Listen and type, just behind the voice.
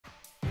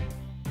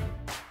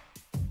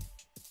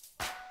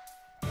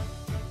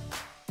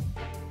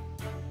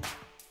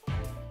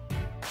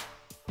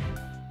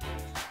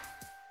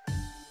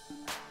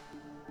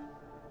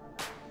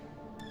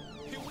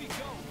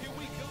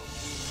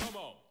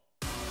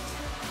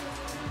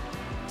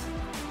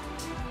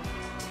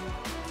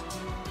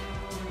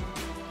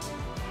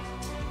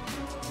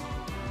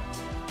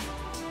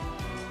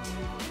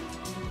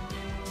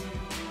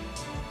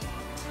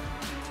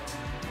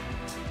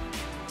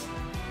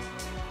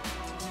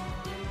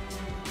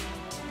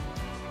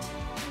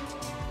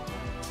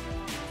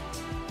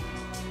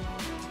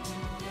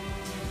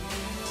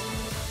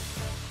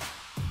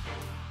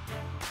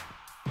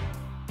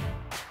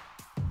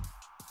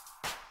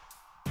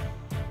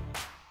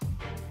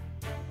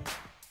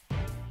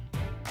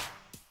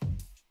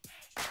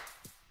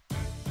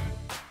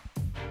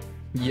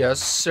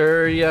Yes,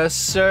 sir. Yes,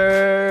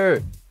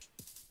 sir.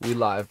 We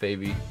live,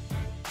 baby.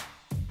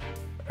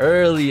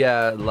 Early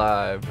at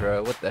live,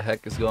 bro. What the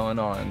heck is going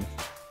on?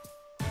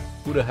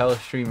 Who the hell is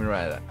streaming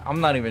right now? I'm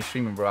not even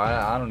streaming, bro.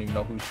 I don't even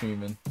know who's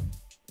streaming.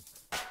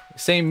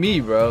 This ain't me,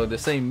 bro.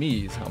 This ain't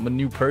me. I'm a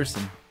new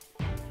person.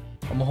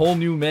 I'm a whole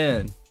new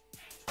man.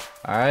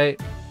 Alright?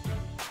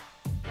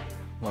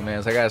 Well, man,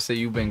 I gotta say,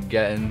 you've been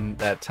getting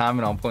that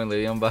timing on point,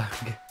 lady. I'm about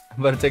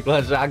to take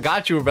lunch. I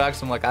got you back,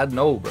 so I'm like, I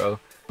know, bro.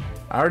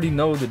 I already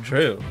know the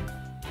drill.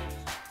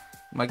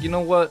 I'm like, you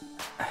know what?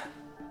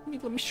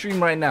 Let me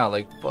stream right now.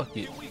 Like, fuck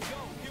it.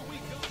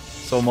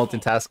 So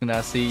multitasking,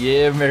 I see.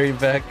 Yeah, Mary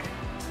Beck.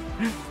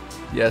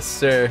 Yes,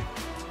 sir.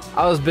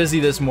 I was busy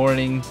this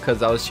morning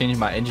because I was changing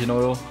my engine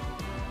oil.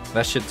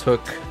 That shit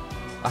took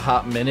a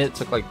hot minute. It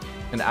took like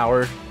an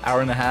hour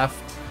and a half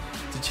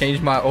to change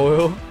my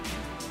oil.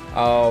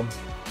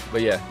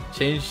 But yeah,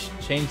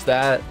 change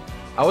that.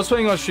 I was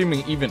planning on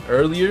streaming even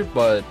earlier,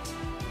 but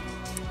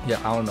yeah,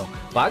 I don't know.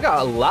 But I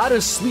got a lot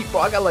of sleep,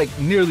 bro. I got like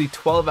nearly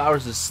 12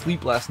 hours of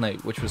sleep last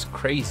night, which was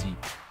crazy.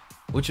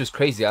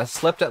 I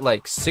slept at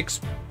like 6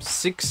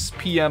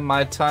 p.m.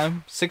 my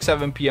time,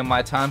 7 p.m.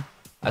 my time.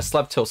 I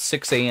slept till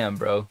 6 a.m.,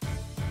 bro.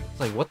 It's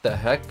like, what the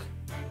heck?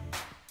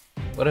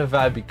 What have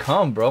I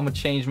become, bro? I'm a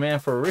changed man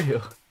for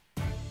real.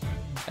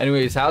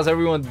 Anyways, how's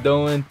everyone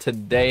doing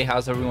today?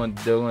 How's everyone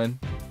doing?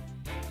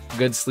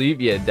 Good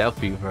sleep? Yeah,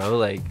 definitely, bro.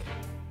 Like,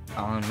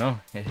 I don't know.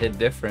 It hit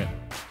different.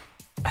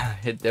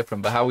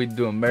 But how we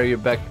doing? Mary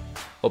Beck,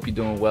 hope you're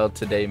doing well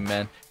today,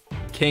 man.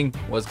 King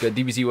was good.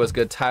 DBZ was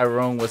good.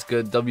 Tyrone was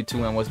good.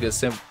 W2M was good.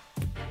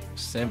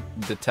 Simp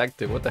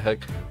Detective, what the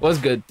heck? Was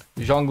good.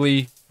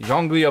 Zhongli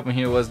up in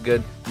here was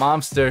good.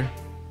 Momster,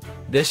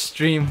 this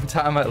stream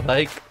time I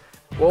like.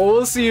 Well,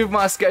 we'll see if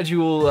my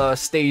schedule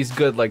stays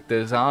good like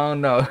this. I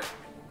don't know.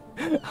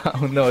 I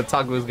don't know.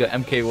 Taco was good.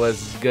 MK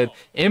was good.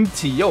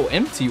 MT, yo,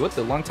 MT, what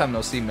the long time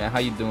no see, man. How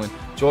you doing?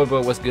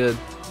 Joyboy was good.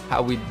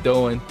 How we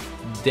doing?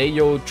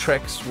 Dayo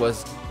Trex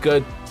was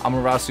good.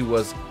 Amarasu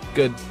was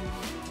good.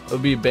 It'll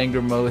be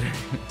banger mode.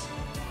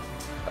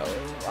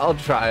 I'll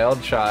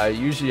try.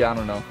 Usually, I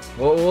don't know.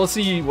 We'll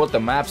see what the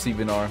maps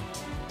even are.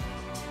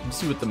 Let's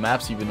see what the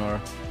maps even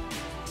are.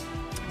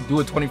 Do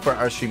a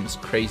 24-hour stream is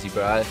crazy,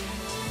 bro.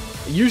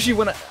 Usually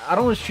when I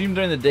don't stream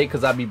during the day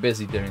because I'll be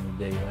busy during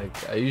the day.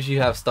 Like, I usually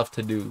have stuff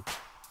to do,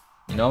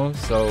 you know?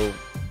 So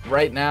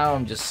right now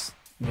I'm just,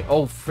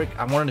 oh frick,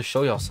 I wanted to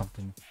show y'all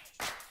something.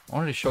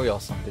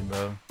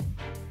 Bro.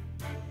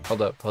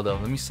 Hold up.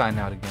 Let me sign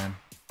out again.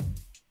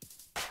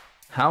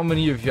 How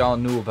many of y'all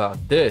knew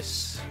about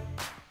this?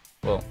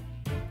 Well,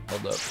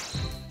 hold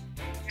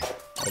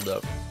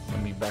up.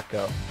 Let me back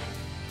out.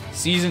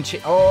 Season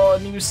change. Oh,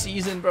 new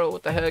season, bro.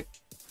 What the heck?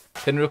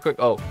 Pin real quick.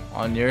 Oh,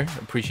 on your.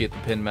 Appreciate the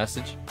pin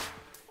message.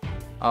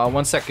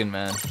 1 second,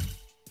 man.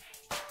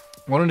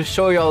 Wanted to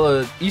show y'all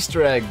a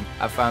Easter egg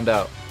I found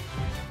out.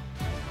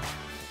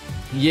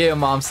 Yeah,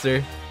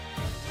 Momster.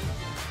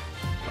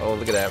 Oh,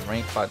 look at that.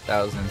 Rank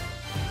 5,000.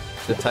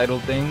 The title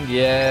thing.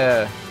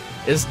 Yeah.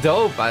 It's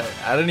dope. I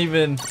don't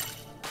even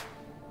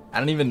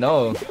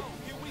know. Let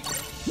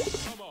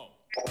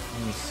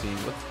me see.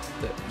 What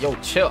the... Yo,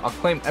 chill. I'll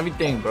claim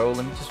everything, bro.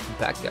 Let me just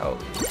back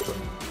out.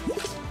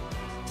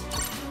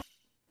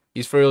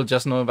 He's for real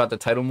just knowing about the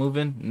title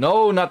moving?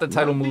 No, not the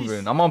title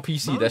moving. I'm on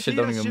PC. That shit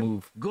don't even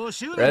move.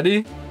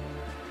 Ready?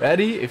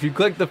 If you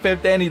click the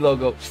 5th Annie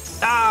logo.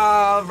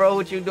 Ah, bro,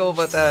 what you know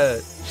about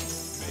that?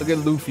 Look at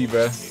Luffy,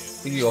 bro. I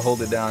think you gonna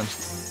hold it down.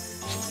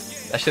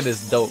 That shit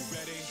is dope.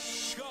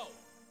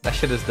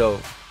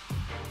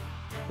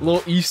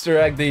 Little Easter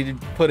egg they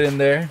put in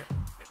there.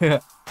 Yeah,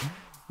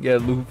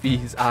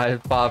 Luffy's eyes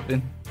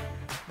popping.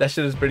 That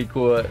shit is pretty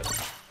cool.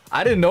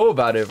 I didn't know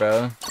about it,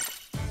 bro.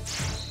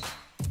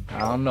 I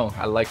don't know.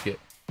 I like it.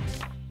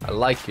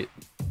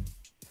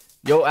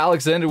 Yo,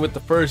 Alexander with the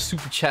first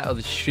super chat of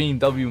the stream.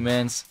 W,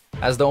 mans.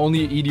 As the only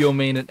EDO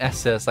main in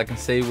SS, I can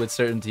say with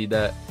certainty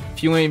that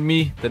if you ain't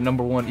me, the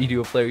 #1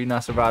 EDO player, you're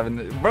not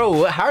surviving.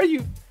 Bro, how are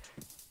you?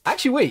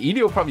 Actually, wait.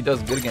 EDO probably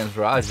does good against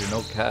Roger.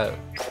 No cap.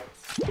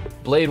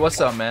 Blade, what's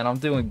up, man? I'm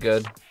doing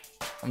good.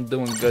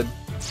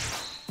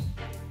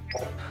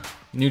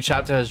 New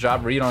chapter has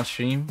dropped. Read on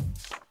stream.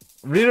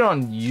 Read it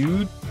on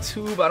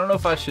YouTube. I don't know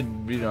if I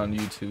should read it on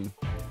YouTube.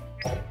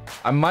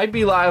 I might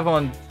be live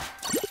on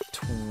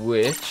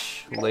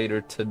Twitch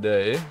later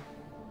today.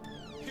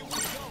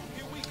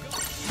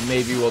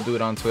 Maybe we'll do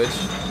it on Twitch.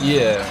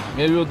 Yeah,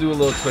 maybe we'll do a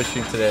little Twitch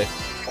stream today.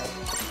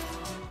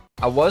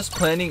 I was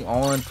planning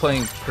on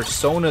playing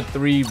Persona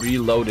 3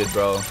 Reloaded,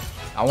 bro.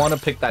 I want to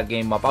pick that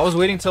game up. I was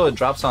waiting till it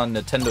drops on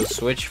Nintendo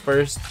Switch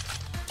first.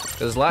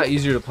 It's a lot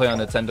easier to play on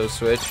Nintendo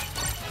Switch.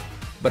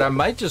 But I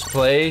might just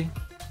play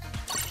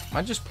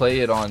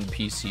it on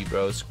PC,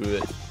 bro. Screw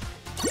it.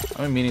 I've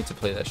been meaning to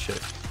play that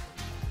shit.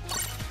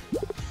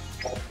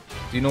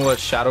 Do you know what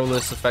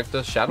Shadowless effect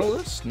does?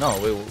 Shadowless? No,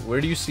 wait, where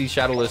do you see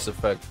Shadowless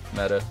effect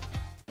meta?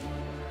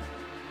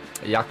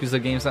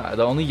 Yakuza games?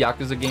 The only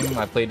Yakuza game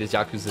I played is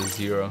Yakuza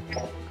 0.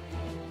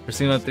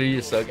 Persona 3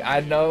 is suck.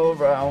 I know,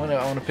 bro. I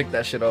wanna pick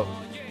that shit up.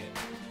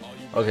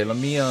 Okay, let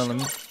me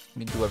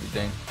do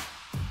everything.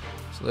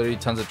 It's literally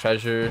tons of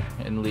treasure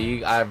in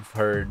League. I've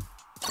heard.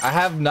 I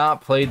have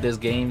not played this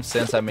game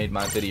since I made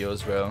my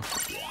videos, bro.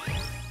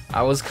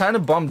 I was kind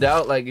of bummed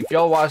out. Like, if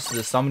y'all watched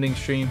the summoning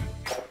stream,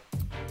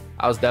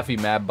 I was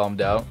definitely mad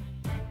bummed out.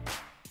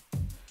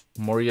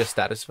 Moria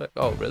status effect.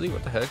 Oh, really?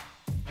 What the heck?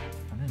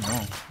 I didn't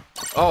know.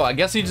 Oh, I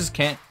guess he just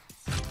can't.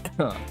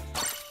 I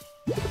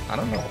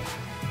don't know.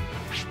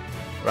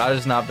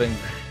 Raja's not been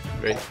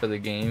great for the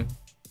game.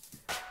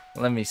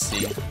 Let me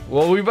see.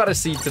 Well, we about to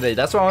see today.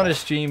 That's why I want to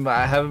stream.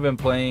 I haven't been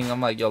playing. I'm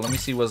like, yo, let me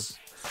see what's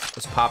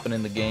popping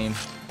in the game.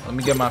 Let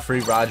me get my free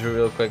Roger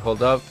real quick.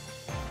 Hold up.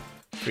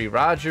 Free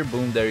Roger.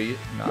 Boom. There you.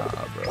 Nah,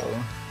 bro. I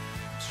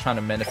was trying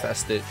to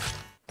manifest it.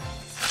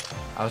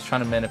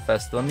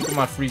 Let me get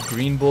my free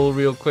Green Bull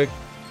real quick.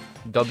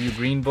 W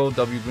Green Bull.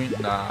 W Green.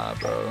 Nah,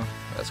 bro.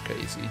 That's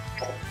crazy.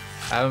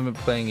 I haven't been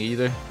playing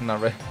either. I'm not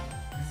ready.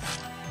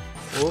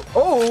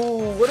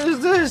 Oh, what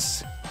is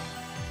this?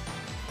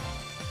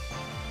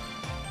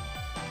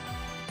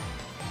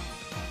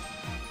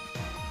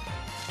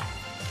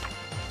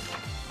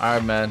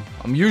 Alright, man.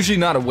 I'm usually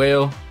not a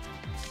whale.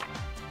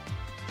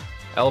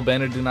 L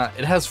banner do not.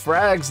 It has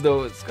frags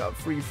though. It's got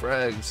free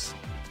frags.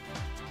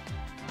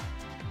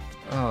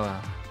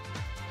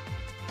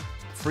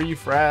 Free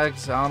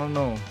frags. I don't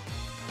know.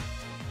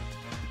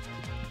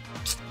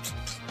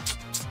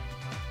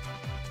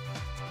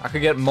 I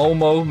could get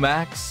Momo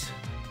Max,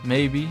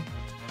 maybe.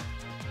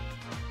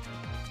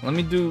 Let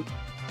me do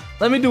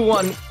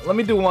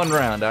one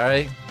round. All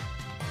right.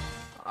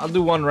 I'll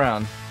do one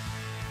round.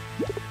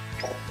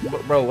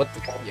 Bro, what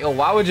the, yo,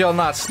 why would y'all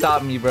not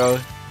stop me, bro?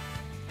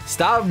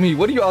 Stop me.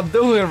 What are y'all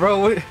doing,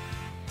 bro?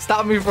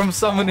 Stop me from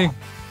summoning.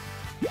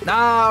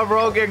 Nah,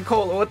 bro, getting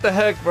cold. What the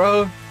heck,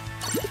 bro?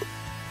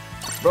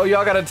 Bro,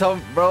 y'all gotta tell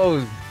me,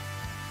 bro.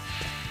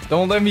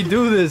 Don't let me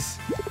do this.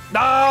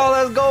 No,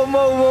 let's go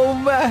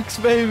Momo Max,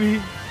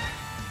 baby.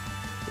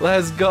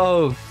 Let's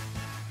go.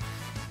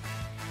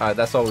 Alright,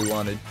 that's all we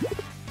wanted.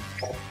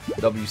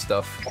 W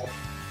stuff.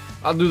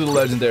 I'll do the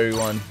legendary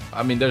one.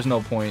 I mean, there's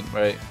no point,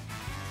 right?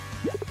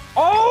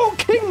 Oh,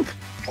 King!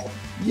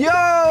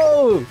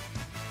 Yo!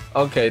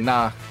 Okay,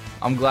 nah.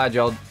 I'm glad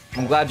y'all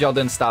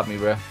didn't stop me,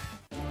 bro.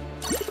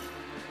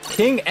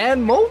 King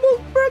and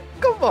Momo, bro?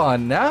 Come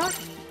on now.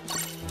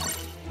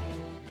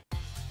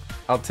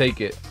 I'll take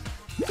it.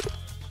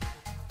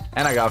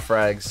 And I got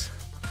frags.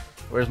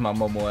 Where's my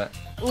Momo at?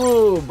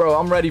 Ooh, bro,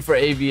 I'm ready for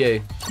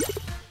AVA.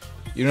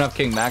 You don't have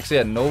King Max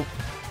yet? Nope.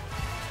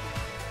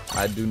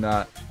 I do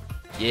not.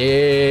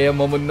 Yeah,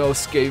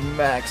 Momonosuke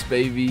Max,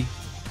 baby.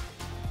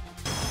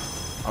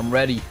 I'm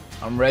ready.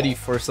 I'm ready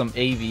for some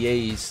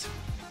AVAs.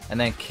 And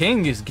then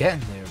King is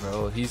getting there,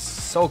 bro. He's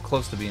so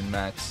close to being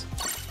max.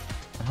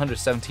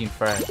 117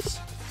 frags.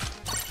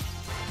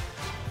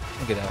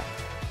 Look at that.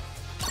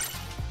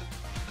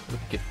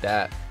 Look at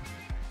that.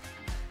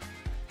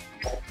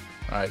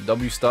 Alright,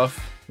 W stuff.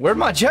 Where'd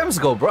my gems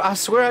go, bro? I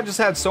swear I just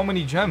had so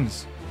many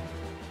gems.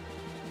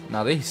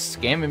 Now they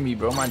scamming me,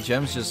 bro. My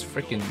gems just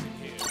freaking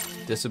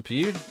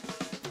disappeared.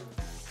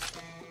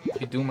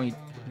 You doing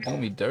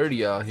me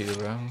dirty out here,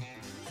 bro.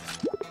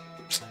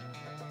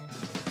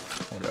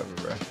 Whatever,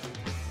 bro.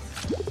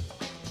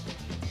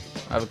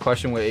 I have a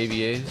question with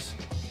AVAs.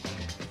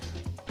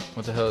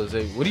 What the hell is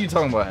it? What are you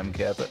talking about,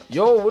 MCAP?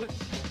 Yo, what?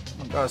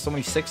 Oh my god, so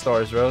many 6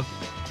 stars, bro.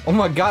 Oh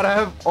my god, I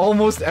have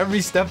almost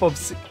every step up.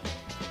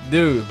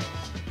 Dude.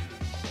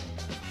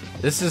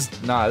 This is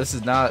not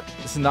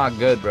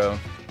good, bro.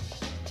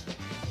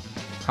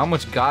 How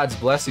much God's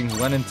blessings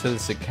went into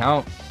this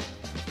account?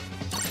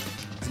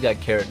 This guy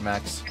Carrot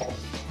Max.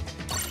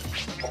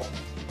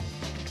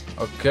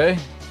 Okay.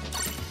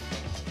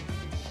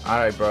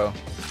 Alright, bro.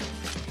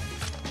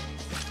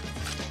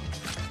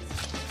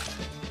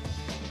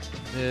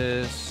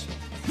 This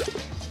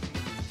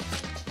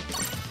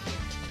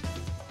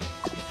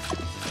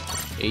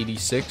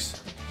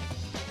 86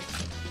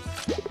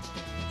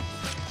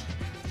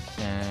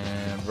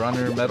 and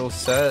runner metal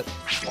set.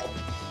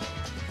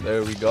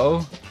 There we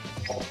go.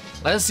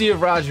 Let's see if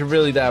Roger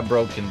really that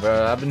broken,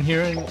 bro. I've been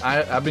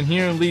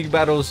hearing League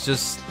battles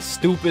just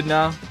stupid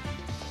now.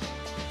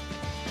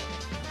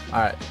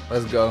 Alright,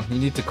 let's go. You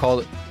need to call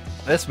it.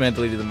 Let's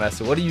mentally do the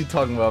message. What are you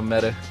talking about,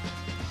 meta?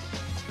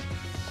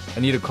 I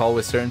need a call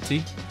with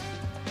certainty.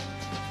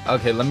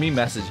 Okay, let me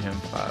message him.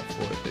 5,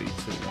 4, 3, 2,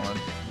 1,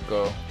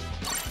 go.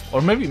 Or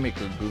maybe make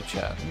a group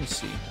chat. Let me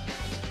see.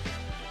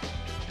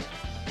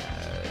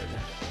 Add.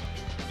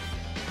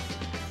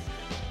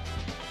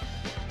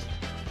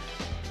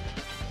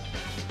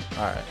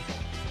 Alright.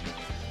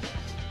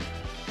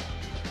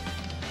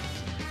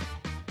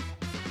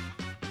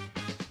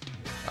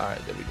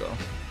 Alright, there we go.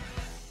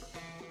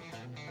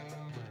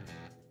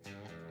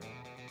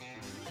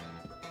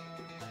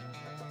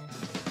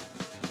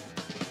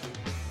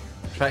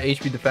 Try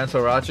HP defense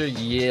on Roger?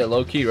 Yeah,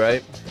 low key,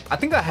 right? I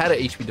think I had an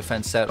HP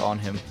defense set on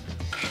him.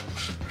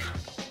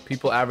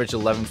 People average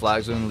 11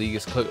 flags when League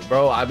is cooked.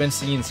 Bro, I've been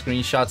seeing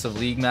screenshots of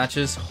League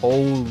matches.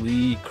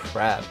 Holy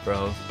crap,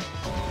 bro.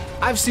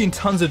 I've seen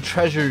tons of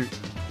treasure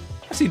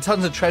I see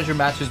tons of treasure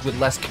matches with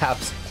less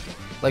caps.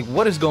 Like,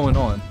 what is going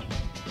on?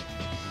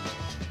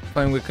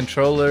 Playing with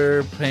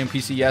controller, playing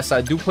PC. Yes,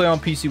 I do play on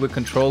PC with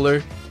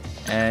controller.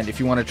 And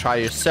if you want to try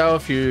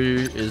yourself, here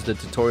is the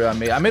tutorial I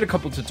made. I made a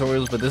couple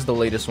tutorials, but this is the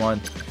latest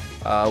one.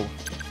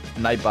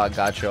 Nightbot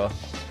got y'all.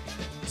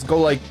 Just go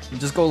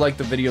like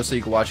the video so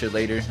you can watch it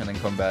later and then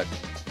come back.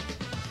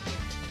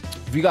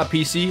 If you got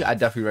PC, I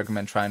definitely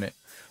recommend trying it.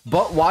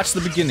 But watch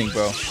the beginning,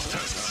 bro.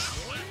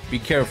 Be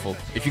careful.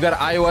 If you got an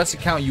iOS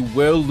account, you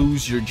will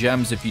lose your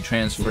gems if you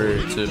transfer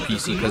to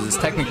PC because it's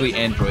technically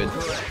Android.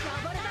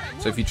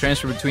 So if you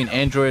transfer between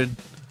Android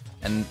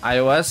and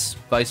iOS,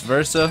 vice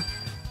versa,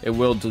 it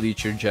will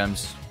delete your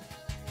gems.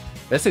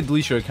 Let's say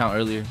delete your account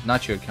earlier,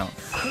 not your account,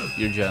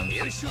 your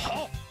gems.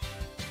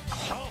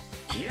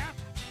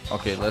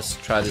 Okay, let's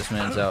try this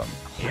man's out.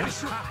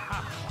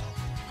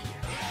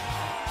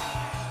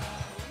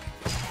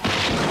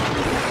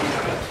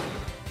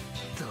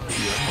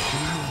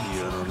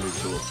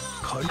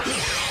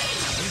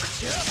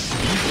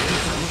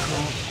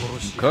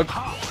 Cook.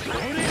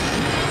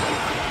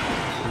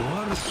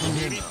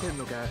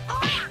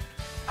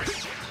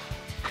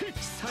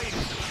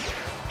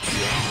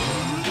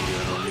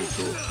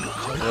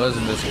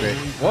 Wasn't this great?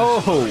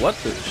 Whoa, what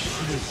the?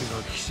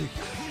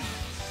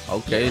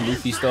 Okay,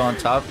 Luffy still on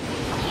top.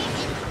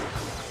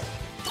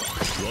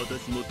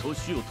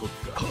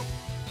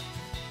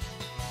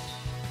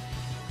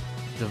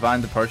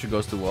 Divine Departure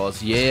goes to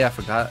walls. Yeah, I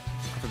forgot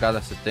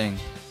that's the thing.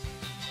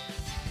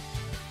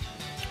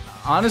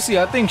 Honestly,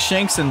 I think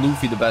Shanks and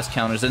Luffy the best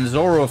counters, and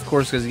Zoro, of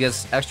course, because he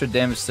gets extra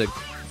damage to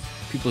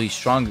people he's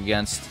strong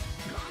against.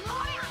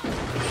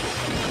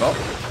 Oh.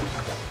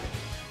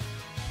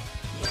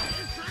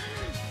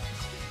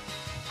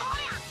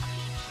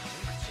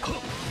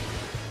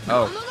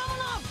 Oh.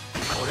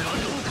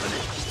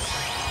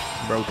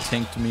 Bro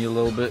tinked me a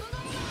little bit.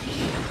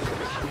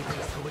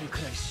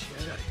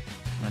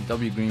 My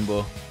W green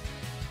ball.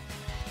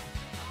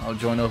 I'll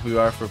join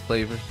OPR for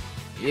flavor.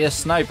 Yeah,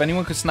 snipe.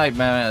 Anyone can snipe,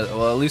 man.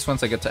 Well, at least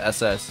once I get to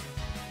SS.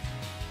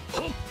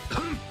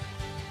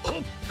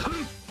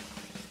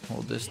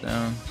 Hold this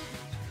down.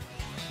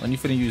 When you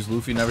finna use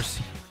Luffy, never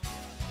see.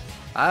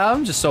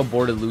 I'm just so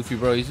bored of Luffy,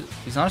 bro.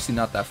 He's honestly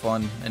not that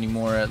fun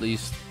anymore, at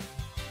least.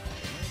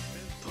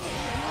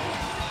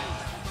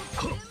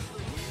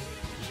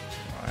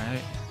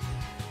 Alright.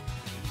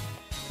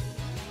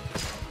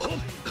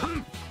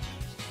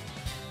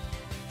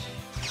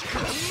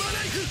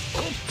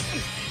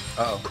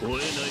 Uh-oh.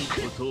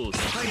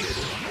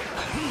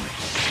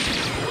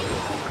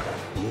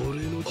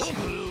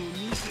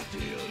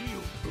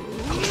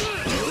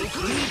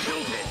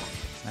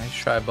 Nice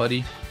try,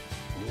 buddy.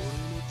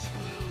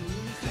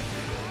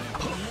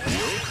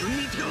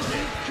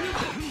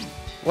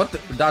 What the?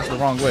 Dodge the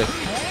wrong way.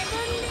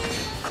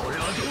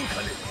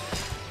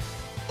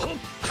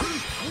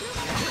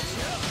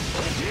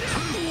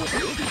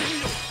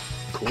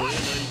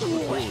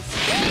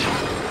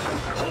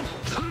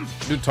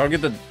 Dude,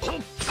 target the...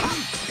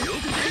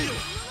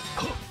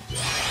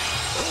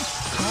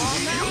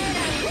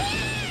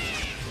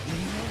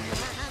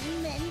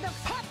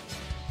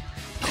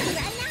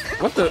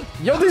 What the?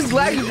 Yo, these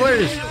laggy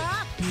players!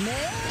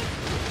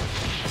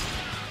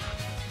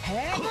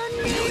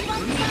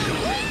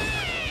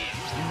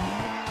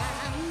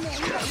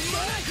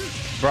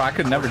 Bro, I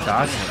could never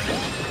dodge him.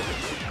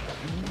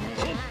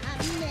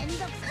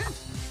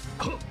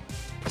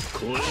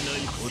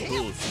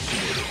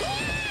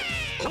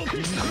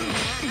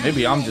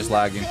 Maybe I'm just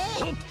lagging.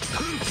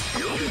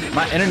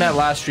 My internet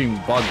last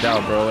stream bugged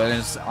out, bro, and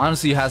it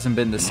honestly hasn't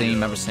been the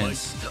same ever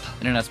since.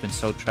 Internet's been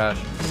so trash.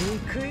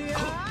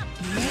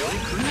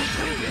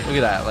 Look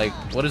at that, like,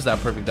 what is that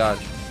perfect dodge?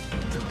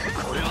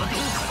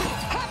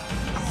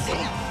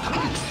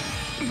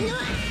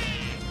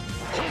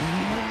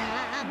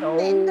 No.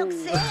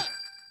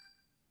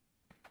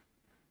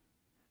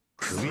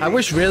 I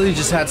wish Rayleigh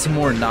just had some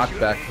more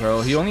knockback,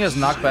 bro. He only has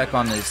knockback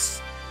on his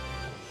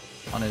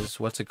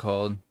what's it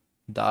called?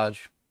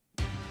 Dodge.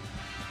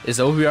 Is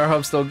OVR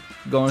Hub still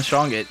going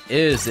strong? It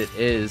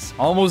is.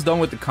 Almost done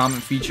with the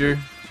comment feature.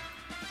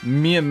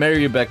 Me and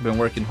Mariabeck been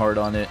working hard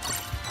on it.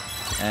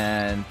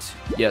 And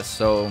yes,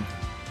 so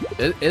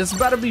it's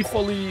about to be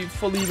fully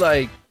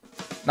like,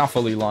 not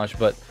fully launched,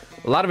 but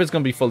a lot of it's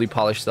gonna be fully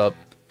polished up.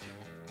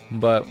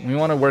 But we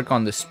want to work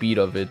on the speed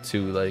of it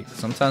too. Like,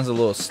 sometimes a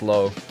little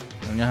slow.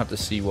 We're gonna have to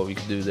see what we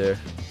can do there.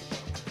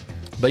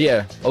 But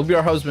yeah,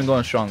 OBR Hub's been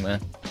going strong, man.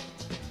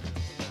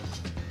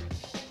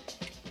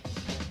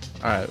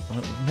 Alright,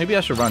 maybe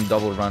I should run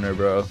double runner,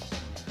 bro.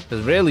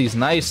 Because Rayleigh's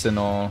nice and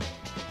all.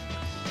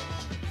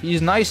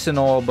 He's nice and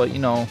all, but you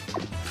know.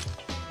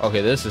 Okay,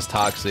 this is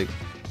toxic.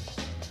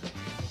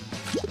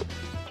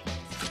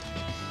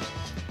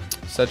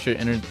 Set your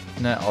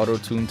internet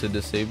auto-tune to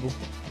disable.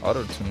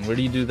 Auto-tune, where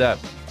do you do that?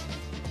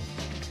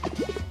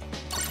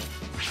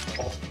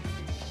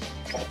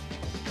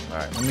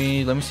 Alright,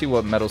 let me see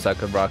what metals I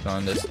could rock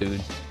on this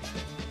dude.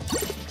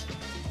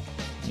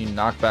 You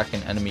knock back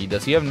an enemy.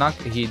 Does he have knock?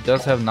 He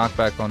does have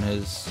knockback on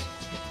his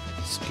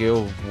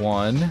skill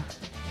 1.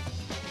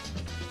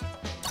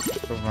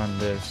 could run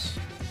this.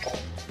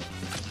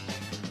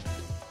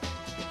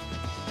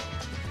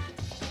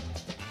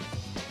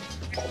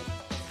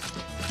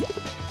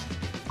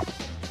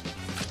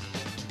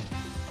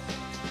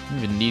 I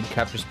don't even need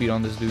capture speed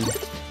on this dude.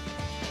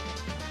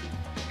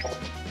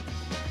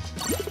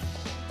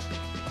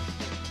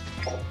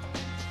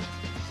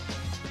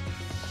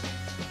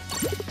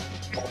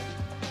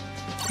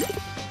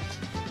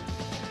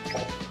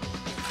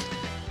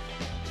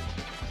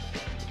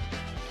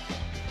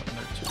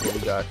 What we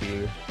got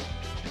here?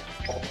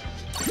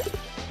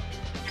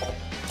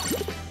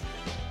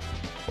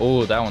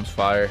 Oh, that one's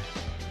fire.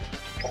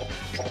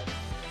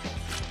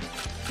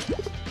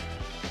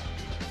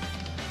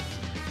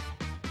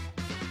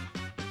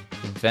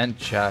 Event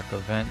chat,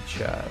 event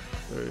chat.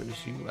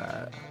 Where's you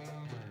at?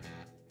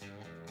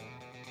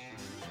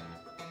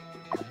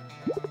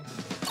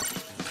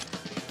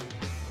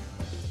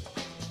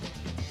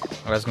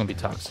 Oh, that's gonna be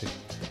toxic.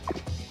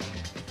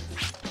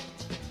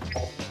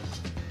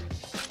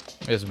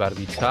 It's about to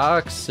be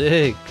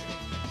toxic.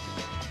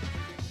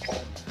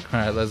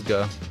 Alright, let's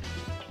go.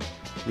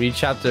 Read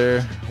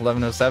chapter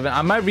 1107.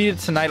 I might read it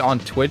tonight on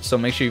Twitch, so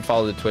make sure you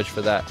follow the Twitch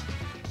for that.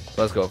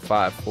 Let's go.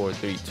 5, 4,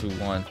 3, 2,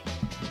 1.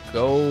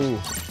 Go.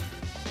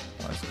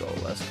 Let's go.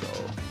 Let's go.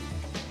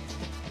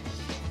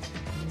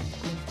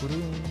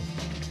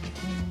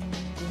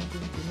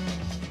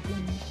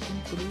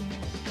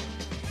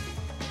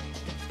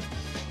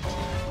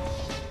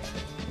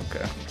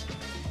 Okay.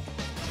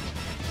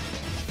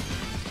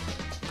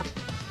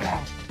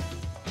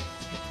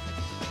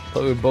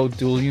 Play with both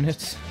dual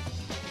units.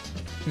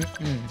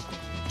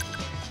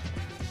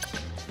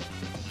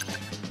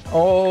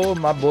 Oh,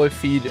 my boy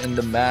feed in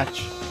the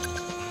match.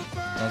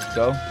 Let's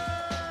go.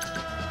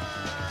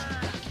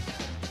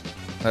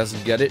 Let's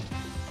get it.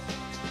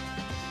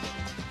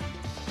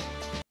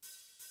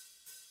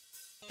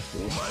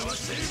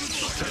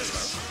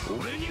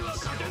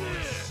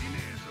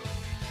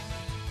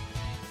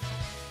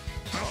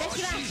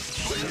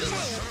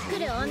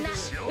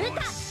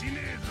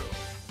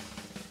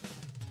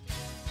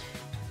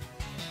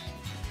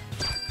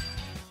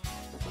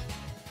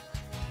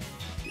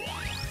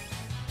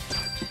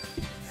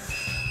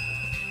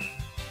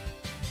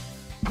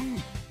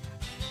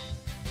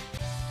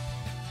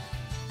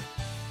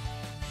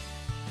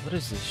 What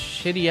is this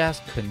shitty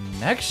ass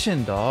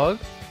connection, dog?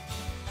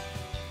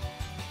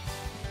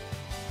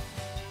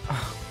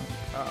 Oh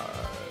my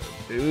god,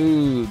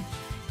 dude.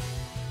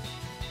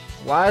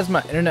 Why is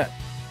my internet...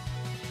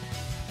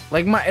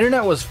 Like, my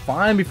internet was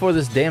fine before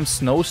this damn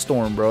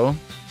snowstorm, bro.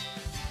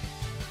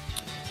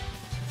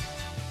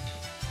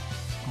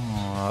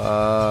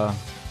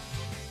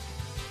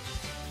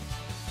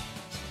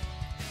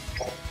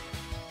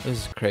 This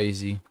is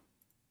crazy.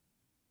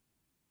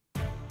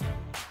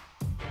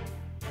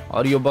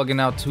 Audio bugging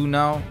out too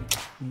now?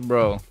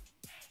 Bro.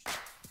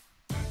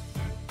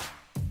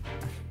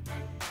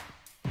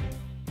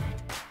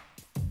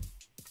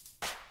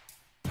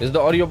 Is the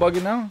audio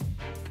bugging now?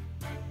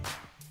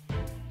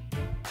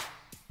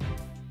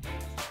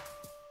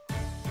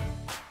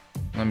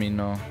 Let me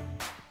know.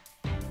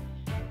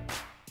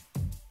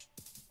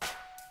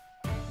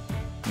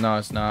 No,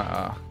 it's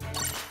not.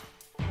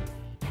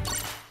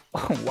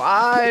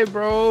 Why,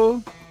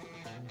 bro?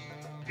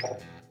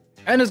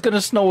 And it's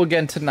gonna snow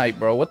again tonight,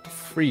 bro. What the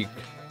freak?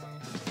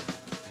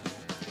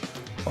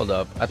 Hold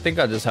up. I think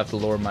I just have to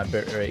lower my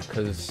bit rate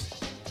because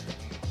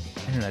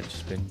internet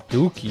just been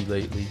dookie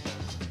lately.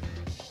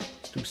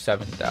 Let's do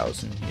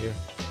 7,000 here.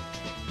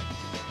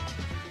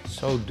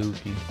 So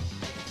dookie.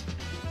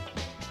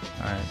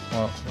 Alright,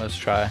 well, let's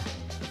try.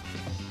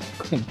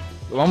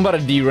 I'm about to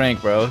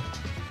D-rank, bro.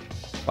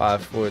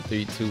 5, 4,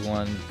 3, 2,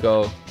 1,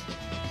 go.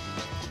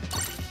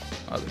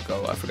 Oh,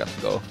 go. I forgot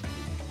to go.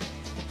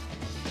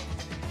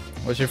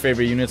 What's your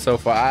favorite unit so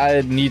far?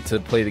 I need to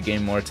play the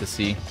game more to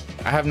see.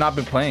 I have not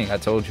been playing, I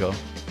told you.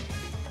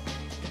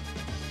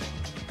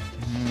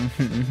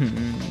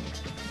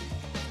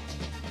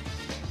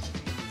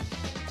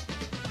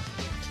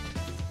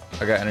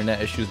 I got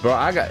internet issues, bro.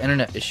 I got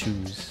internet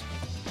issues.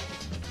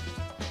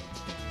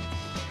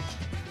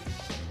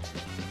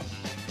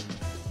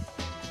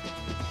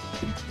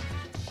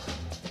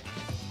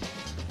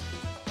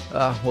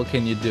 What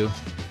can you do?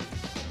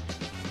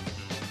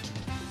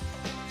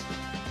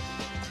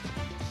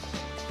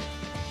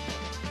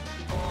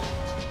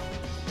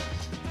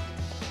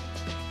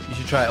 You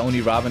should try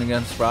Oni Robin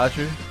against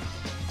Roger.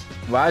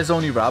 Why is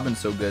Oni Robin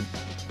so good?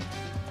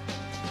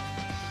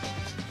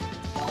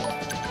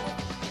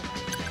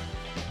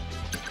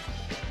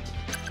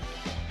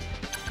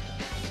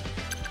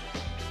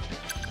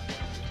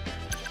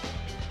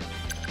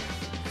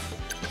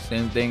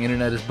 Same thing,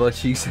 internet is butt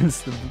cheeks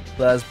since the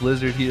last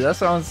blizzard here.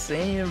 That's what I'm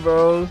saying,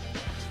 bro.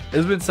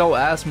 It's been so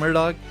ass,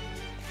 Murdoch.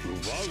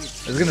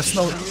 It's gonna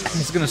snow.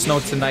 It's gonna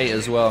snow tonight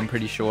as well, I'm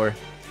pretty sure.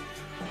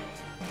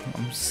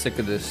 I'm sick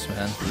of this,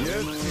 man.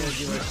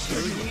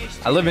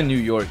 I live in New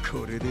York.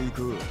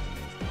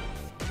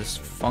 This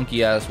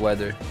funky ass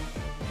weather.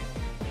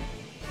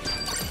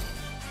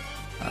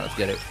 Let's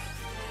get it.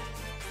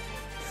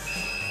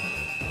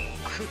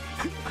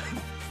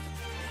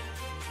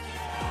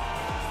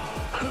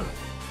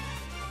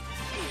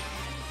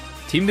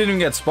 Team didn't even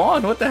get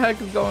spawned. What the heck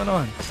is going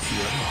on?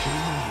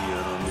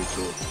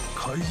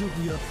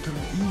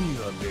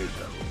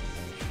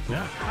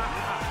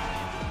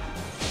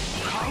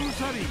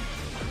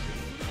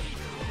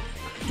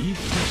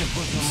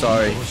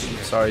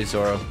 Sorry,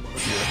 Zoro.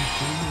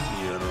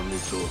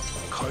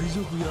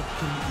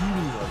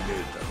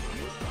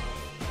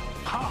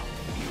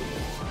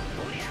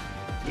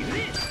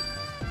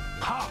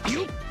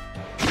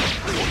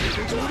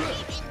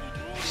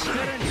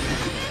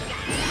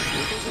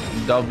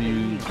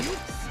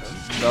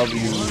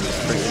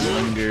 Freaking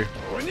linger.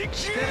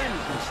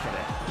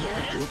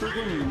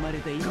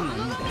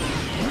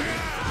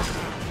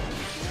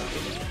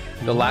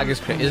 The lag is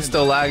crazy. It's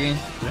still lagging.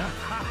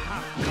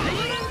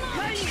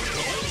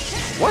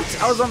 What?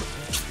 I was on.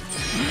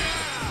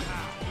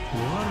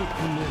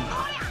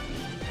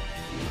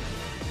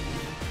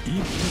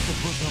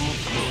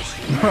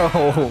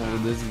 Bro,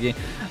 this game.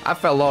 I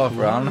fell off,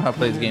 bro. I don't know how to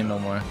play this game no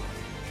more.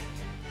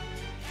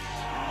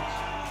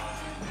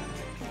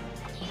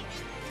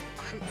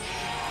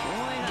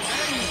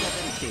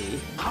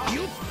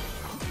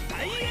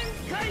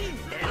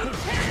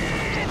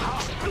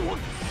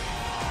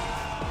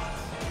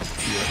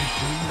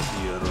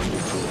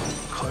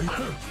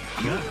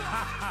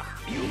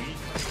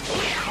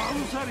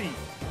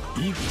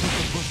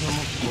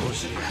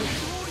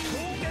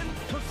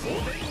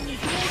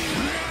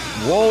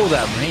 Whoa,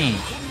 that range.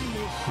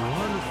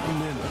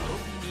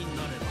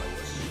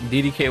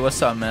 DDK,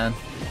 what's up, man?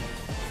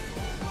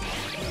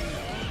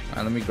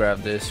 Alright, let me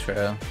grab this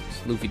trail.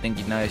 Luffy think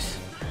he's nice.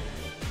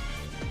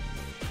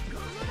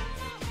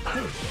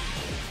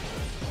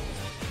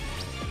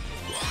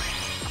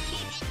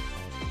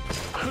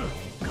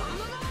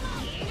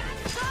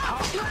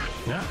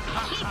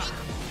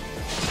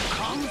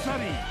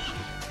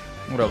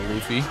 What up,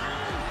 Luffy?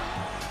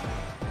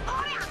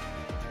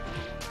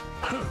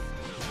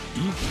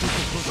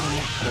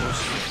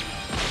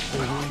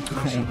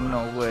 Oh,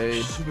 no way.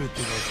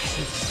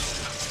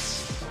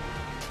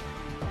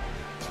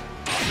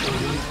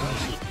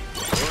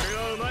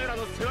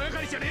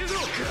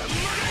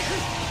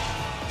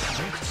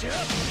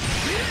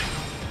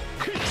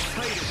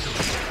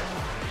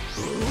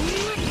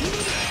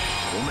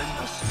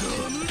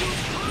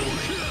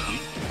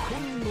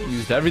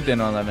 Used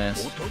everything on that man.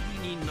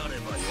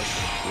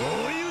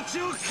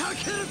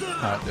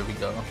 Alright, there we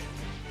go.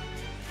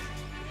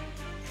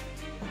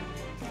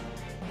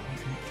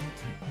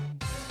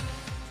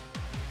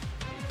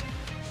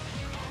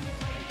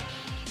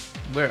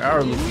 Where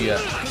are Luffy at?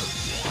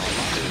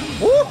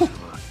 Woo!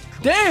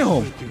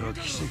 Damn!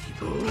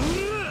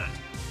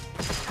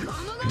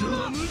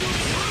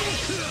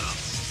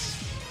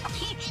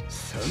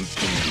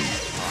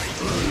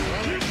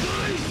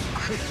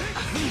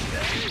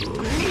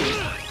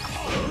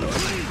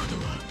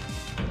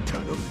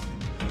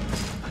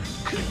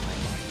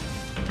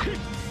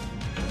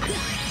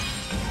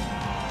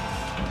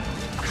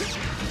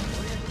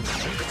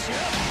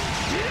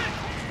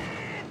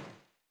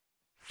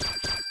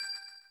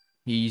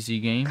 Easy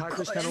game.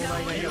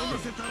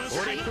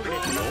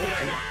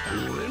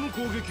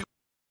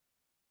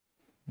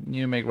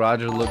 You make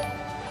Roger look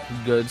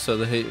good, so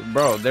the hate,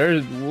 bro.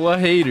 There's what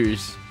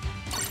haters?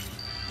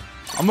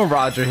 I'm a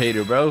Roger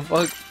hater, bro.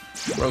 Fuck,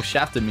 bro,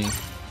 shafted me.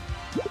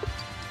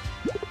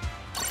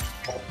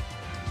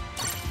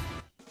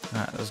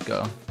 Alright, let's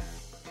go.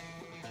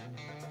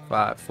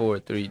 5, 4,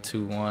 3,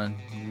 2, 1.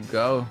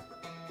 Go.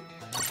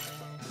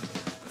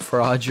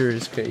 Roger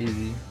is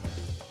crazy.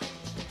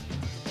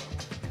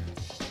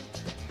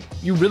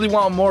 You really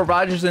want more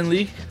Rogers in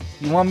League?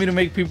 You want me to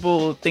make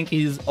people think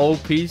he's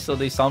OP so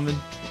they summon?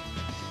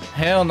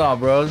 Hell no,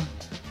 bro.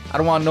 I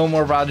don't want no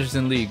more Rogers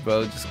in League,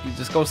 bro.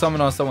 Just go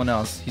summon on someone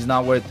else. He's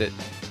not worth it.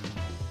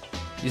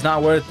 He's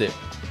not worth it.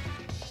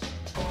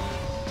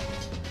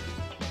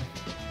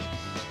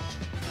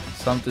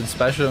 Something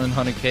special in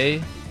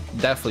 100K?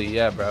 Definitely,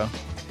 yeah, bro.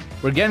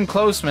 We're getting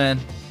close, man.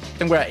 I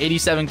think we're at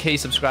 87K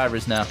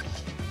subscribers now.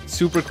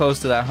 Super close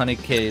to that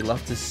 100K.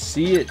 Love to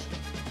see it.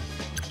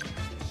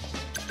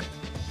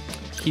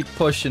 Keep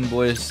pushing,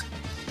 boys.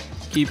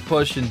 Keep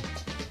pushing.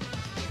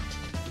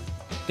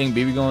 Think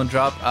BB gonna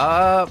drop?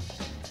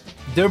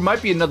 There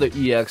might be another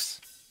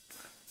EX.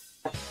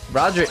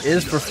 Roger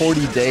is for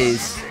 40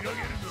 days.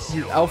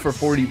 He's out for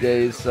 40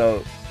 days,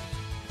 so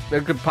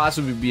there could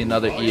possibly be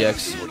another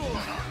EX.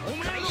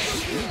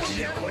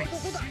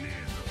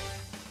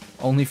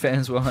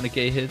 OnlyFans with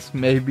 100K hits?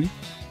 Maybe.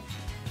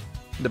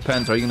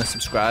 Depends. Are you gonna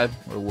subscribe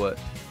or what?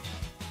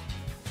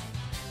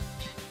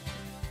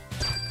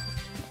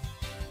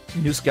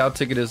 New scout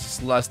ticket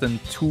is less than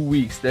 2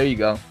 weeks. There you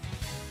go.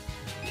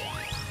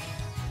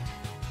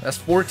 That's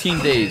 14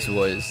 days,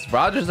 boys.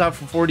 Roger's out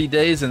for 40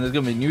 days, and there's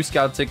gonna be a new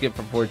scout ticket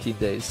for 14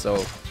 days.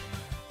 So,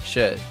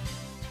 shit.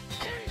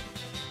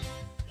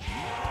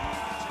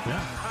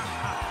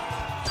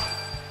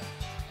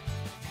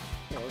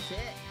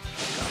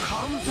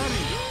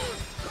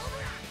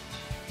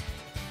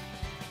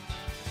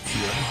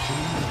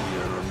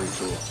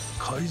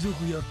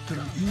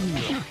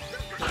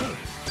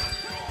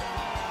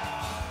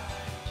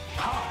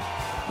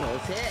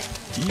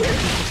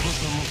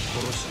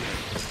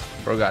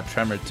 Bro got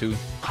tremor too.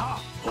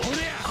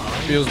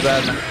 Feels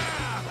bad.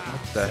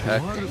 What the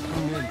heck?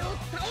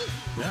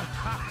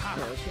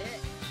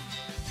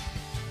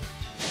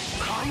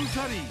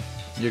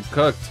 You're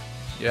cooked.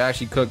 You're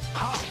actually cooked.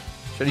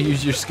 Should've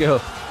used your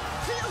skill.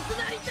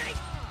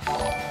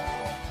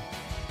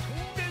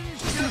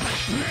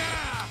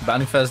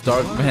 Bounty Fest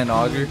Dark Man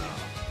Augur.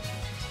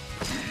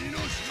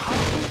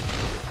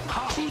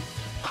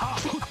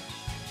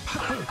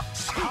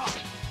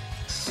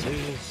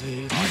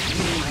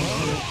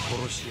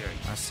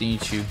 I seen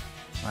you.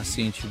 I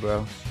seen you,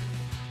 bro.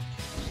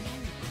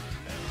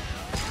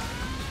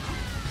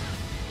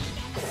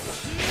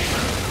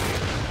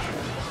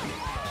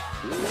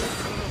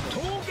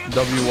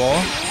 W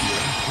wall.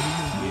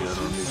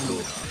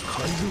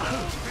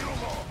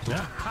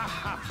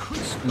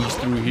 Squeeze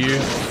through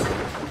here.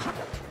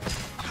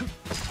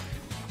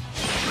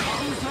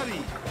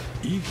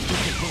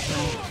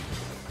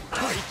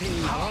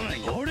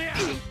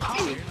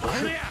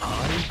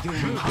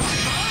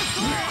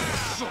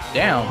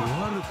 Damn.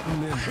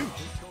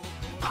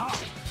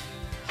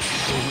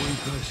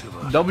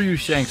 W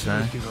Shanks,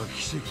 man.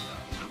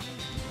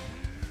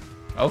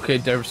 Okay,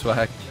 Derp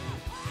Swag.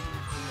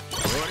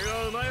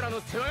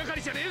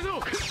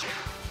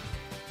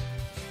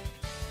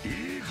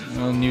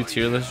 A new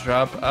tier list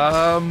drop.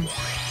 I'm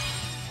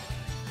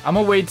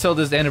gonna wait till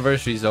this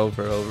anniversary's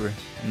over,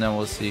 and then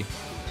we'll see.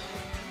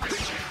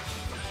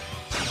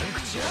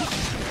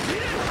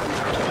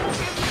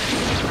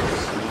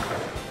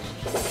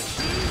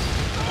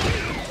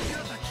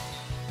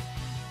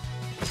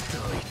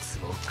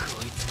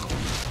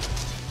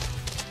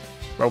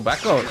 Bro,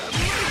 back up.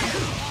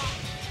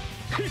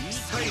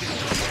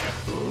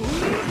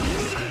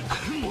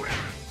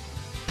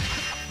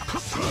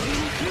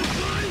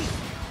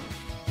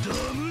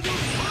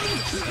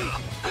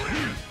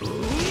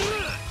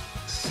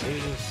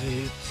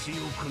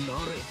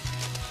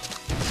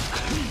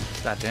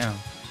 God damn.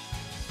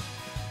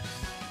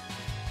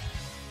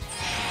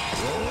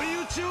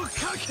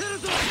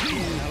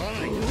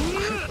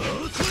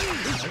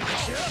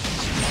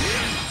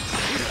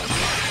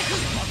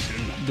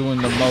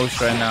 Doing the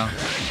most right now.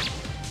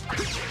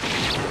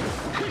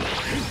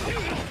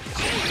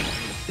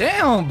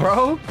 Damn,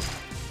 bro.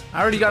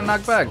 I already got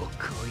knocked back.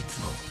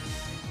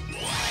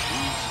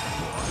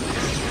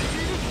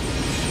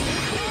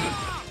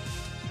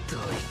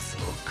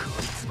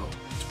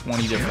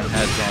 20 different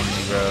heads on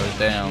me, bro.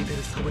 Damn.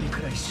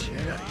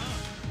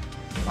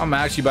 I'm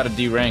actually about to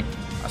D rank.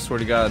 I swear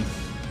to God.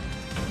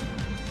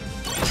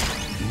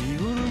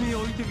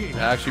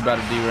 Actually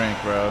about to D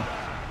rank, bro.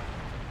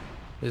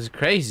 This is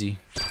crazy.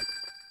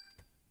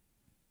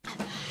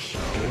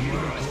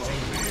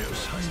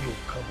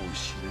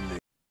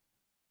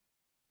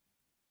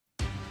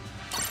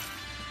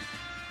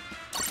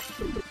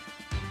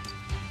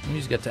 Let me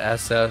just get to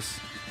SS.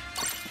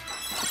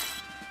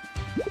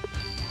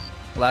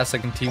 Last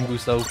second team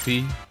boost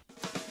OP.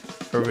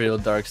 For real,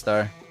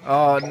 Darkstar.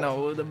 Oh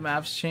no, the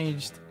map's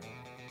changed.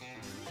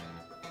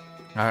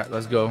 Alright,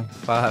 let's go.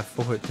 5,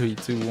 4, 3,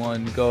 2,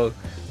 1, go.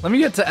 Let me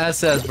get to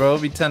SS, bro.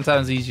 It'll be 10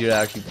 times easier to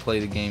actually play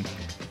the game.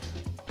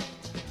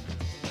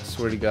 I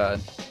swear to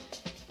God.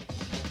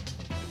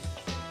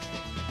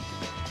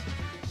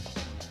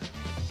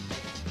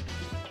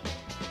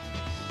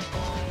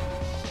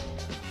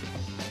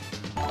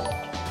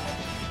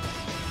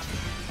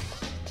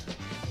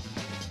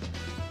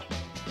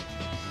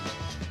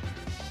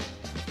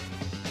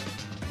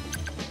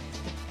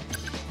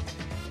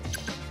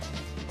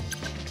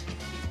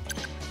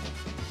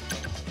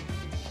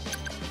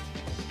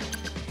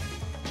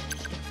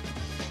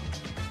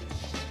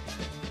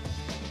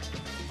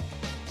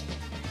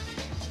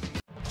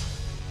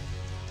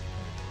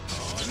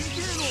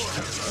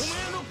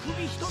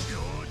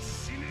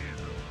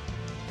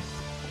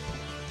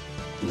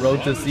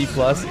 Road to C+.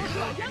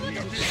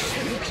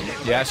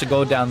 Yeah, I should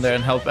go down there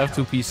and help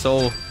F2P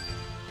Soul.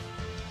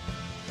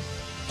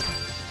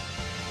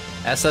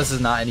 SS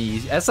is not any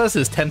easy. SS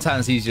is 10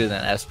 times easier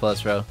than S+,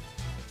 bro.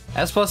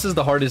 S+ is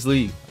the hardest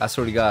league. I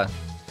swear to God.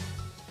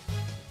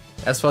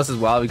 S+ is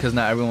wild because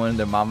not everyone and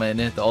their mama in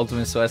it. The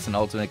ultimate sweats and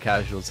ultimate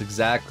casuals.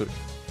 Exactly.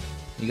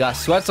 You got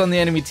sweats on the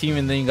enemy team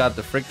and then you got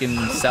the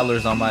freaking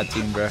sellers on my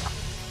team, bro.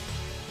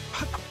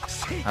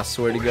 I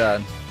swear to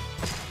God.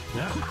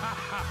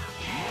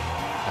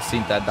 I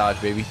seen that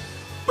dodge, baby.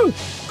 Boom.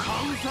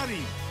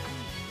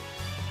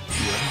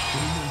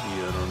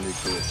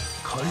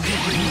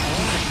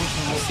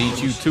 I seen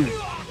you too.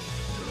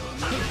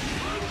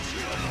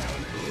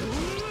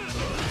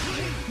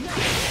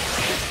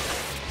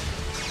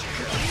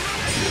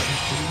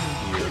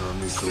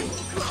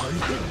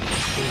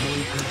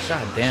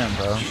 God damn,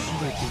 bro.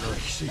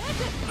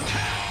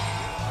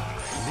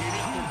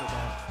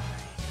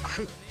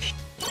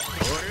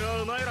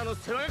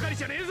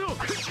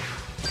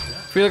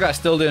 I feel like I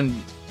still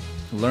didn't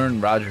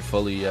learn Roger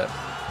fully yet.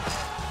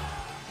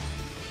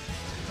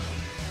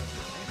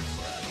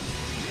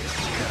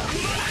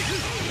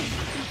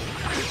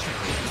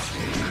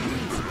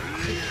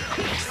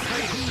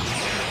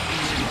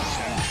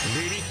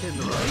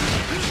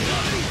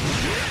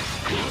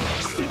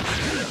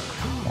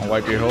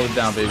 Whitebeard. Hold it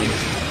down, baby.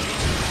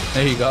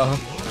 There you go.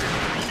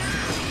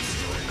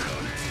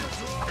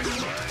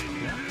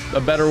 The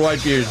better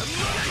Whitebeard.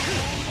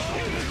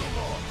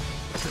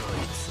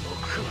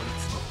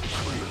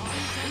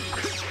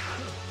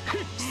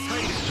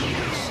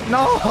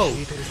 No!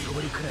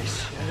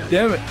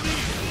 Damn it.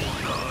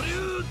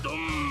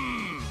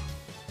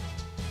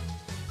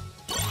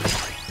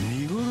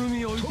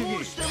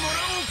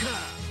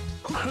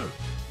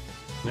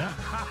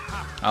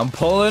 I'm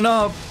pulling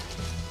up.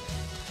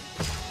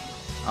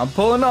 I'm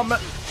pulling up, man.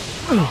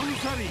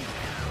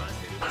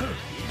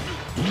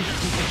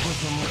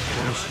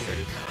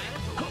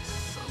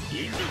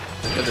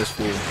 Look at this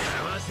fool.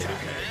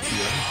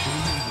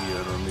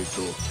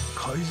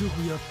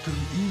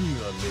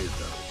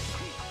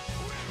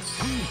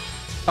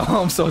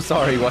 Oh, I'm so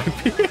sorry,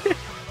 Whitebeard.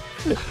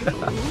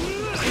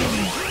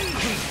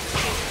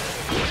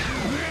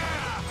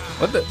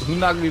 What the? Who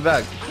knocked me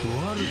back?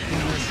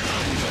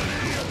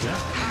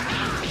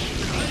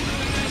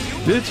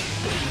 Bitch.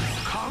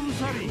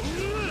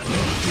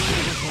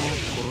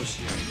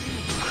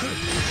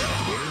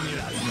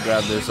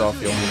 Grab this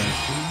off your hands.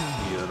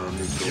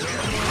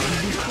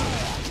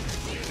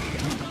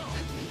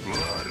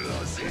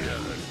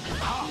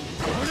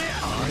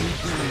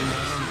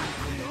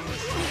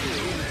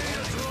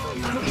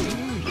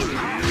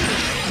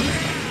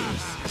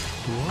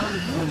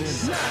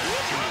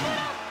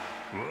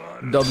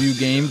 W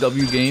game,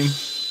 W game.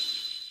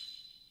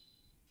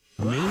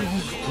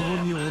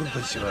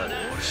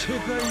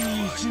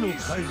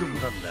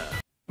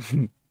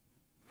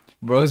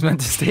 Bro's meant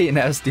to stay in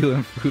house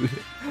stealing food.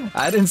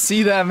 I didn't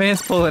see that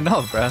man's pulling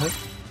up, bro.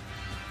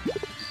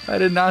 I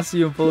did not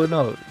see him pulling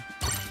up.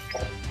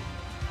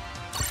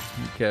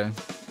 Okay.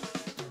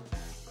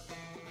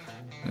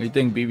 What do you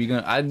think, BB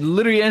gun? I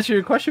literally answered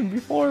your question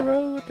before,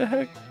 bro. What the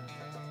heck?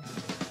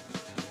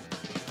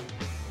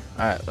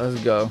 Alright,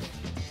 let's go.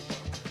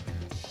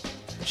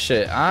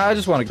 Shit, I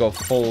just want to go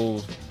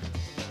full.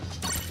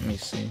 Let me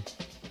see.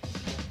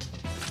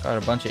 Got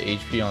a bunch of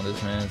HP on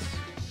this, man.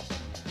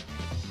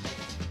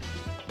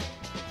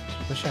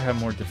 Wish I had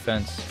more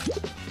defense.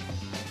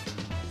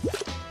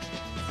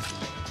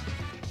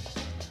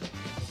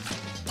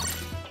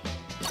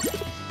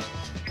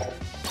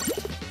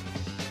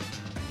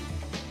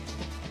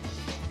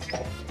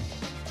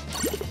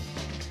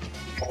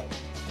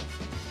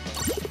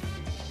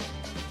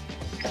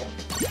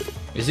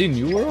 Is he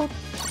New World?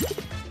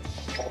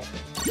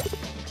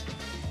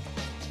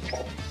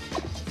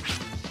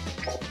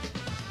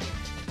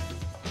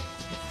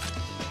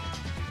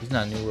 He's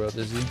not New World,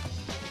 is he?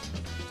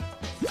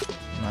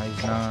 No,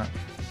 he's not.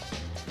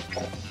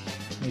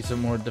 Need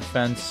some more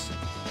defense.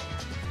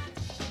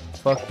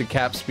 Fuck the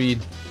cap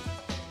speed.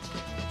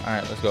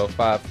 Alright, let's go.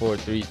 5, 4,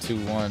 3,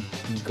 2, 1.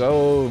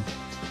 Go!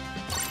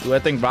 Dude, I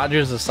think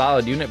Roger's a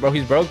solid unit. Bro,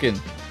 he's broken.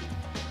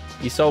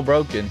 He's so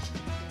broken.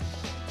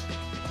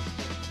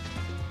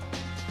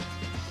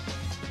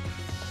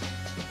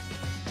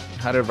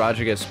 How did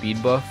Roger get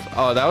speed buff?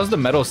 Oh, that was the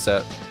metal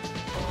set.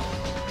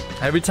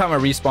 Every time I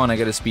respawn, I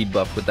get a speed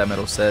buff with that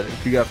metal set.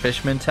 If you got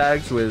Fishman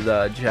tags with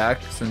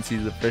Jack, since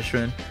he's a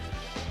Fishman.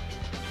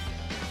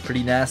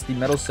 Pretty nasty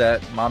metal set.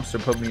 Momster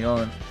put me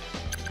on.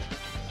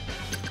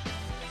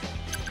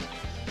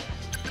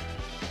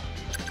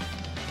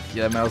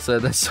 Yeah, Mel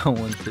said that's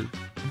someone too.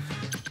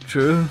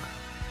 True.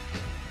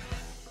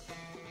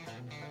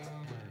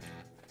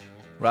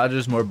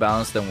 Roger's more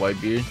balanced than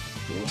Whitebeard.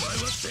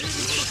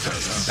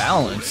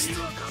 Balanced?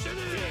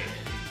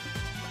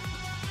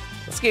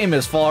 This game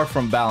is far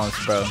from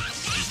balanced, bro.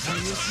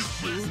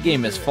 This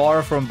game is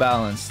far from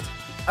balanced.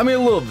 I mean, a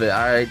little bit,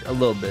 alright? A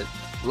little bit.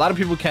 A lot of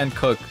people can't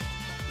cook.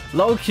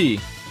 Low-key.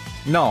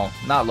 No,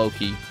 not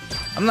low-key.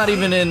 I'm not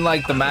even in,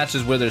 like, the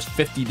matches where there's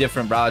 50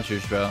 different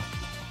Rogers, bro.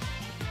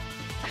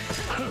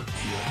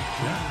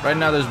 Right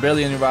now, there's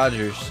barely any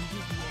Rogers.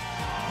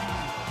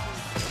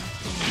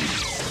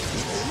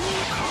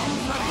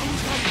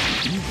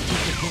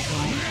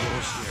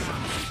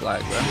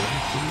 Flag, bro.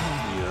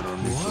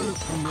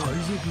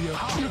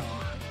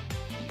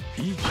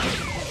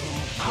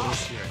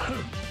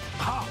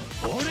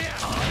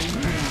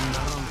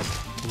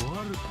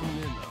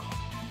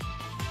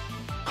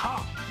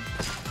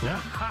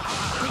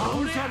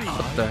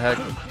 What the heck?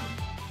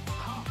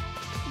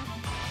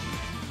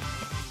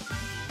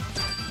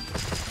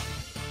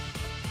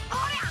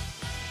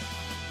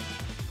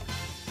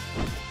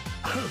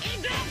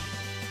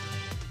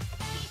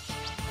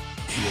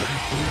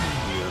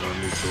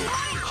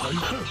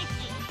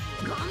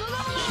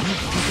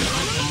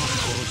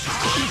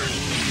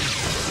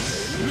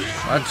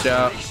 Watch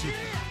out.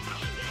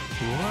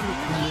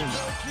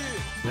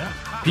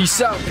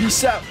 Peace out,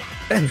 peace out.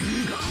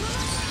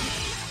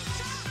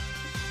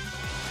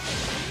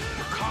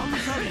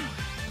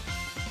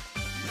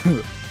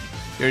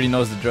 He already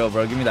knows the drill,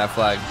 bro. Give me that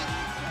flag.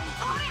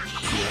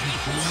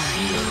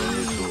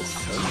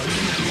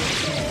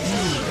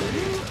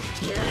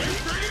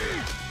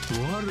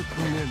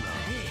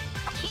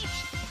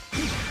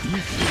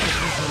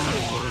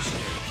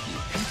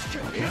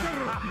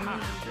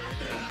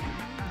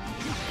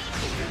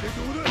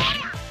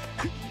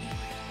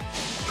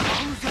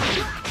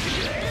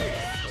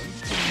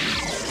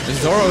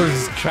 Zoro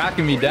is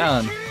tracking me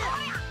down.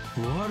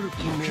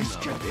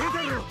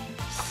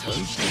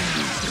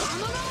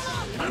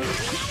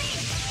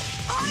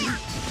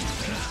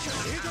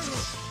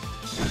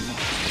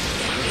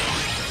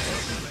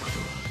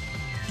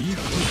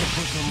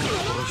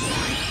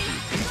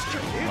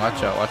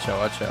 Watch out, watch out,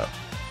 watch out.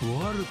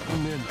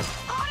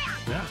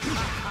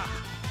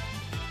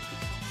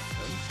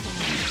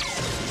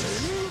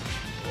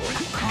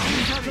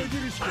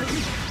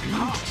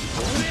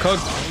 Cook.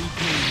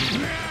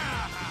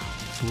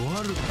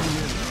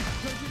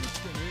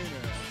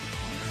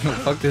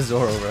 Fuck this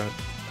Zoro, bro.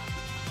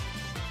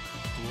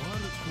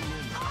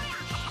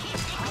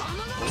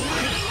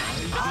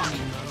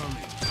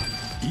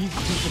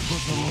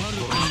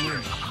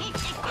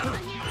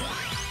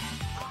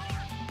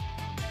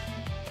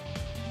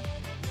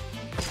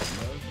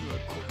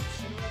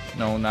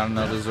 No, not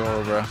another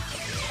Zoro, bro.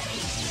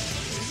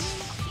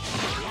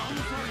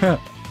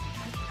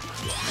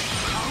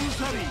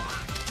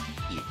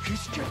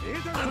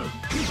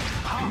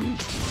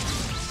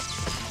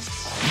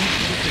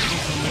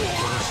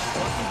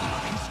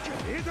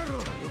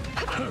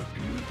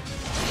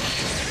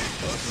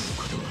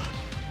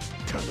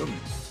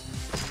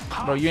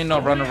 Bro, you ain't no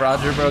runner,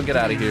 Roger, bro. Get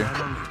out of here.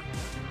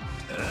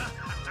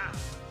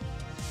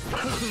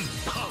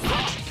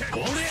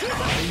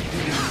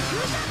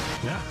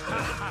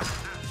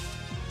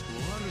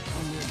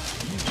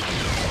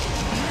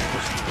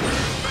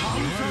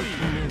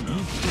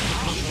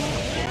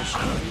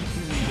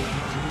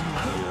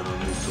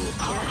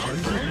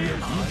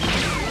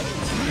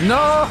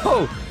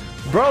 No!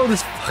 Bro,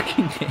 this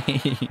fucking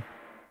game.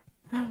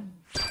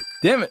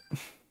 Damn it.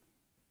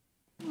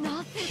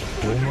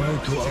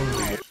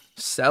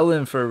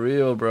 Selling for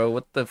real, bro.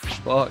 What the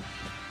fuck?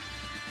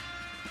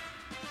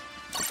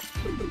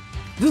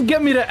 Just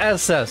get me the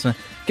SS, man.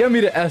 Get me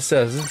the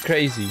SS. This is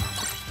crazy.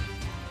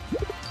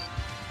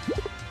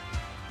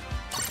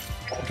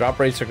 Drop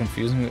rates are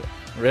confusing me.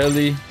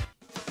 Really?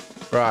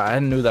 Bro, I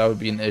knew that would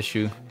be an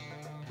issue.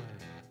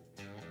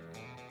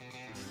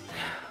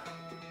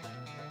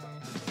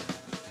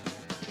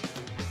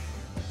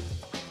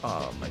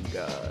 Oh my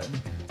god.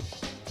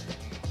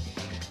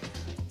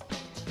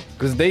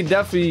 Because they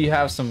definitely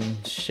have some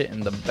shit in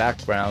the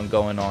background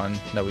going on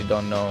that we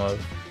don't know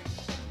of.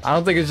 I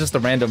don't think it's just a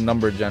random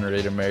number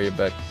generator, Mary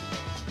Beck.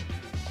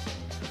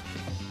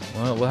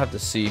 Well, we'll have to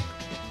see.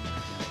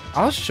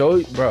 I'll show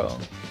you, bro.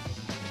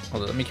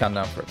 Hold on, let me count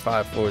down for it.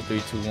 5, 4,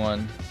 3, 2,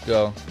 1,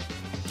 go.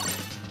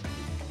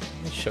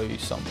 Let me show you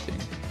something.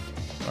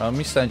 Let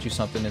me send you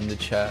something in the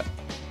chat.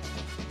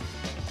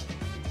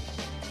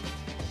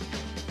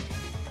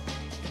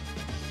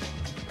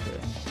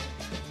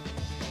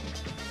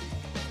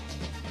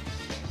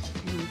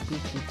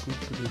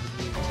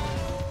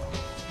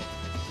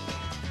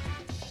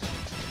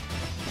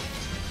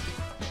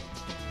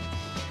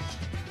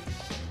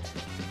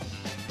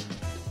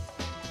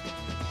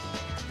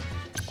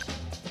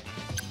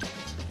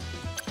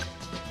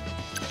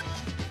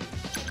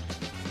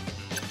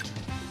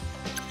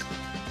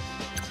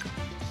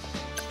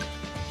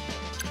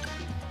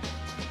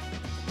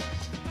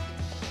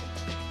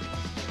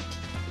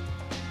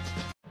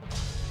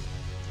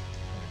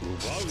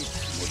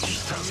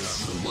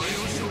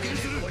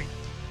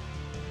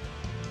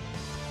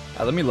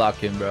 Let me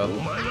lock in, bro.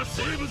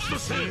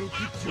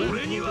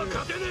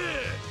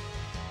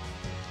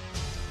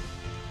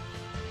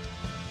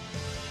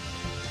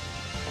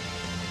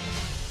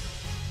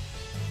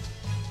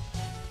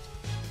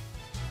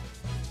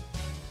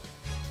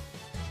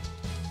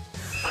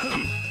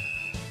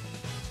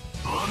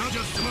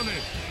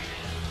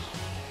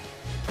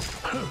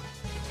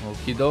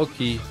 Okie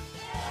dokie.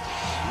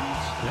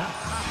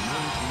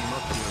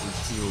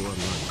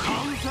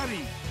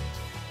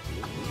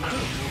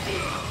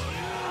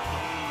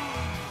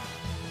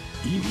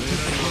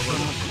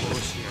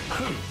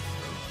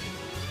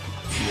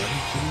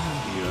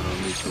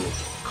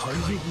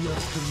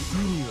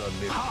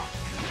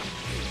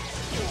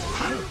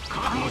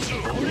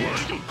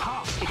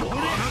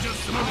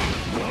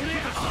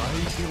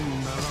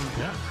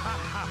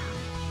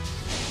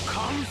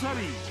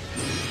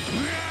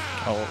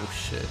 Oh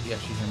shit, he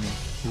actually hit me.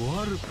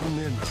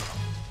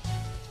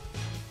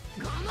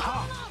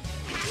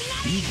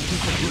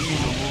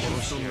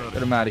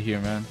 Get him out of here,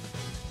 man.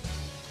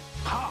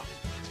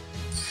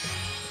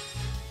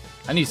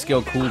 I need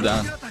skill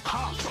cooldown.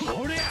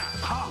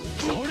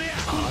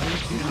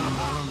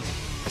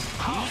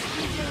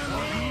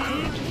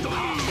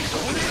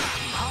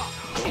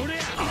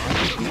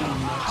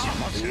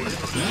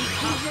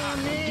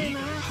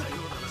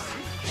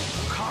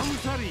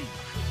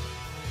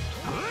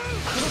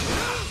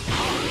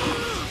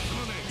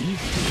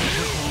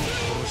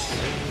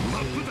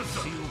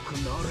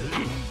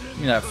 Give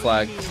me that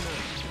flag.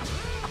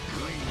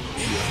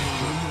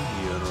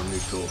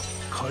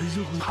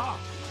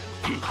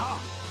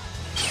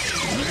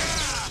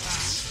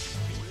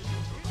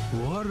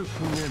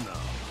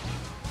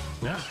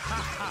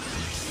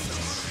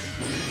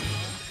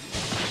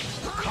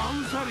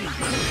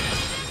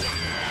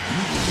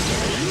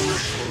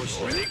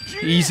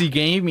 Easy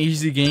game,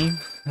 easy game.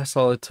 That's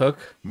all it took.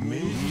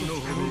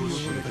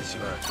 Let's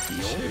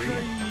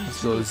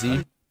go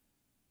Z.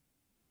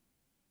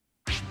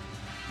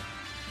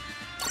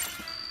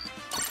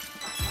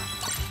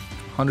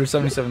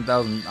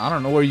 $177,000. I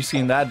don't know where you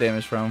seen that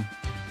damage from.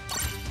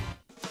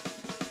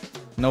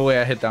 No way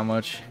I hit that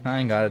much. I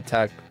ain't got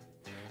attack.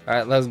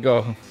 Alright, let's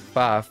go.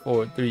 5,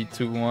 4, 3,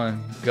 2,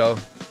 1, go.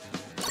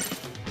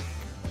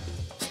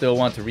 Still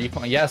want to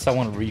refund? Yes, I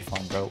want a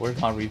refund, bro. Where's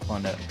my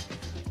refund at?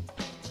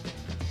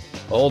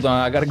 Hold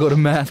on, I gotta go to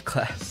math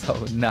class.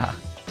 Oh, nah.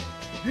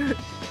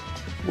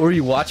 Were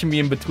you watching me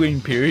in between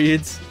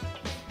periods?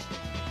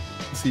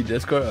 See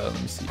Discord? Let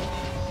me see.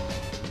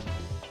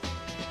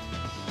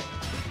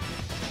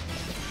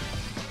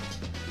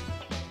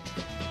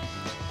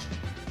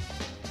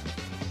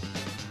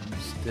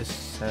 What's this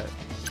set?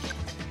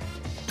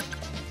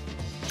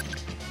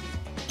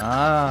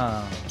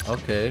 Ah,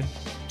 okay.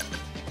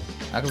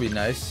 That could be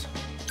nice.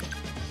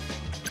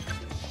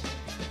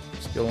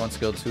 Skill 1,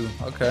 skill 2.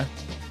 Okay.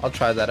 I'll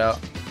try that out.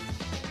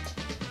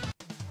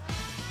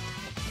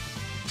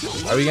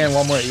 Are we getting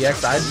one more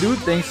EX? I do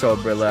think so,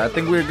 Brilla. I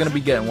think we're gonna be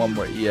getting one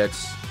more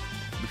EX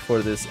before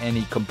this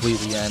any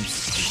completely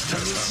ends.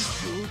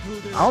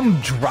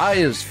 I'm dry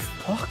as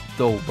fuck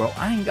though, bro.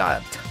 I ain't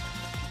got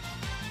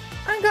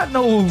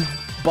no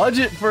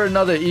budget for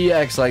another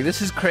EX. Like,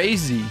 this is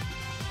crazy.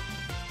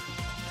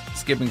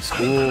 Skipping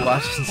school,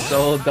 watching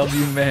Soul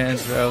W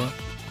Mans, bro.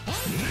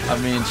 I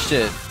mean,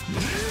 shit.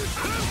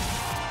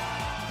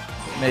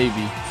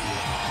 Maybe.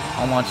 I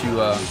don't want you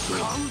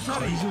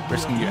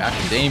risking your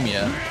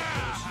academia.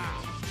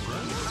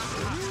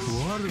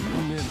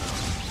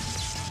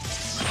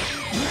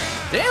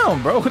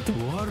 Damn, bro, what the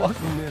fuck? What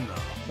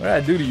did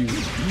I do to you?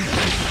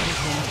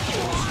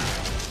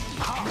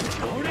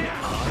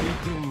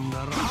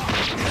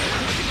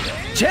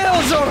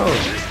 Chill, Zoro!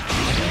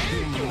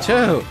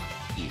 Chill!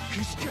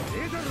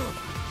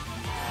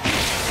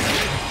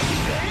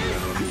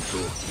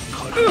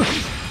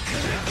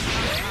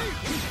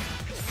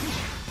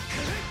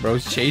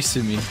 Bro's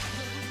chasing me.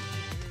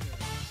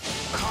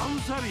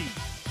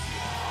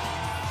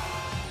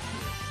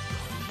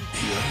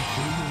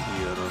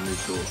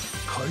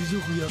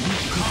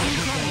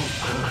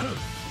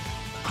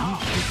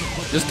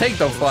 Just take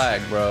the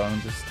flag, bro.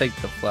 Just take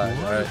the flag,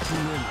 alright?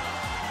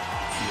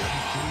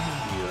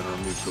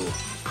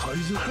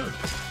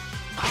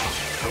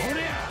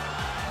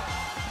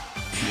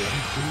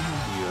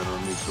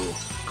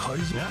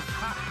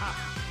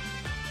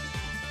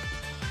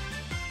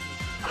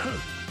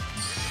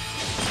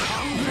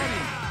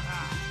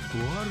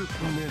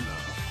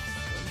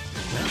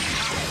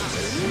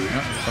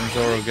 Yep, some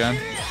Zoro again.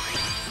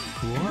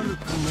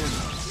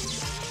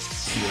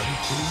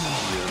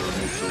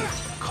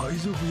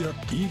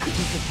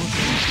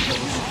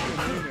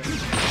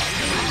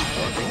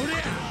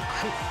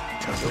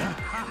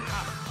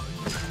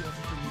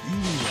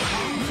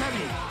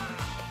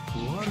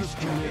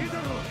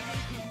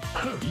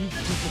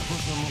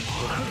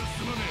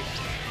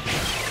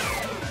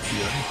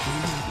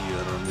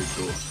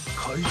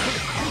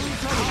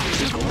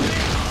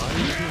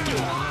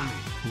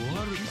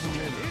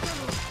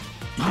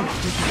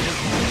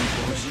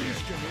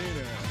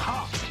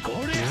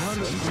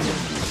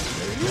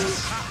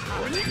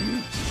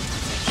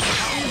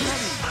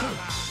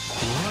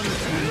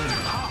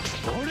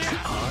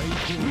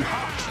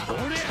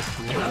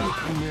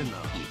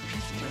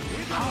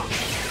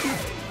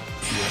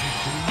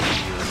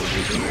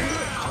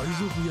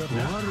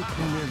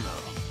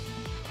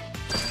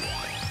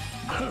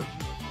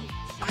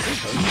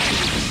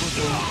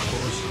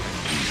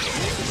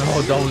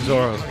 Oh, double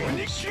Zoro.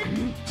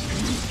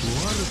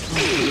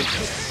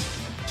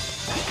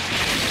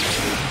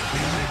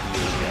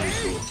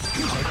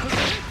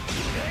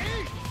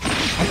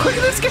 I'm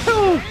clicking this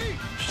kill!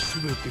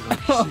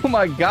 Oh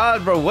my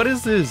god, bro, what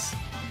is this?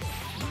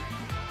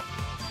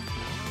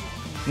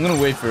 I'm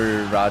gonna wait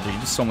for Roger.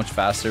 He's just so much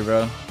faster,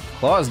 bro.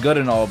 Claw is good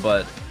and all,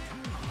 but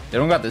they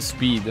don't got the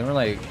speed. They were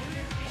like...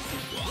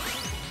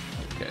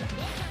 Okay.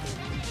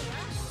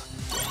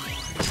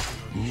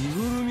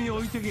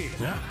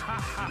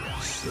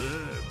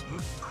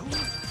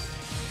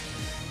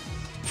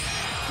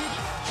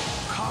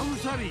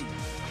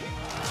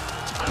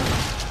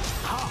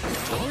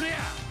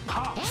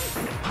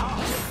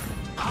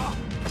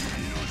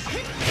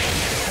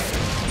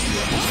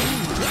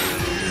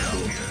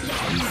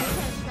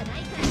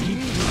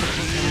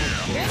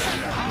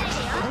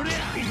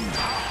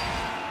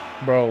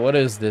 Bro, what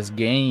is this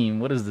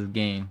game? What is this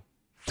game?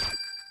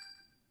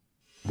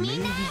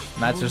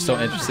 Matches are so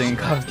interesting.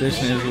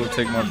 Competition is will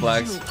take more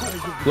flags.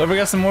 Whoever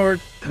got some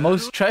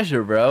most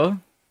treasure, bro.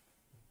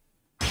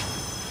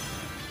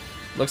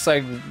 Looks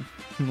like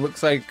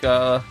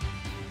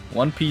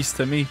One Piece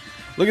to me.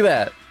 Look at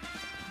that.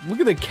 Look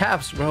at the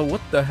caps, bro.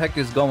 What the heck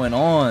is going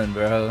on,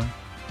 bro?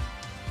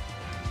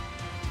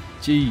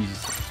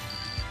 Jeez.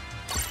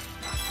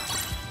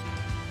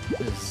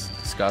 This is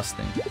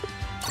disgusting.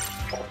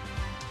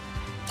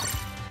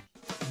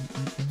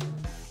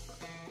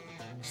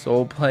 So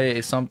we'll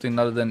play something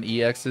other than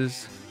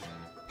EXs.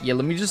 Yeah,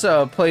 let me just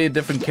play a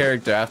different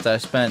character after I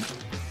spent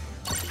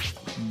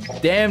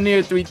damn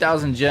near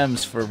 3,000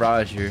 gems for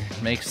Roger.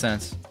 Makes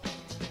sense.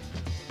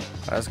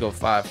 Alright, let's go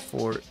 5,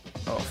 4.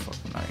 Oh, fuck,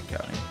 I'm not even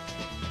counting.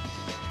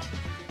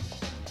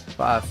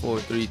 5, 4,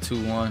 3,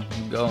 2, 1.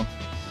 Go. I'm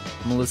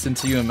gonna listen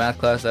to you in math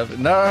class after.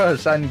 No,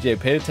 Shiny J,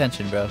 pay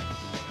attention, bro.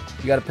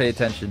 You gotta pay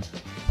attention.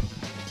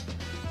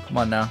 Come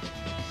on now.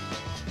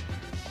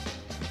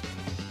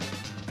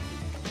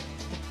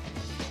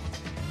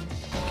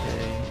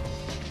 Okay.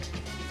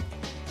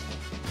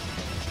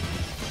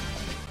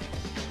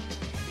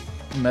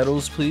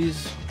 Medals,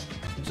 please.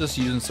 I'm just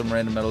using some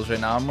random medals right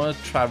now. I'm gonna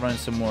try running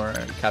some more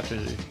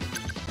captures,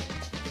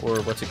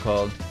 or what's it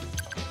called?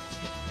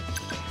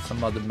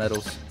 Some other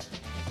medals.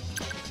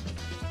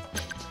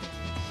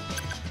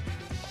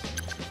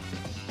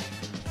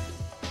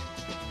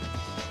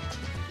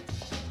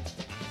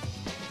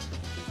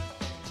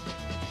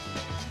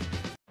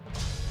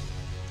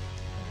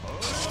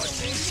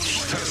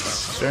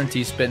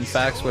 Certainty spitting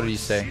facts. What do you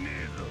say?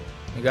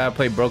 You gotta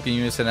play Broken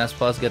Unison S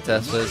plus, get to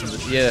S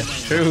plus. Yeah,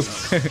 true.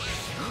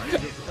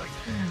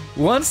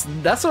 Once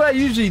that's what I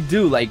usually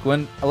do. Like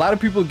when a lot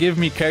of people give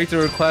me character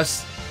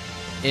requests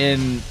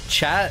in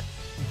chat,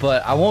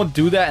 but I won't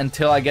do that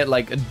until I get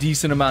like a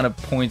decent amount of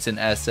points in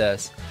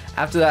SS.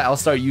 After that, I'll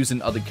start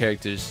using other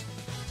characters.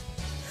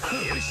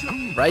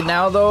 Right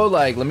now though,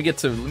 like let me get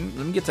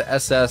to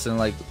SS and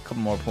like a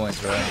couple more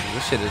points, right?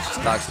 This shit is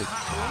just toxic.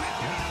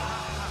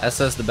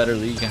 SS the better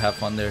league, you can have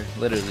fun there,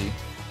 literally.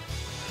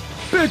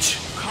 Bitch!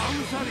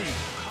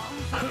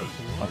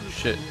 Oh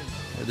shit.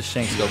 Where'd the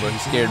Shanks go, bro? He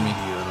scared me.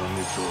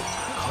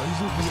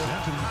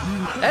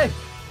 Hey!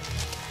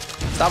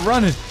 Stop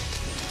running!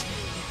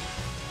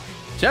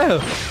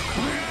 Chill!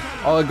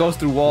 Oh, it goes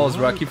through walls,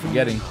 bro. I keep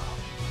forgetting.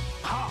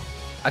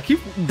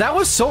 That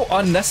was so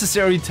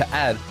unnecessary to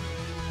add.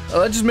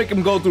 Let's just make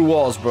him go through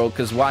walls, bro,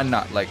 because why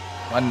not? Like,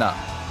 why not?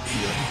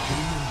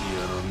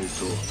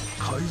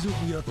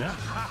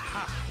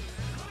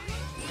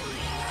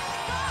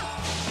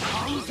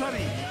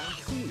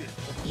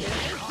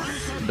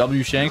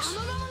 W Shanks?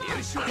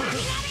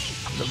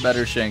 The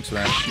better Shanks,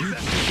 man.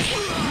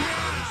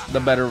 The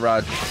better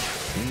Rod.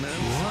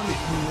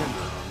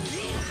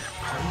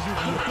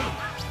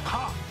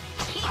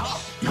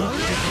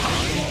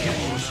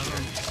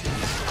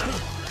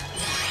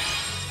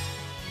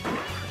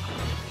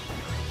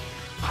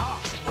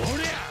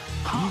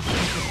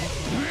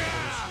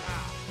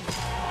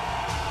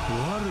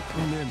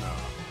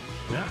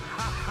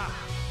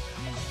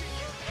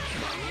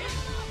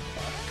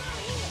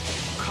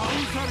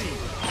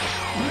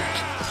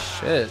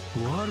 Shit.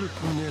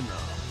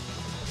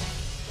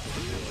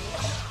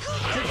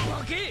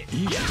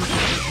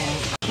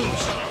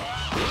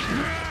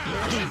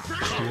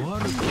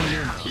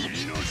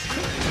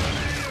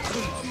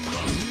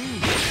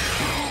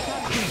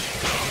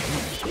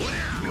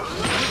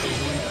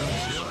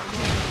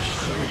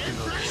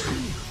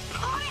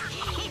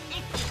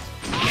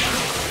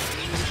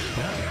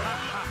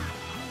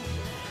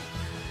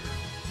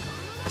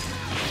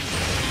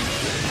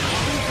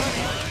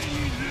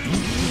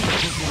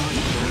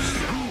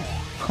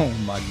 Oh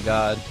my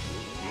god.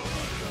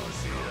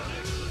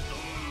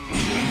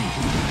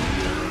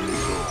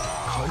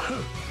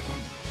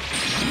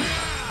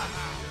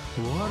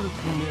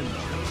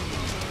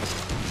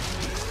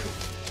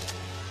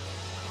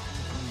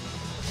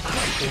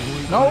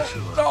 No,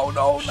 no,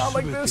 no, not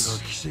like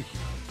this.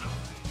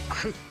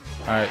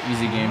 Alright,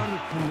 easy game.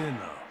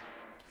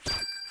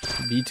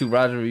 B2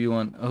 Roger, you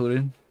want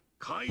Odin?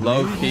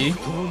 Low key.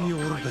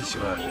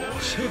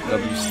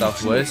 W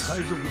stuff boys.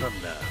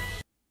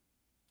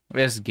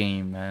 This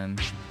game, man.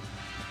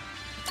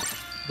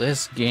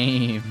 This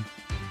game.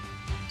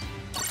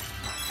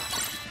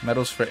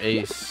 Medals for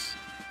Ace.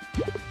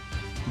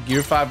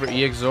 Gear 5 or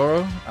EX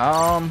Zoro?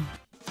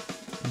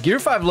 Gear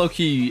 5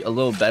 low-key a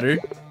little better.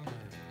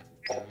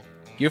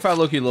 Gear 5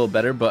 low-key a little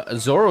better, but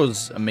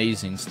Zoro's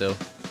amazing still.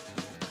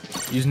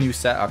 Use new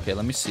set. Okay,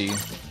 let me see.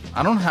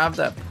 I don't have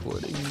that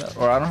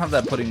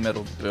putting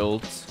metal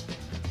built.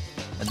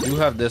 I do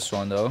have this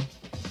one though.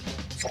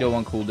 Skill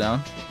 1 cooldown.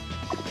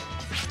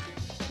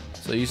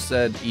 So you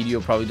said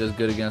EDO probably does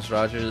good against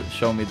Roger.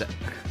 Show me that.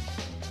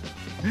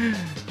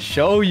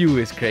 Show you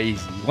is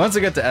crazy. Once I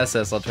get to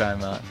SS, I'll try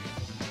him out.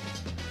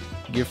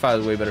 Gear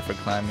 5 is way better for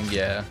climbing,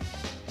 yeah.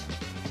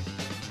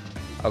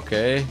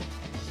 Okay.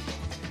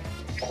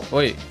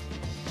 Wait.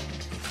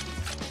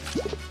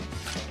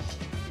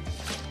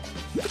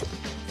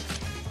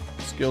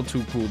 Skill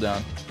 2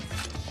 cooldown.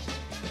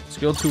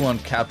 Skill 2 on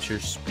capture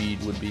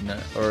speed would be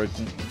nice. Or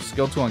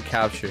skill 2 on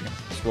capture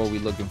is what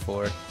we're looking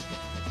for.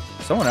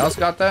 Someone else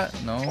got that?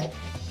 No.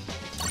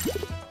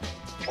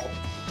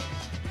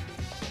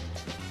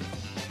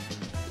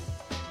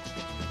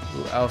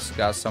 Who else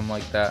got something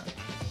like that?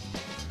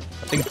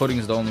 I think pudding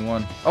is the only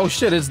one. Oh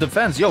shit, it's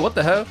defense. Yo, what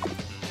the hell?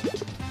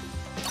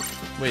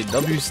 Wait,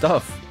 W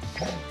stuff.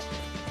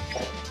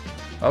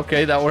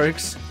 Okay, that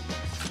works.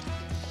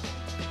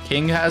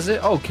 King has it.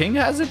 Oh, King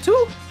has it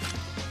too?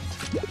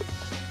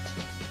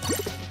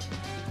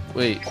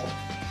 Wait.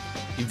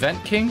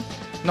 Event King?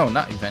 No,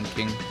 not Event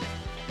King.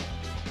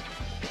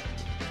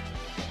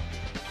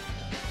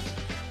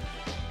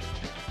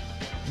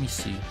 Let me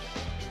see.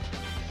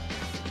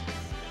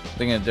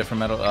 Thinking of different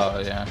metal. Oh,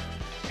 yeah.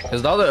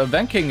 Because the other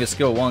Event King is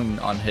skill 1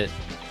 on hit.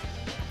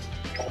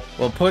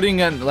 Well, putting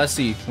in, let's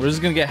see. We're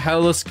just gonna get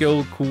hella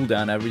skill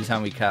cooldown every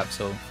time we cap.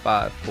 So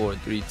 5, 4,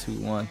 3, 2,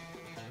 1,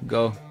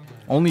 go.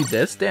 Only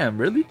this? Damn,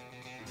 really?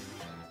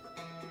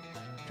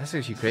 That's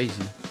actually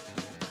crazy.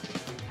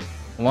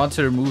 Want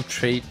to remove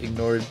trait,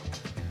 ignore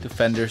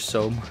defender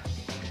so.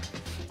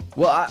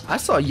 Well, I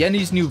saw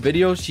Yenny's new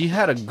video. She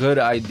had a good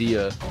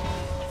idea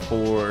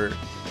for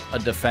a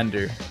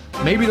defender.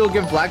 Maybe they'll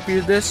give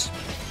Blackbeard this,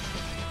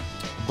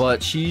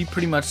 but she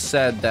pretty much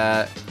said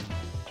that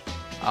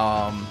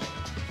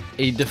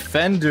a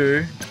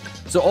defender,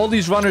 so all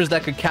these runners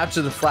that could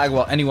capture the flag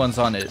while anyone's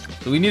on it.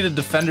 So we need a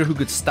defender who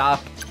could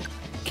stop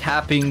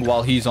capping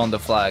while he's on the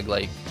flag.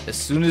 Like as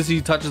soon as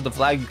he touches the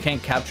flag, you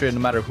can't capture it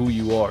no matter who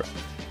you are.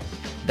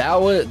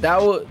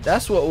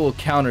 That's what will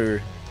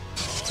counter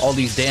all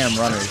these damn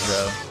runners,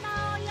 bro.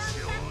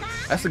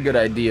 That's a good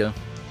idea.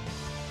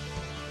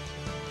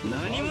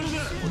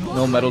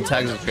 No metal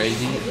tags are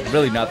crazy.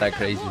 Really not that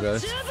crazy, bro.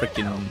 It's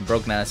freaking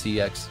broken ass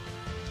EX.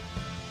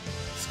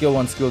 Skill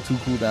 1, skill 2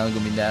 cooldown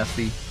gonna be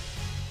nasty.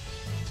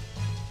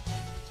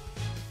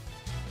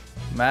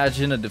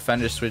 Imagine a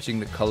defender switching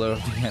the color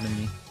of the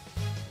enemy.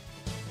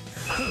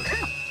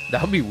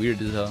 That would be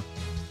weird as hell.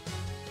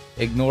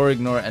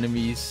 Ignore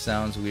enemies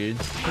sounds weird.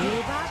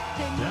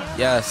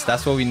 Yes,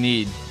 that's what we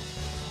need.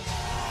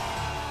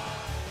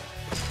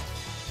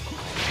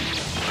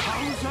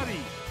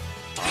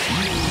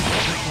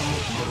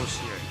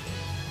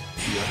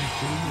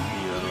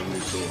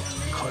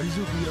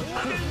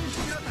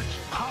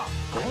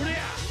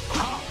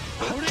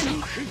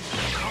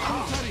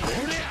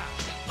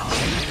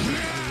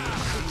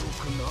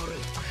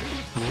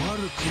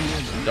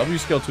 W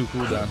skill 2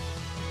 cooldown.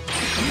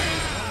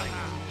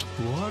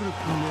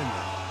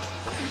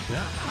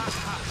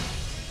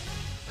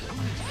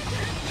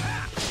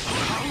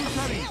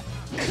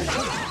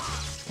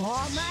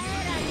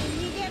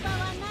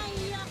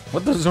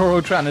 What the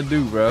Zoro trying to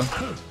do, bro?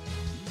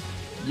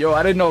 Yo,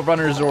 I didn't know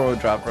runner Zoro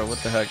dropped, bro. What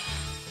the heck?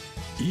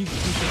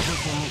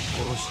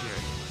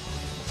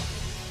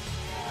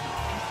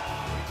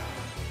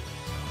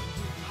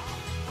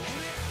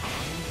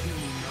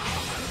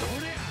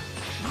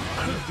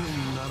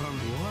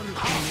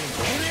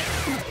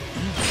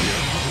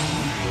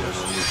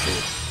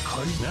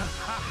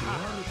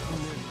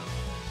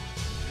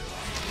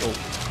 Oh.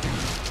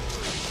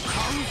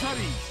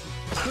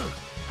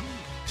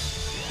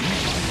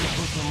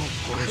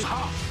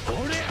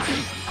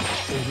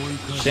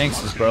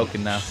 Shanks is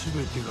broken now.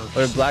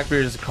 Or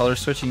Blackbeard is a color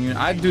switching unit.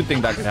 I do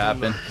think that could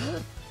happen.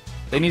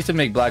 They need to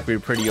make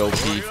Blackbeard pretty OP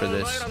for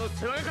this.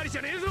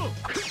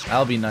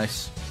 That'll be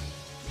nice.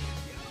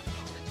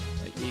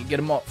 You get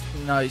him off.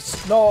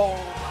 Nice. No.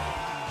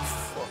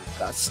 Fuck,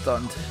 got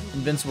stunned.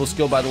 Invincible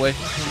skill, by the way.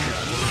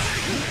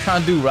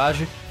 Trying to do,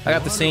 Roger. I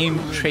got the same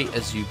trait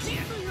as you.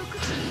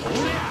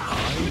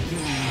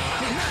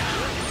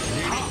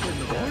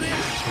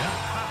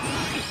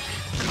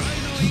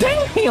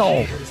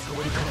 Damn!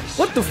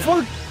 What the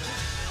fuck?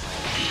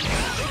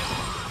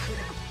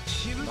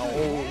 No.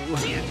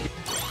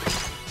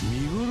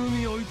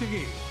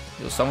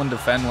 Yo, someone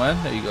defend when?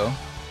 There you go.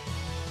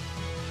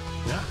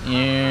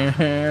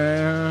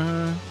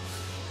 Yeah.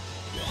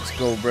 Let's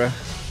go, bruh.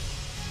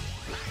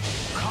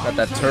 Got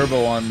that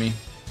turbo on me.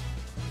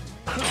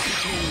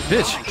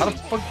 Bitch, how the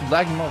fuck you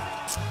lagging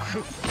up?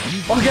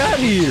 Fuck out of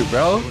here,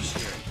 bro.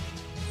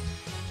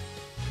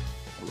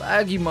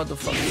 Laggy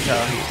motherfucker. I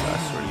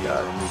swear to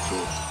God.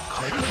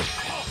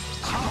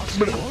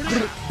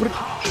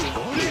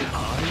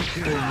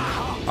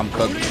 I'm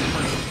cooked.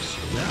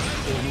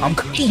 I'm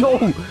cooked. Yo!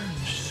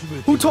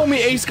 Who told me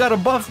Ace got a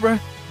buff, bruh?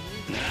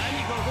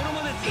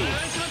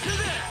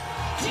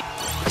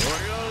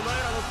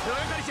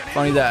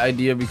 Funny that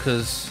idea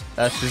because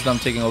that's just them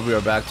taking over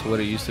our back to what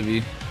it used to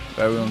be.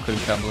 But everyone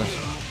couldn't accomplish.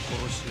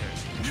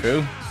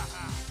 True?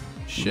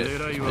 Shit.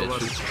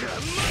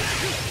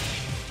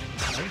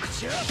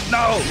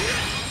 No!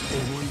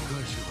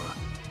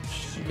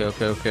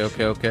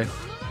 Okay.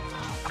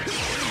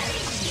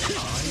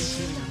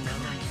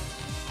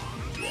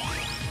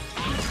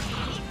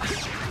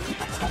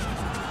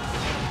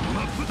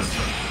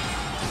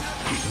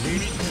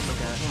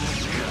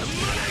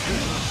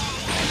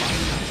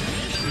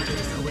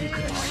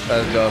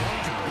 Let's go.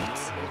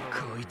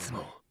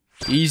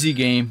 Easy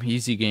game,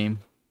 easy game.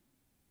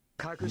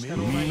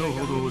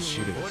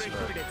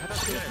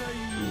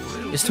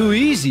 It's too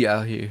easy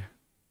out here.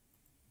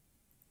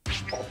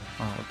 Oh,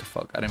 what the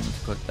fuck? I didn't mean to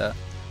click that.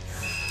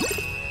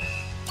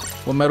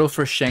 What medal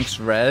for Shanks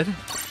Red?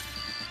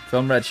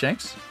 Film Red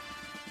Shanks?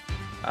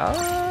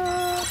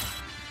 I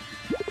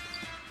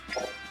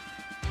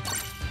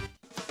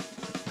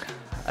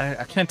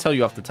can't tell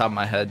you off the top of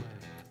my head.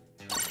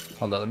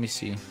 Hold on, let me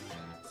see.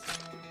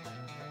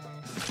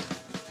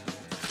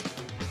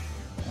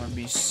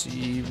 me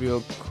see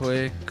real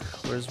quick.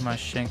 Where's my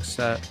Shanks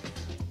at?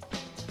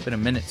 It's been a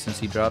minute since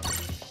he dropped.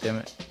 Damn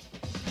it.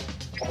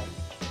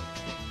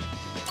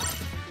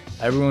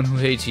 Everyone who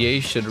hates Ye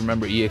should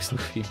remember EX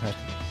Luffy.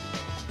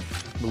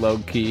 Low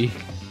key.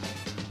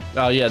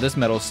 Oh yeah, this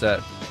metal set.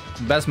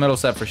 Best metal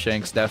set for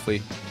Shanks,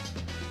 definitely.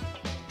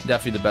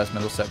 Definitely the best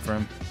metal set for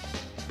him.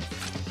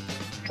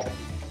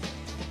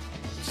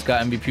 Just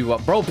got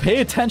MVP. Bro,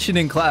 pay attention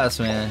in class,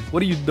 man.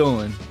 What are you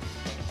doing?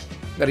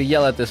 Gotta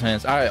yell at this man.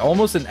 Alright,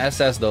 almost an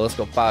SS though. Let's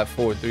go 5,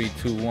 4, 3,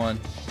 2, 1.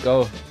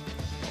 Go.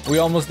 We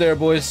almost there,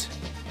 boys.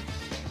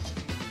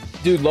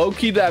 Dude,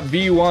 low-key that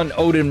V1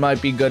 Odin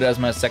might be good as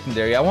my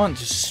secondary. I want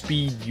just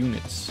speed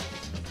units.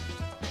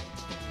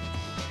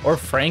 Or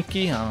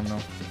Frankie, I don't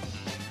know.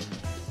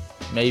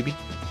 Maybe.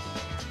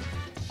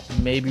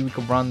 Maybe we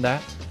could run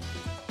that.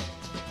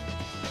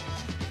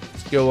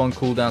 Skill 1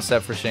 cooldown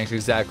set for Shanks,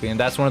 exactly. And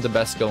that's one of the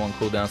best skill 1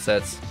 cooldown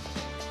sets.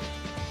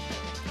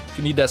 If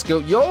you need that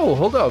skill... Yo,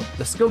 hold up.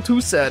 The skill 2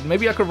 set.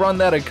 Maybe I could run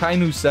that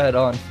Akainu set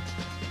on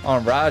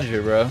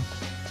Roger, bro.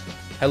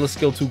 Hella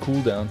skill 2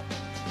 cooldown.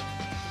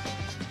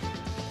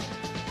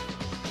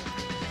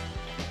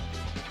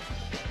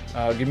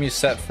 Give me a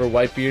set for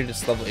Whitebeard.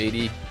 It's level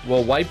 80.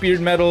 Well, Whitebeard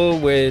medal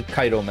with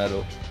Kaido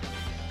medal.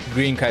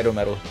 Green Kaido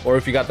medal. Or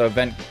if you got the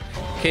Event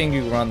King,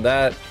 you can run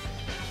that.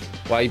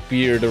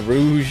 Whitebeard, the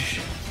Rouge.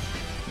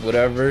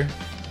 Whatever.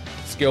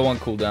 Skill 1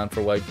 cooldown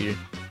for Whitebeard.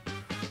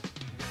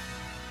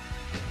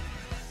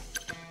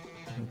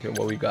 Okay,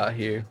 what we got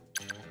here?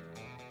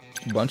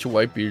 A bunch of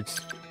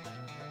Whitebeards.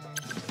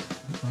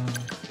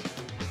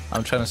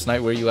 I'm trying to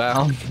snipe where you at.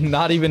 I'm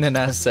not even in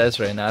SS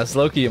right now. It's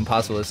low-key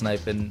impossible to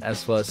snipe in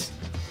S+.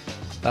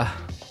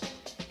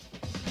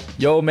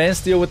 Yo, Man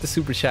Steel with the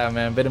super chat,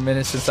 man. Been a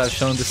minute since I've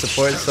shown the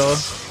support, so...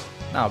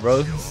 Nah, bro.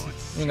 You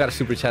ain't got a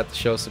super chat to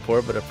show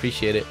support, but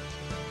appreciate it.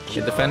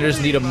 The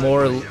defenders need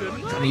more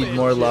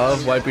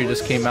love. Whitebeard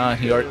just came out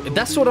and he already...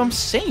 That's what I'm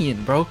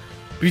saying, bro.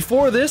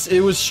 Before this,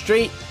 it was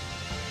straight...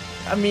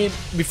 I mean,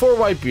 before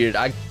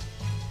Whitebeard,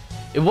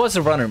 it was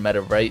a runner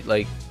meta, right?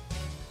 Like,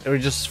 there were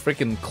just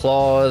freaking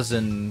Claws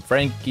and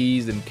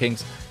Frankies and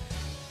Kings.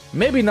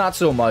 Maybe not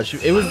so much.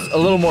 It was a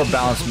little more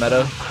balanced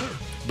meta.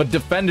 But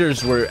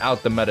defenders were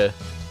out the meta.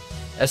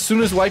 As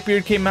soon as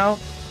Whitebeard came out,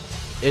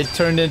 it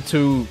turned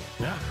into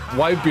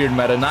Whitebeard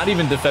meta. Not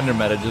even defender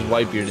meta, just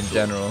Whitebeard in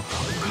general.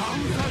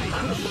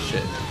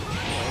 Shit.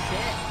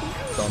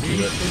 Don't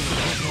do it.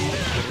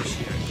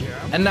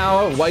 And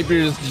now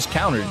Whitebeard is just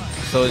countered.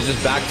 So it's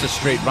just back to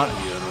straight run.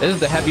 This is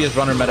the heaviest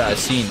runner meta I've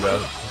seen,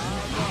 bro.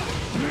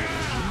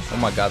 Oh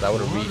my god, that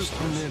would have reached.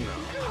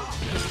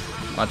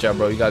 Watch out,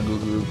 bro. You got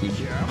Goo.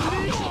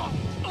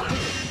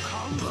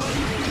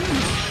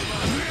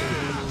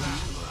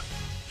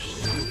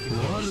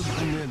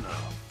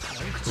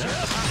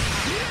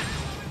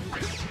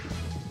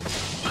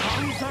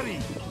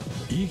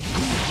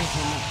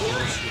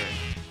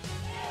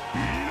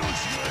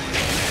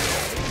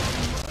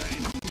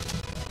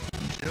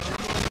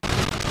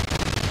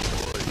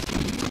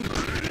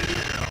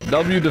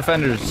 W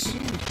defenders.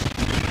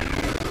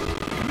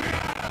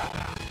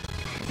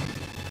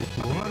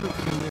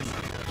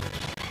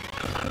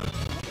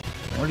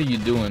 What are you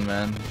doing,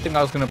 man? I think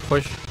I was gonna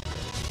push.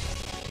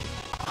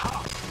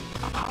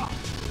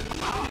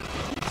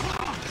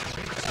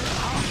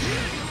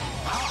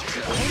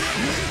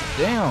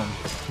 Damn.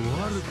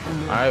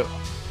 Alright.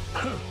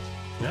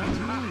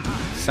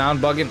 Sound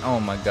bugging?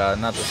 Oh my god,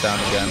 not the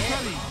sound again.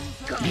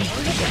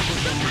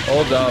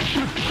 Hold up.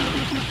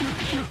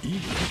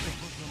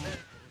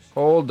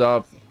 Hold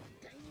up.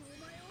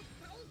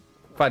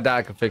 If I die,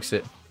 I can fix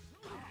it.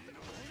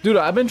 Dude,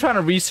 I've been trying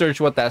to research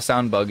what that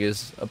sound bug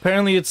is.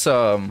 Apparently it's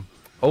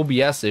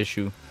OBS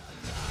issue.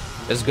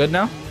 It's good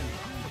now?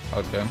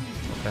 Okay.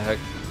 What the heck?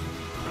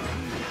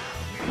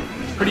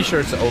 Pretty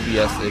sure it's an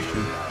OBS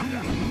issue.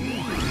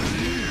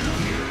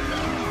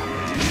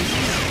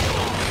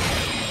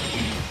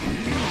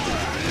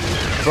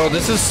 Bro,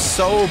 this is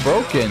so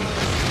broken.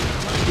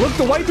 Look,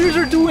 the Whitebeards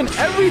are doing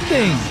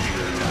everything.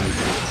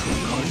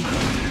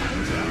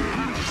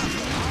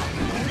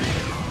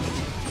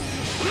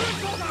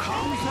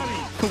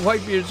 The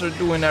Whitebeards are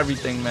doing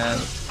everything, man.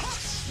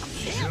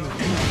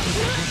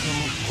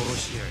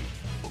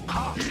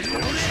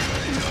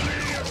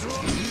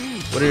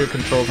 What are your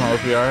controls on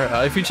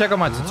OPR? If you check out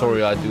my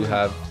tutorial, I do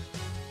have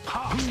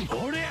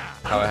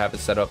how I have it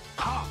set up.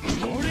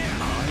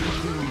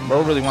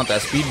 Bro, really want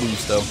that speed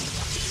boost though.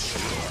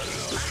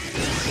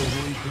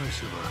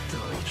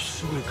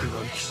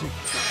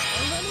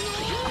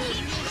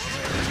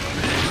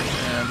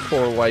 Man,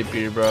 poor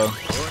Whitebeard, bro.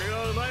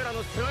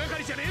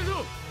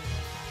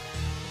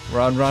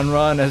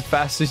 Run as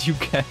fast as you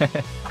can.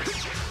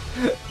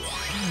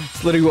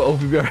 It's literally what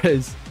OPR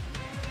is.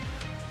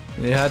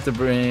 They had to,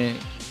 bro.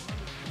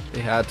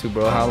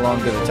 How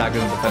long did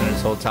attackers and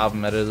defenders hold top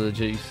meta of the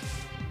G's?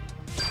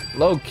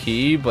 Low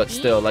key, but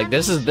still, like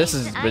this is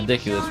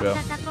ridiculous, bro.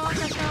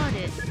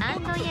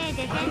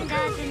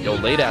 Yo,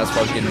 late ass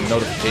fucking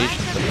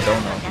notifications for the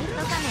dono.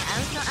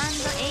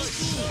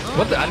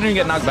 What the? I didn't even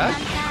get knocked back.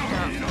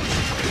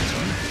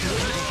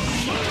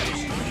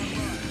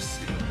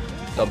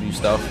 W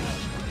stuff.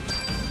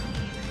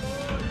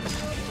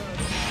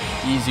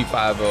 Easy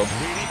 5-0.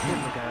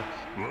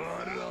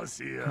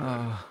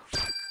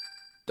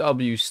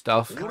 W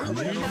stuff.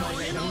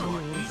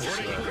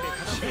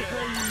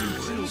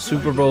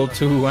 Super Bowl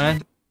 2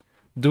 when?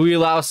 Do we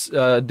allow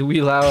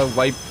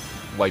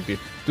Whitebeard?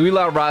 Do we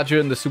allow Roger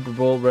in the Super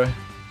Bowl, bro?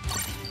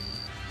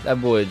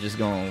 That boy just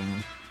gonna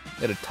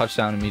get a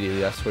touchdown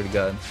immediately, I swear to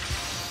God.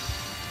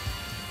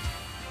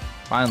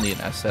 Finally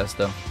an SS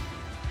though.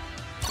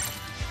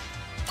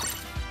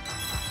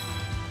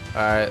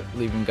 Alright,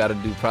 leave him gotta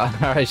do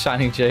problem. Alright,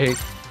 Shining Jake.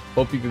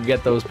 Hope you can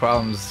get those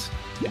problems.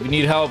 If you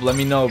need help, let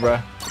me know, bro.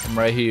 I'm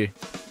right here.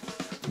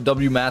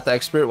 W math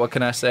expert, what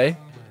can I say?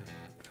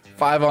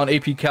 5 on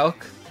AP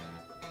Calc.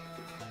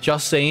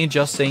 Just saying,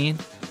 just saying.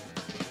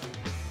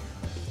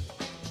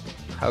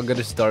 How good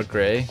is Dark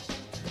Gray?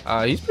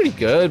 He's pretty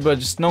good, but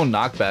just no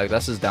knockback.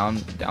 That's his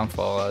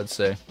downfall, I'd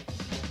say.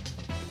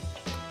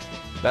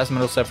 Best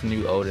metal set for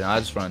new Odin. I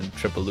just run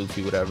triple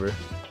Luffy, whatever.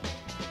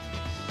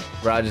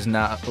 Roger's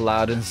not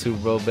allowed in Super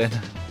Bowl bin.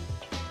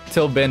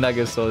 Till bin, I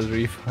guess so is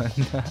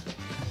refund.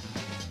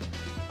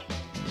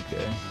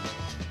 Okay.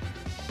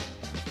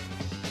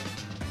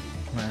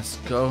 Let's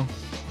go.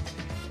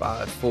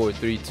 5, 4,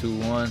 3, 2,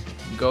 1.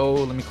 Go.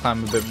 Let me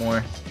climb a bit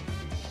more.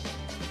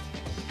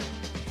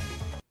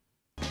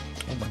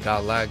 Oh my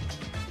god, lag.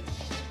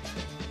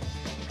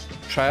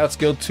 Tryout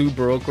skill 2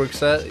 Baroque work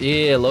set.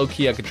 Yeah, low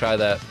key, I could try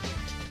that.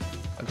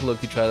 I could low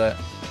key try that.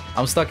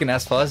 I'm stuck in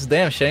S+.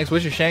 Damn, Shanks.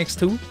 What's your Shanks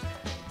 2?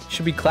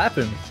 Should be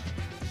clapping.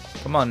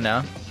 Come on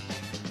now.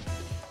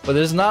 But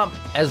there's not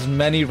as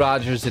many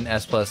Rogers in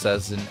S+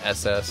 as in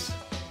SS,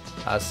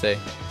 I'd say.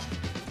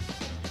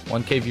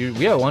 1K viewers.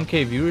 We have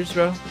 1K viewers,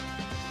 bro.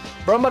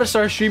 Bro, I'm about to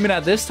start streaming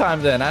at this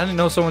time then. I didn't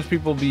know so much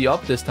people be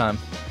up this time.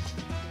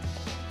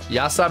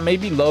 Yasop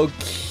maybe low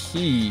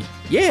key.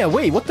 Yeah,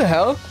 wait, what the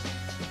hell?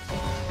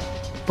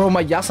 Bro,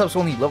 my Yasop's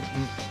only low.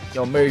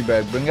 Yo,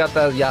 Marybag, bring out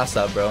that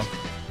Yasop, bro.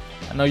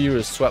 I know you were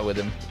a sweat with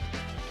him.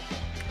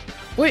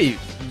 Wait,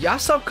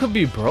 Yasop could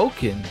be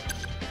broken.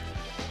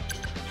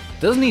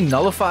 Doesn't he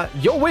nullify?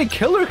 Yo, wait,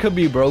 Killer could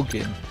be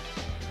broken.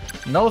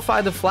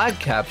 Nullify the flag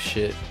cap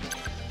shit.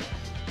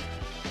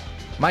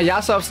 My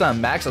Yasop's not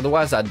max,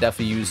 otherwise I'd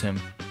definitely use him.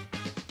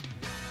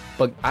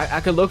 But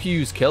I could low-key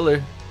use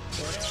Killer.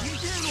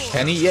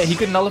 Can he? Yeah, he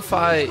could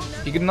nullify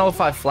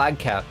flag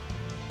cap.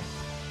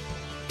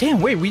 Damn,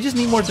 wait, we just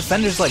need more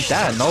defenders like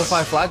that.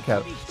 Nullify flag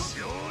cap.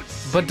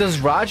 But does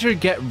Roger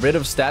get rid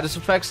of status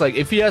effects? Like,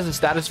 if he has a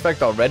status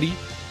effect already,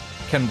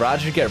 can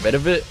Roger get rid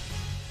of it?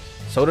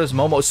 So does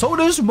Momo. So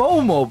does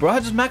Momo, bro. I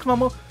just max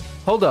Momo.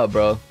 Hold up,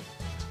 bro.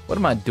 What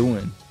am I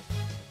doing?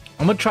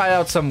 I'm gonna try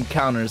out some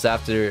counters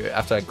after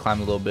I climb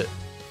a little bit.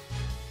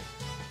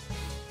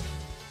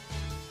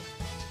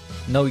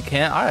 No, we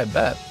can't? Alright,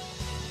 bet.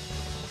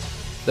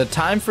 The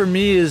time for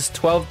me is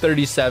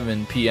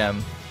 12:37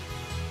 p.m.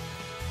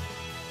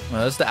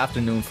 Well, that's the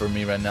afternoon for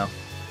me right now.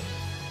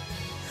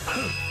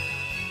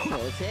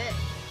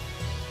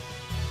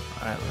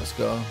 Alright, let's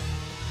go.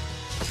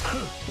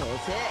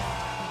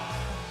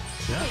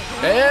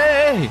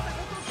 Hey!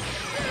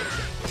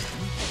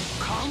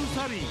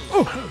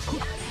 Oh,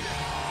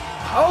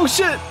 oh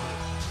shit!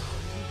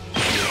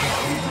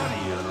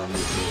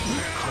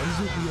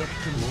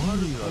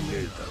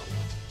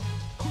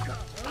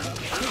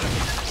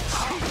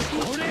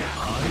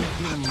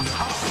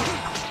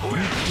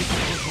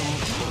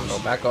 Oh,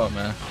 back up,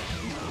 man.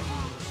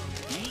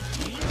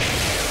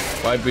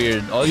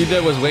 Whitebeard, all you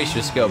did was waste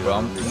your skill, bro.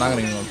 I'm not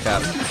gonna even go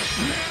cap.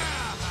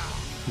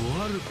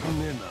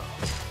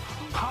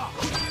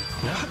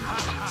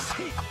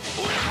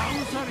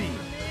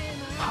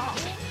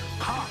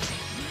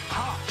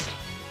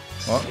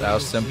 Oh, that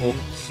was simple.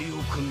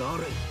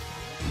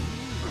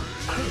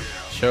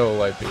 Chill,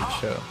 Whitebeard,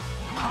 chill.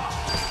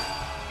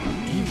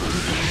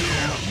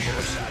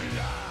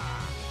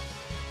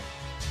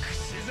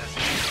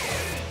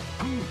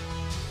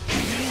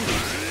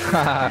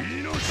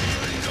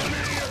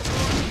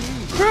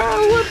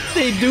 Bro, what did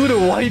they do to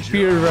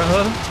Whitebeard,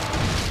 bro?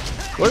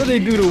 What did they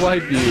do to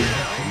Whitebeard?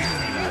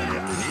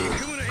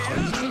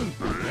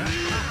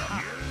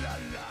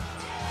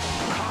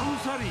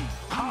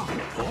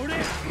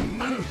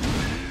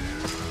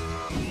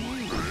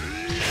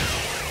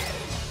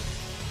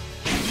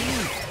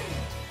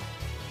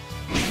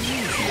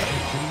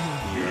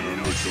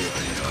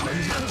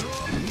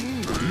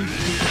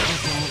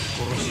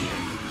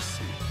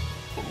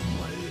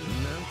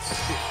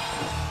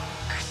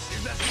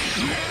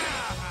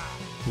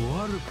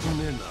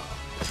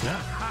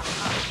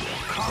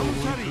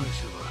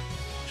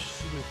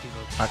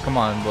 Ah, come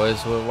on,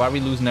 boys. Why are we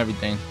losing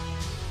everything?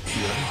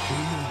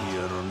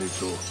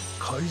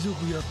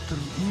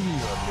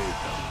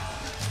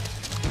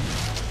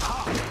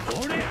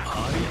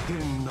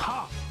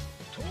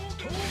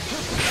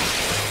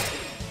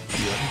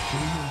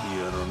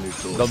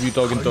 W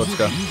Token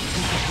Totsuka.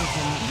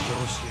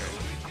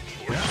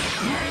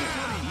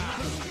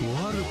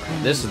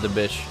 This is the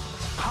bitch.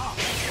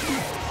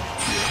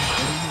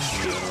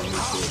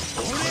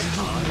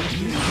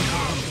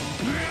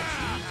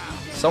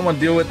 Someone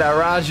deal with that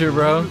Roger,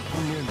 bro.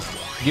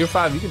 Gear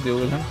 5, you can deal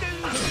with him.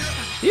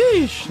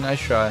 Yeesh, nice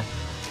try.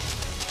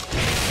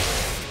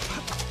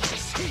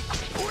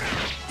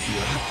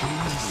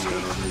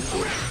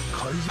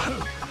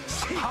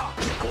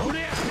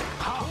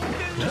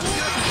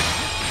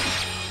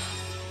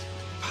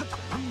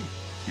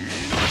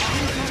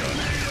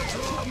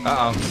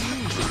 Uh-oh.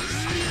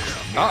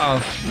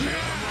 Uh-oh.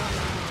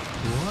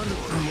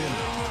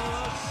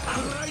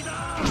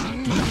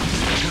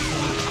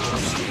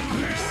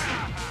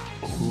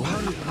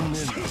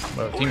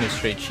 Bro, team is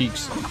straight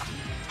cheeks.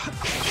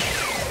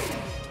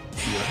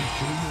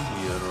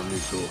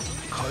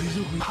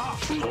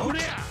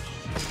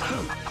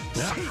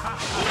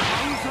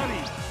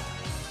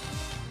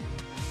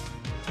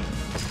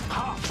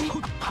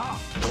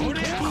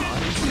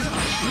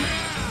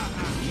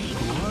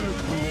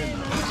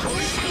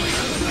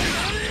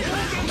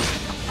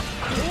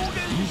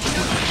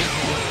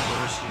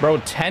 Bro,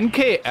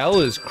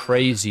 10KL is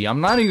crazy.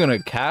 I'm not even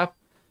gonna cap.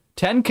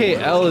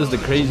 10KL is the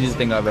craziest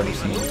thing I've ever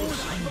seen.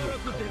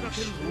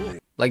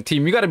 Like,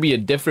 team, you gotta be a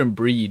different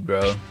breed,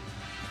 bro.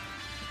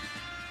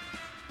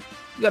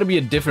 You gotta be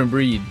a different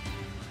breed.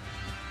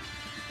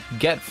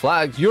 Get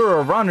flagged. You're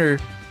a runner.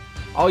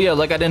 Oh yeah,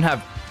 like I didn't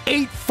have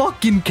 8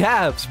 fucking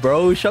caps,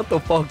 bro. Shut the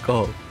fuck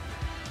up.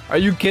 Are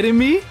you kidding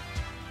me?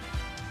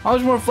 How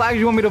much more flags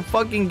you want me to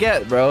fucking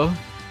get, bro?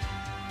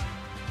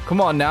 Come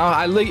on now.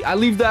 I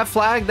leave that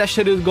flag, that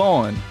shit is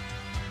gone.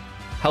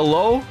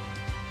 Hello?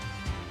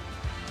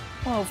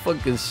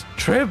 Motherfuckers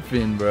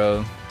tripping,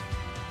 bro.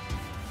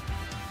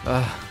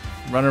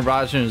 Runner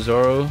Roger and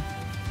Zoro.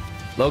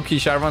 Low-key,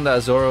 should I run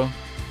that Zoro?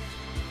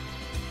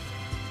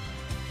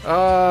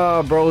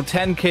 Bro,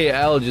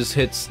 10KL just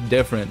hits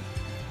different.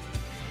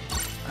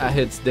 That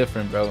hits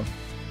different, bro.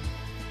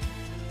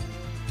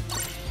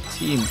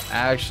 Team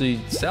actually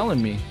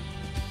selling me.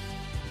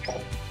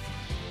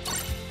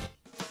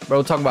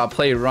 Bro, talking about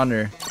play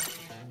runner.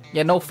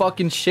 Yeah, no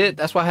fucking shit.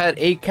 That's why I had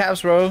 8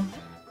 caps, bro.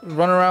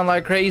 Running around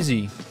like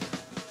crazy.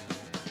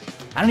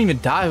 I don't even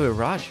die with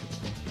Roger.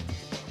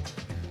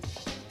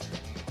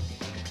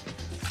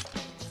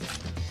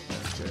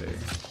 Okay.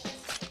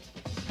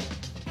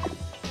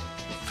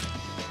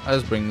 I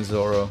just bring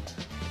Zoro.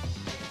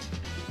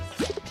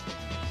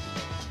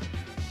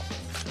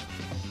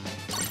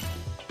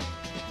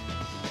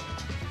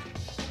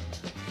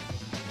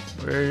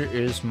 Where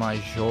is my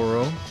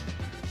Zoro?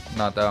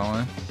 Not that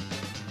one.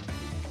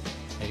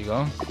 There you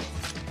go.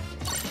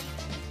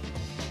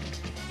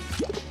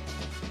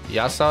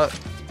 Yasop.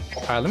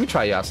 Alright, let me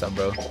try Yasop,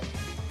 bro.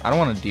 I don't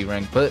want to D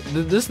rank, but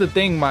this is the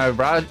thing. My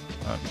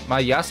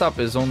Yasop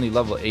is only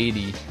level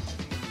 80.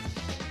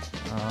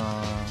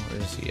 Where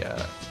is he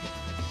at?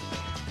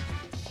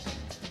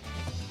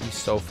 He's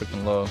so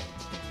freaking low.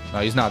 No,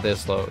 he's not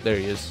this low. There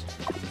he is.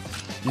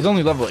 He's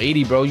only level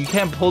 80, bro. You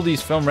can't pull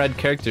these film red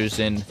characters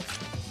in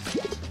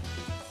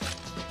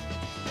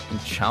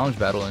challenge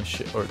battle and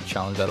shit, or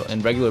challenge battle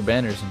and regular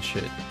banners and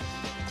shit.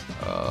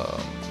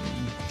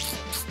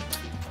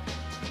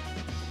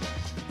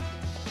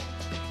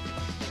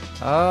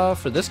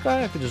 For this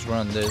guy, I could just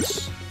run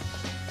this.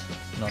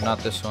 No, not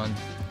this one.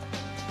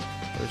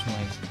 Where's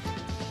my?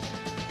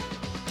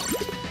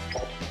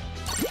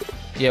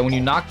 Yeah, when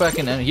you knock back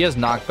an enemy, he has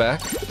knockback.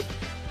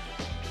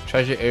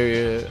 Treasure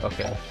area.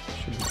 Okay,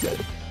 should be good.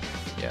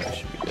 Yeah, it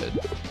should be good.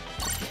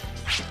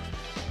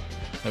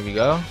 There we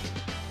go.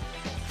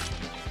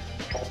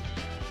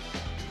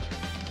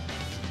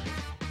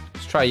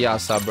 Try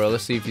Yasop, bro.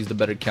 Let's see if he's the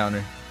better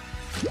counter.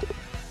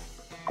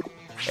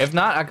 If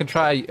not, I can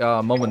try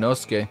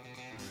Momonosuke.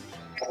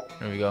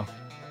 There we go.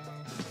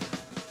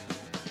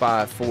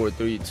 5, 4,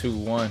 3, 2,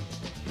 1.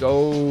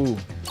 Go.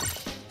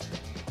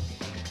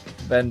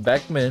 Ben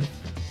Beckman.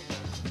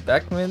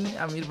 Beckman?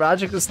 I mean,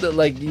 Roger can still,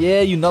 like,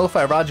 yeah, you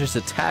nullify Roger's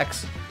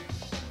attacks,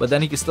 but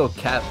then he can still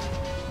cap.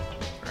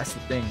 That's the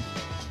thing.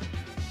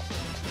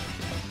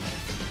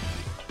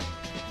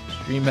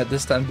 Stream at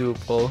this time, do a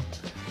poll.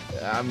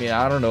 I mean,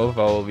 I don't know if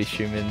I will be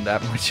streaming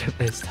that much at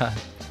this time.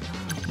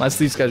 My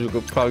sleep schedule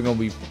probably gonna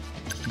be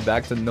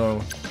back to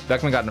normal.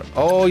 Beckman got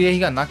oh yeah, he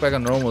got knocked back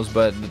on normals,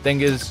 but the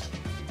thing is,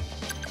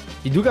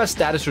 he do got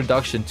status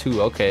reduction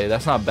too. Okay,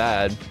 that's not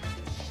bad.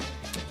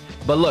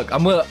 But look,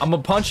 I'm gonna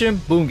punch him,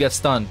 boom, get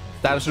stunned.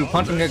 Status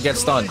punch him, get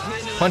stunned.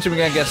 Punch him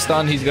again, get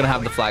stunned. He's gonna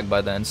have the flag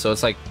by then. So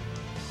it's like,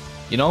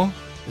 you know,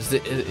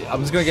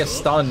 I'm just gonna get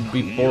stunned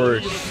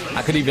before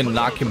I could even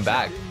knock him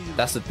back.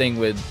 That's the thing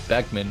with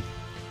Beckman.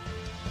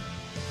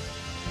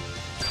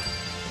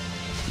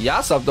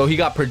 Yasop though, he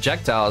got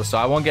projectiles, so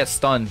I won't get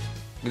stunned.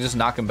 I can just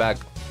knock him back.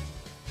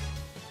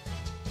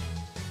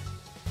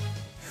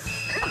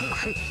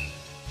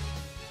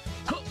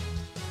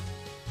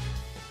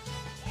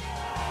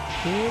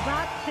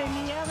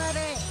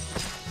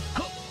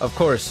 Of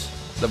course,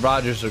 the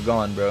Rogers are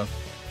gone, bro.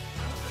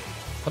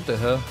 What the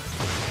hell?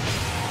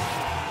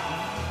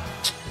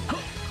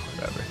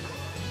 Whatever.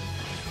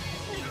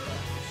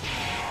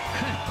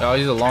 Oh,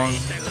 he's a long.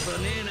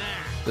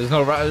 There's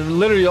no.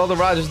 Literally, all the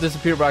Rogers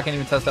disappear, bro. I can't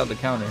even test out the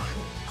counter.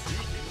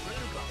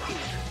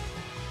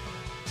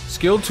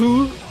 skill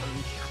 2,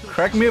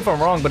 correct me if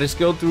I'm wrong, but his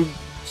skill 2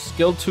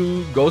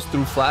 goes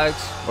through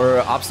flags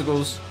or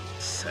obstacles.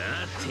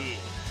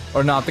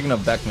 Or no, I'm thinking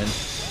of Beckman.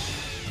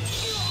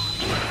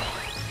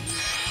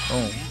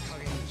 Oh.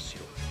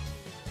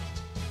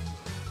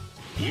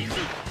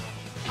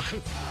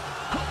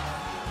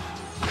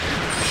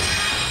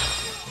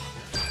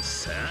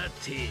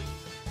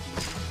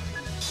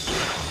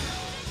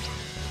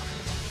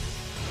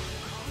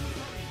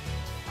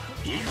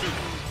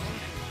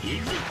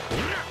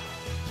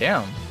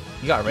 Damn,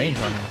 you got range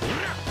on him.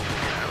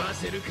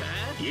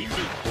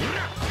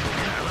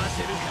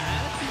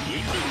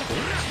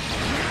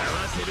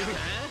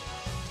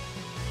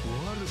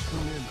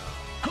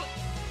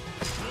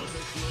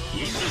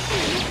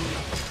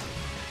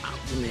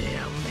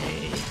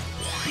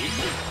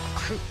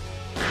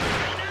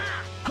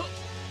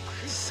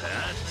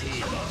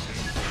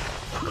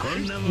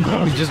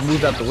 We just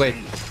moved out the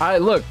way. All right,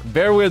 look,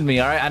 bear with me.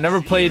 All right, I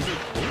never played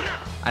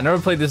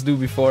this dude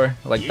before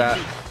like that.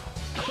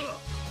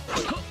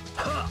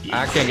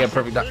 I can't get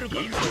perfect dodge.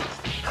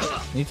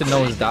 Need to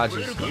know his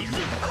dodges.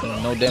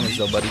 No damage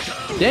though, buddy.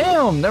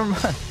 Damn, never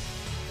mind.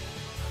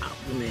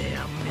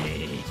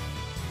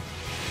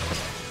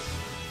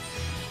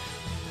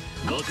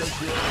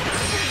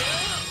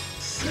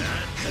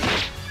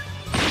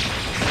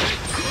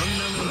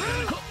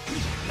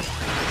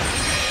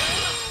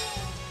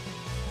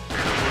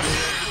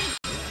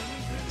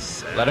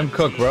 Let him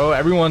cook, bro.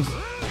 Everyone's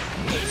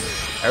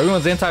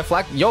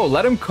anti-flak. Yo,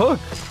 let him cook.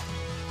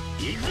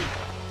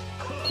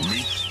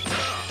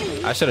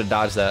 I should have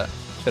dodged that.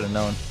 Should have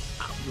known.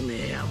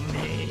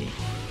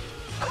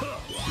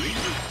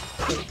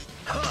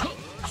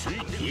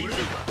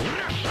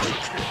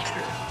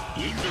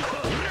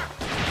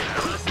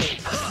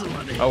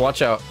 Oh,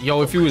 watch out.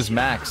 Yo, if he was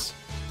max.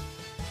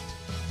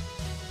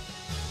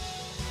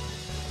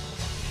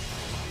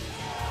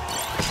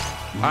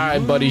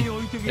 Alright, buddy.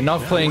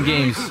 Enough playing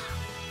games.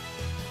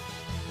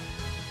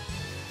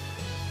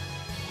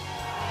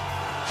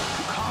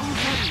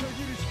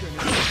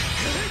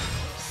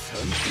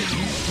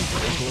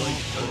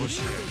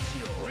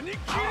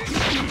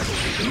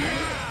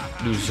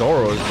 Dude,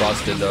 Zoro is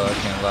busted though, I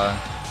can't lie.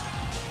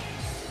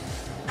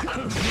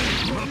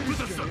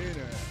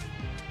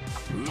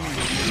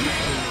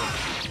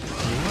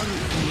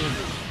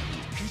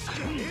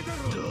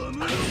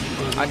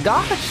 I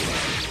dodged!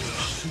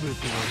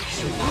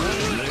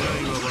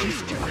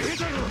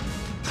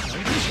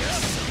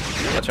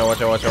 Watch out,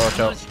 watch out, watch out, watch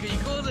out.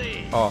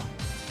 Oh.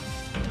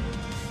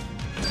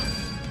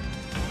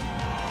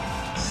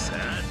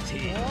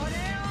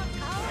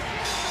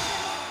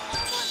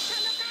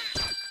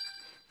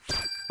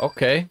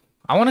 Okay.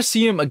 I want to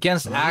see him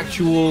against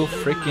actual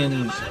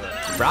freaking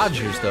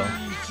Rogers, though.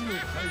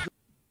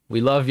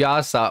 We love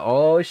Yasa.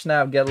 Oh,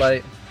 snap, get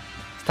light.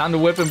 It's time to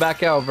whip him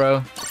back out,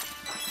 bro.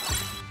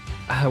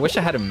 I wish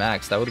I had him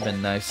maxed. That would have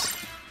been nice.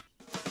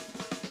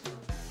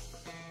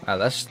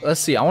 Alright,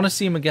 let's see. I want to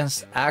see him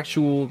against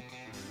actual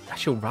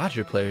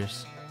Roger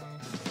players.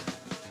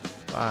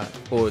 5,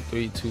 4,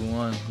 3, 2,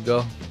 1,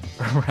 go.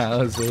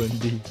 Arousal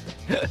indeed.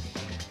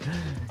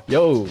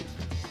 Yo.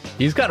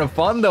 He's kind of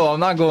fun though, I'm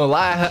not gonna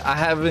lie.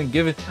 I didn't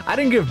give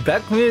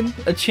Beckman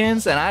a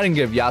chance and I didn't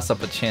give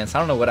Yasop a chance. I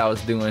don't know what I was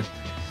doing.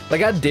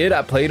 Like I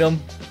played him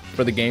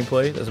for the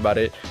gameplay, that's about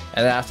it.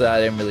 And then after that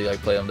I didn't really like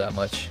play him that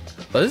much.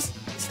 But this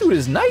dude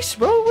is nice,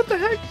 bro, what the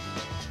heck?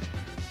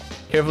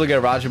 Carefully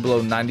get Roger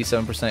below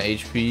 97%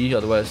 HP,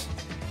 otherwise.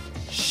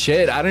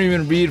 Shit, I don't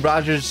even read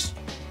Roger's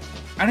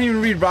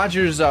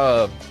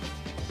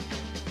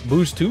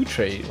boost 2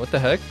 trait, what the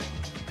heck?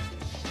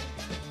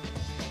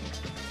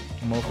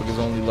 Motherfuckers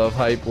only love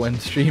hype when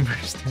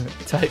streamers do it.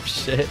 Type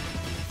shit.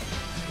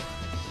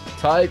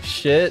 Type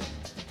shit.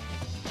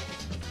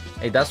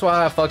 Hey, that's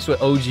why I fucks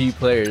with OG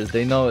players.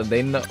 They know,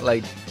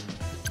 like,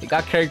 they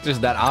got characters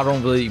that I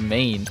don't really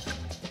main.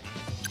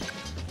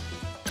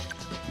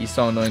 He's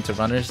so annoying to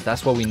runners.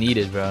 That's what we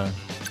needed, bro.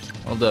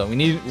 Hold up. We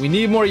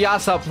need more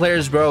Yasop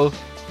players, bro.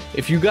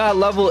 If you got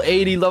level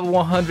 80, level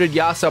 100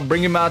 Yasop,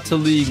 bring him out to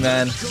league,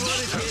 man.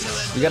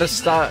 We gotta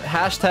stop.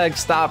 Hashtag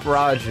stop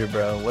Roger,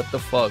 bro. What the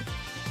fuck?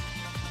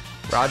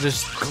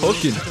 Roger's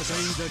cooking.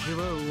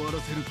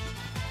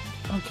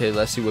 Okay,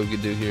 let's see what we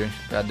can do here.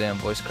 Goddamn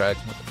voice crack.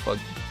 What the fuck?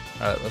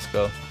 Alright, let's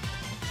go.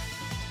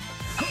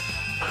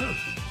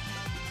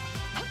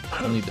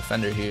 Only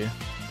defender here.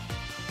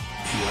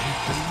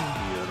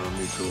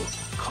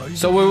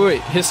 So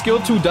wait. His skill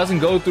 2 doesn't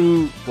go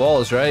through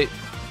walls, right?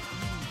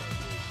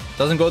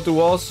 Doesn't go through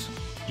walls?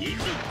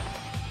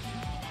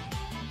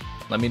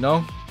 Let me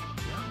know.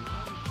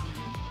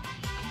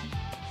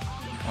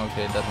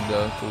 Okay, it doesn't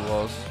go through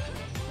walls.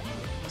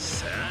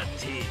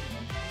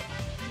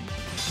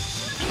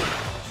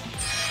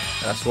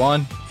 That's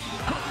one.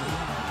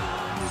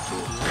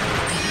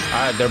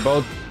 Alright, they're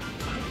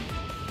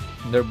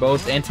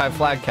both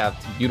anti-flag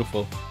capped.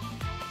 Beautiful.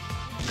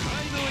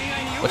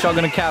 What y'all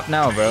gonna cap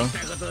now, bro?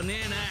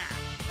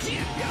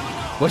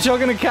 What y'all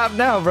gonna cap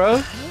now,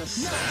 bro?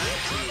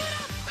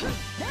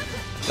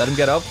 Let him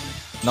get up.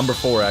 Number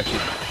 4, actually.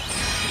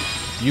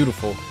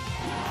 Beautiful.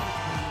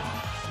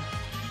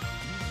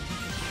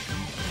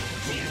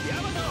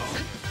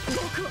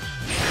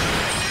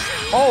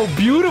 Oh,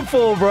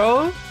 beautiful,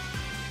 bro.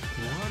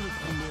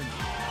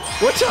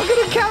 What y'all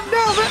gonna cap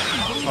now, man?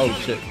 Oh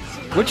shit.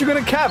 What you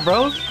gonna cap,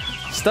 bro?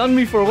 Stun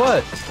me for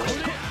what?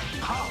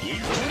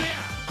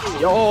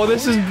 Yo,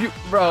 this is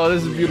bro,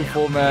 this is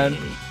beautiful, man.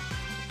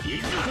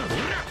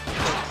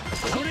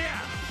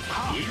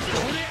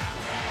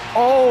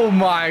 Oh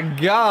my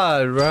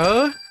god,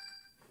 bro.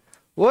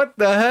 What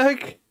the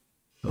heck?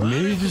 Yo,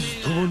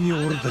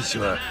 let's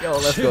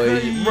go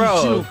easy,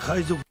 bro.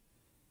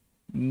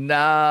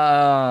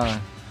 Nah.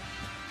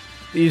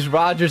 These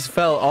Rogers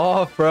fell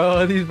off,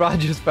 bro. These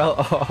Rogers fell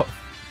off.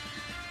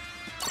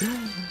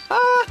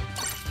 Ah.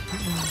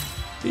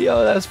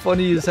 Yo, that's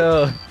funny as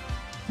hell.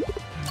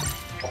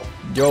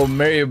 Yo,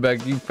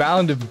 Mariobeck, you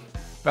found him.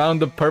 Found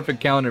the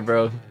perfect counter,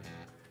 bro.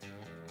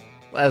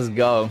 Let's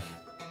go.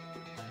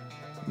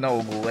 No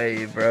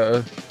way,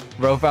 bro.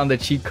 Bro found the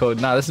cheat code.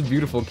 Nah, this is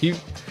beautiful. Keep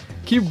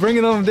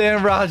bringing them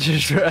damn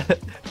Rogers, bro.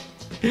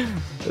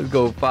 Let's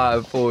go.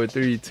 5, 4,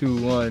 3,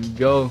 2, 1,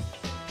 go.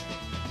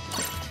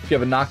 If you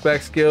have a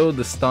knockback skill,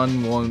 the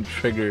stun won't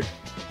trigger.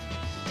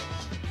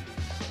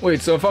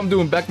 Wait, so if I'm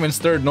doing Beckman's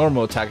third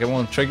normal attack, it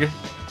won't trigger?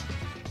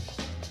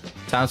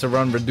 Times to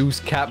run, reduce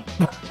cap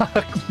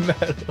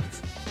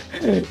medals.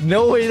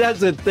 No way,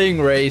 that's a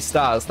thing, Ray.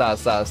 Stop. Stop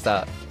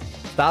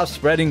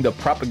spreading the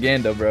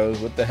propaganda, bro.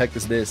 What the heck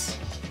is this?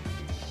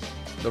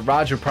 The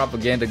Roger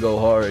propaganda go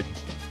hard.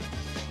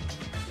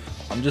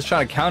 I'm just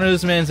trying to counter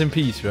this man's in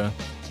peace, bro.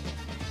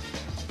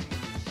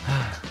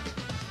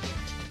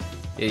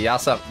 Yeah,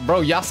 Yasop.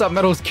 Bro, Yasop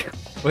medals.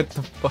 What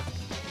the fuck?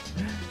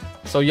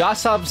 So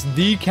Yasop's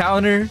the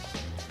counter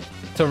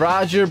to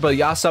Roger, but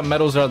Yasop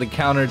medals are the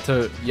counter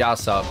to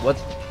Yasop.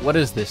 What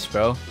is this,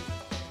 bro?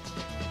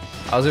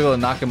 I was able to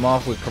knock him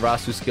off with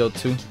Karasu skill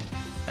 2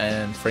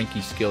 and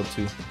Frankie's skill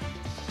 2.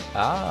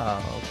 Ah,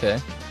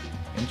 okay.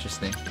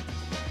 Interesting.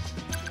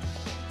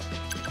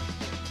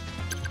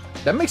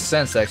 That makes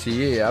sense,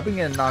 actually. Yeah, I've been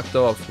getting knocked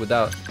off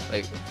without,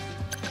 like...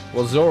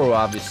 Well, Zoro,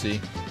 obviously.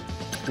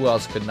 Who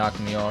else could knock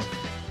me off?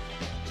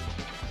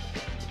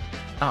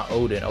 Ah,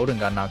 Odin. Odin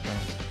got knocked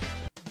off.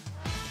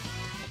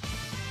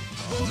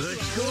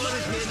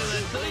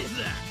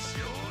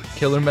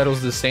 Killer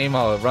medal's the same.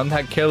 I'll run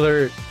that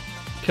killer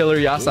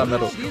Yasa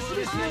medal.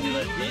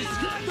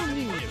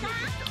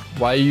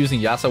 Why are you using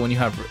Yasa when you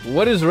have...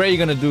 What is Ray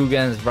gonna do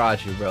against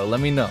Raji, bro? Let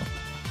me know.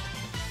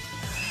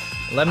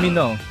 Let me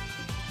know.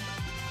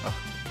 Oh,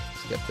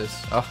 let's get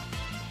this. Oh.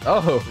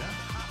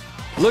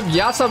 Look,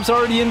 Yasop's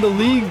already in the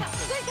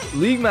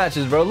league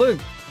matches, bro. Look.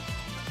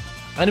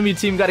 Enemy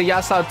team got a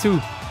Yasop too.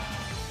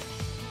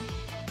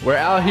 We're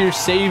out here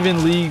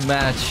saving league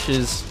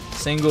matches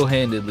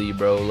single-handedly,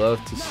 bro. Love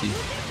to see.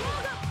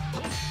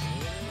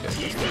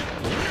 Okay.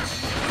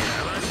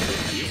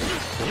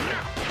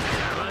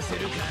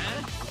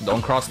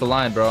 Don't cross the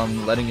line, bro.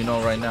 I'm letting you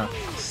know right now.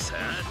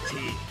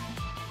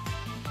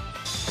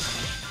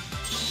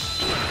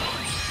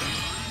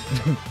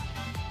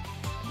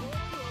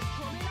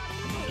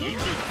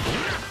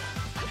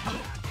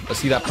 Let's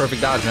see that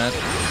perfect dodge, man.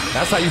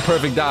 That's how you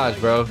perfect dodge,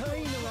 bro.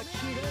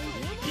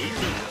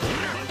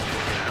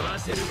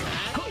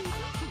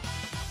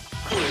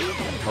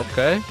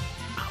 Okay.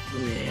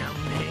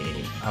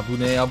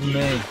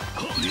 Abune.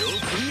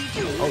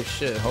 Oh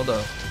shit, hold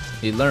up.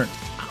 He learned.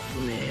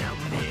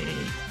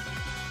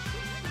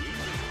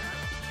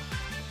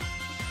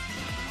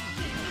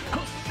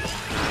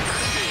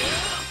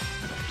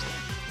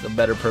 The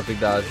better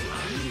perfect dodge.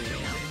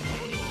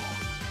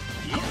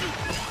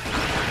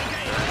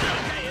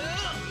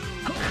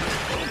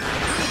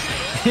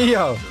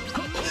 Yo!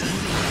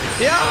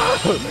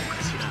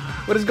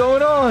 What is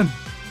going on?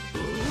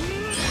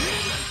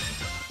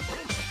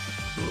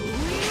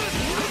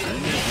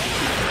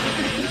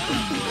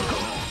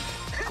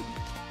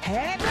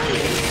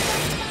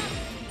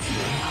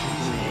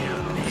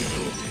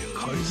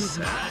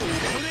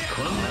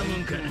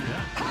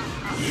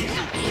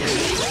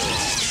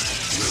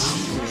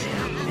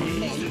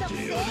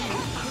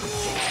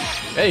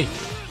 Hey!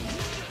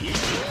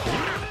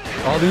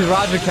 All these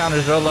Roger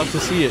counters, bro. Love to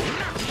see it.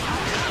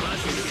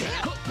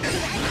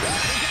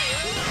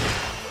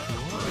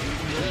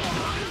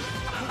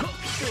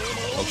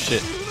 Oh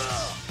shit.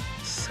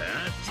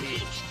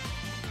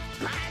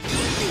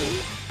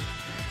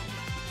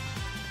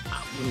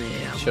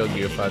 Show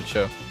Gear 5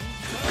 show.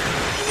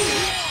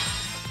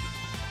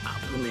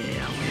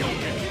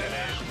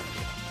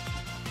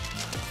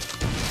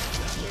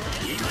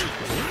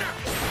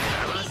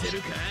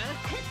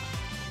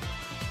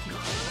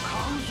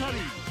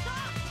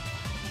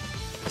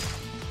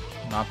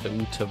 Not the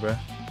Uta, bro.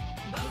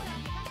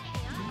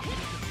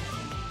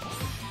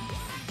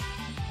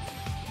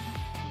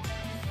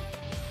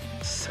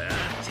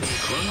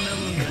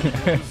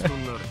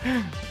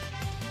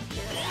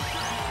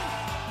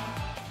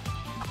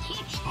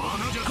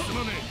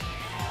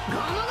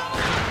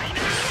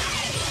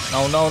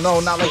 No,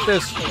 not like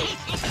this.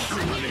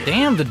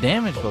 Damn, the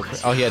damage broke.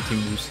 Oh, he had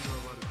team boost.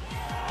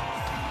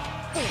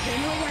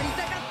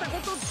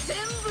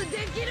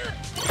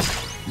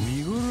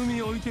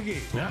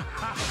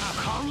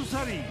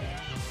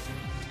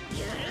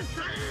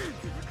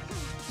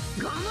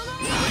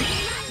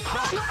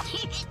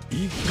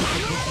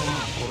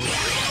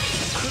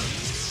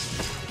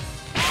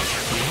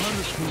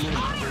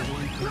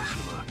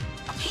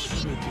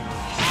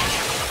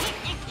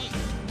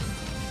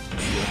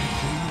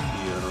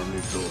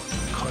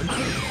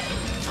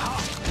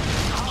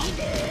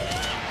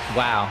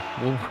 Wow.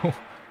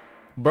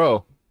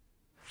 Bro,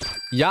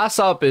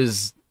 Yasop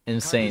is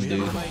insane,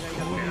 dude.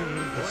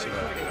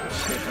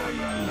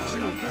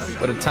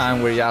 What a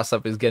time where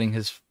Yasop is getting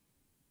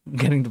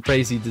the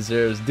praise he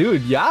deserves.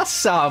 Dude,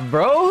 Yasop,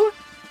 bro.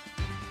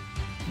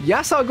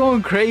 Yasop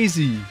going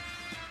crazy.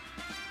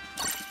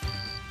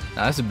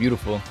 Nah, this is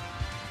beautiful.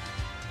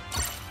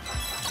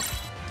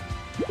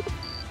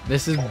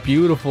 This is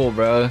beautiful,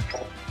 bro.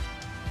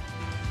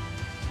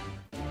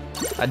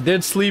 I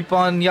did sleep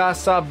on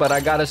Yasop, but I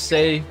gotta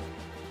say,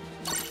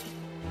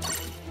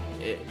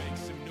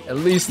 at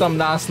least I'm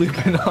not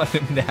sleeping on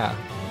him now.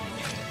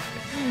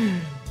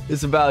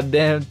 It's about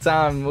damn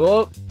time.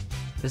 Well,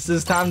 this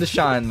is time to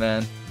shine,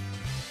 man.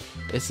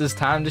 This is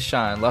time to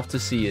shine. Love to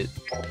see it.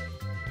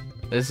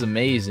 This is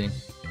amazing.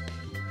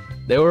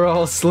 They were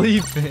all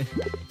sleeping.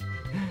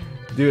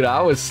 Dude,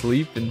 I was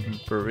sleeping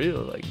for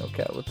real. Like, no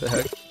cap, what the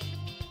heck?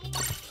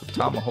 So,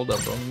 Tama, hold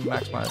up, bro. Let me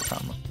max my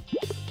Tama.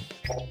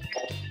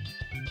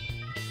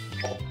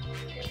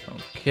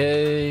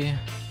 Okay.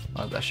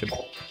 Oh, that should...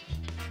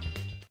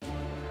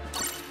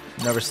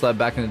 Never slept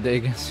back in the day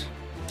against...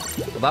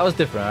 Well, that was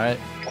different, alright?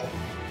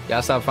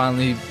 Yasop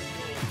finally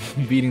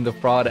beating the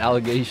fraud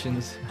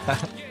allegations.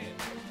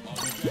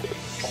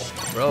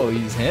 Bro,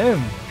 he's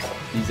him.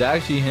 He's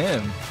actually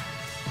him.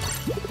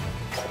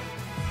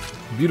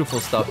 Beautiful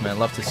stuff, man.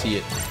 Love to see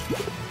it.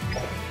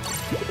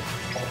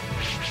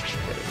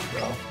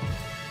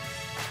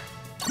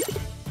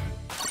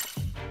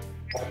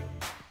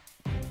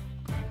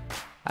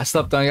 I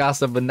slept on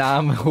Yasop, but now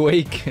I'm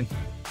awakened.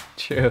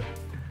 True.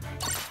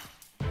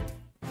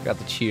 Got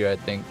the cheer, I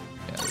think.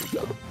 Yeah, there we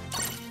go.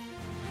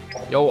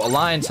 Yo,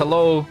 Alliance,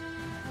 hello.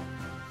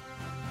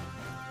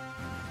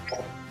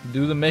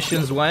 Do the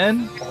missions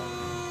when?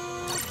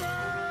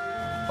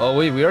 Oh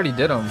wait, we already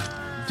did them.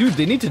 Dude,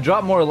 they need to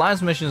drop more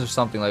Alliance missions or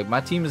something. Like, my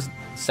team is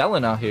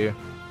selling out here.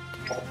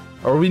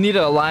 Or we need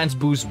an Alliance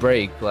boost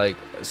break. Like,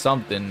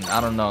 something.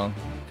 I don't know.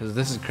 Because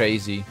this is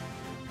crazy.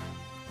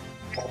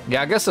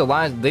 Yeah, I guess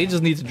Alliance, they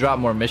just need to drop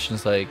more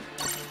missions. Like,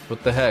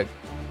 what the heck?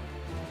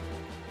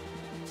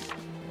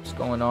 What's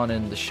going on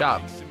in the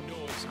shop?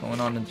 What's going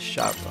on in the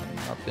shop?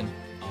 Nothing.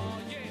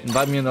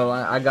 Invite me in the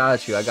line. I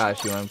got you,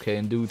 MK,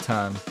 in due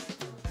time.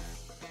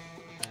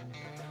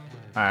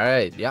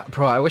 Alright, yeah,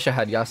 bro, I wish I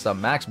had Yasop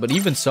max, but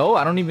even so,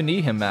 I don't even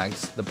need him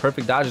max. The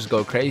perfect dodges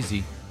go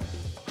crazy.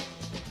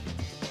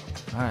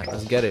 Alright,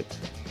 let's get it.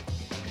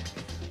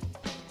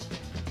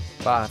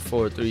 5,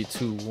 4, 3,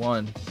 2,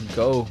 1,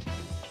 go.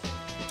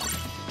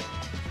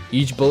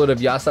 Each bullet of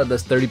Yasop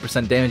does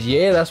 30% damage.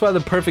 Yeah, that's why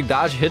the perfect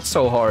dodge hits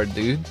so hard,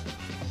 dude.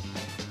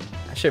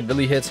 That shit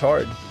really hits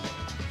hard.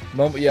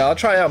 Momo, yeah, I'll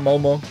try out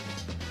Momo.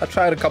 I'll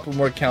try out a couple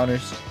more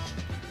counters.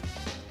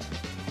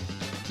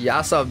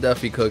 Yasop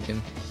definitely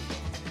cooking.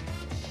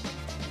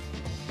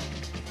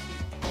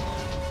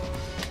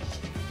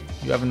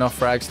 You have enough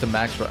frags to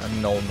max?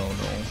 No,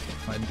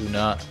 I do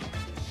not.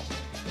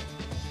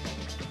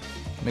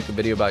 Make a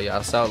video about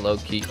Yasop, low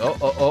key.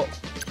 Oh.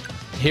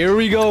 Here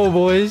we go,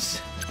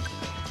 boys.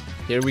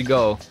 Here we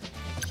go.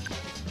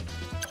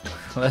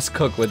 Let's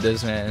cook with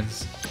this, man.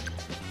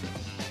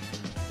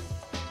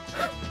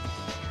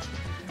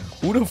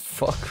 Who the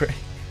fuck, right?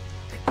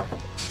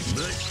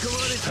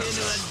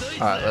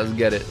 Alright, let's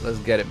get it. Let's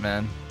get it,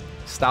 man.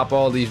 Stop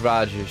all these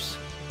Rogers.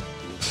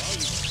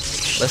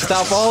 Let's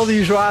stop all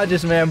these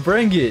Rogers, man.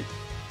 Bring it.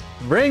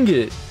 Bring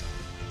it.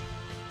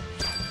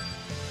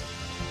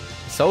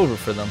 It's over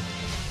for them.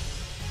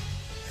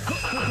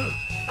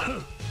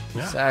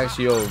 It's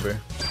actually over.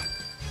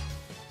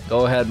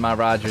 Go ahead, my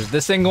Rogers.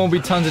 This ain't gonna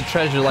be tons of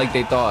treasure like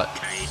they thought.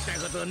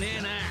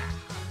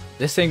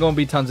 This ain't gonna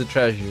be tons of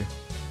treasure.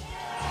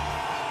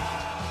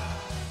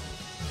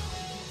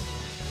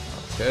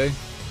 Okay.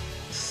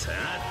 See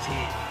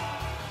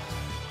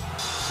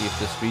if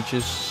this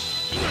reaches.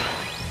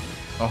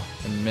 Oh,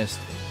 I missed.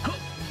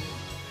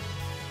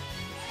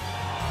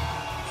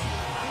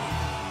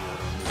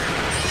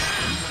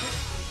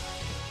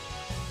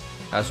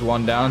 That's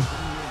one down.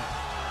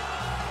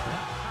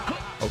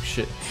 Oh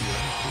shit.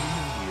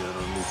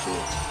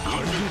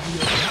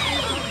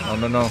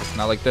 No,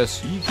 not like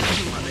this.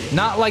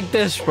 Not like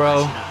this,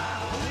 bro.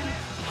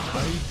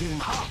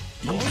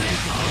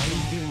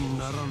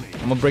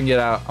 I'm gonna bring it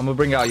out. I'm gonna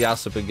bring out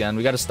Yasop again.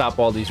 We gotta stop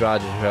all these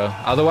Rogers, bro.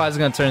 Otherwise, it's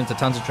gonna turn into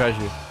tons of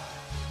treasure.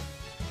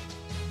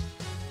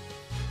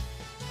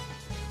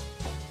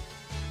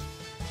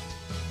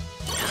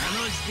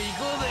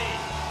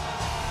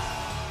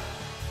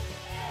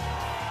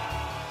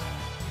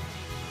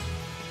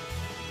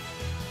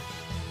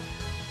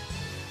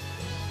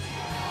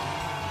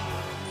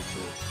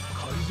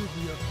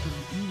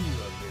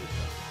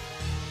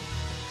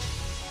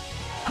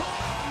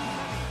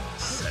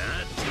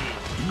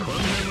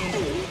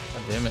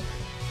 God damn it.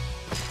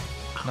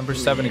 Number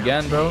 7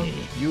 again, bro.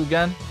 You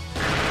again?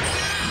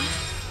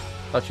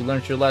 Thought you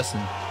learned your lesson.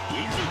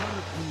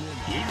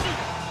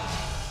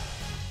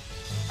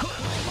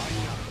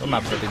 Where my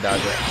birthday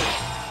dodge at?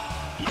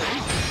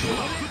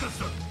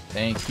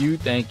 Thank you,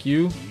 thank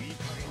you.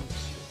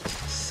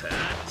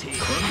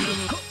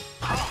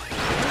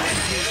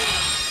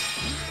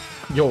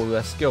 Yo,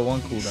 that skill 1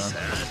 cooldown.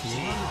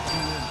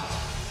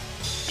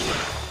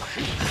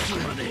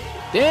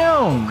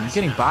 Damn, I'm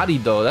getting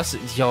bodied though. That's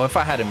yo. If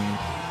I had him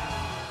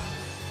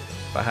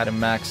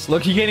max.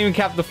 Look, he can't even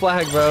cap the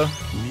flag, bro. All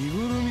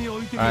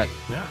right,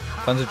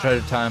 tons of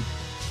treasure time.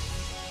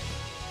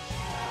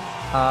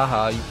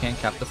 Haha, you can't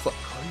cap the flag.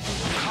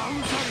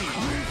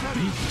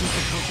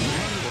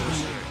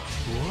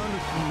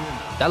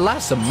 That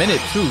lasts a minute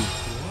too.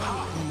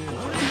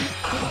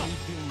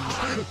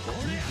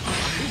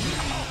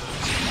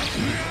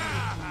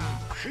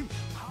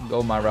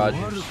 Go, my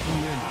Rogers.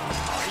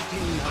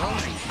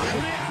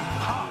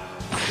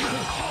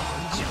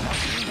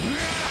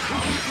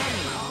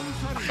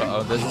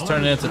 Uh-oh, this is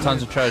turning into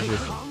tons of treasure.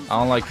 I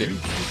don't like it.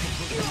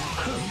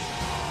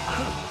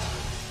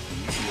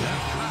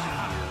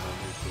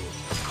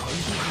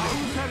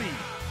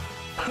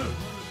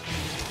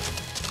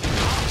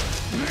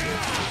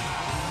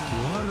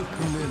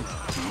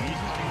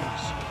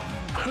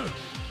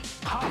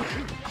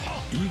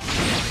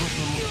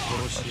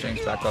 Oh,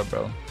 Shanks, back up,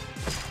 bro.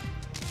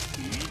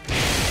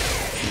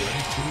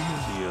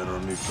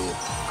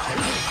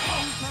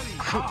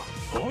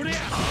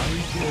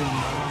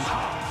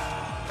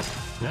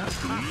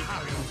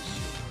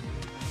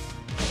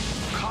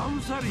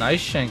 Nice,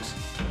 Shanks.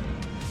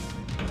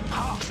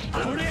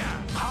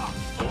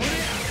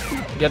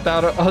 Get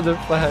that other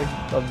flag.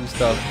 Lovely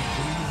stuff.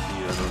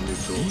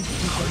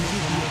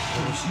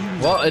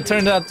 Well, it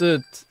turned out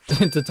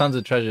into tons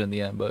of treasure in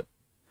the end, but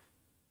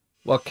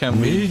what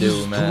can we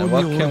do, man?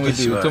 What can we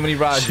do? Too many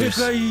Rogers.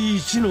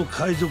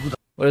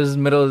 What is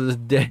the middle of the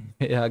day?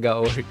 Yeah, I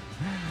got work.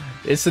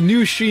 It's a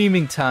new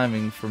streaming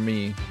timing for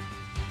me,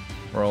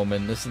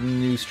 Roman. This is the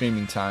new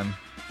streaming time.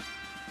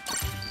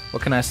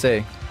 What can I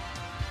say?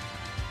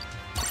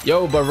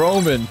 Yo, but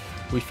Roman,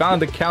 we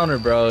found the counter,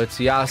 bro. It's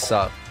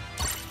Yasop.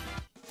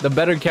 The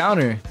better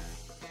counter.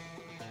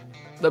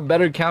 The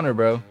better counter,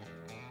 bro.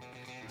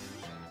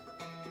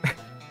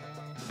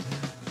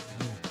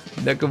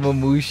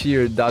 Nekomamushi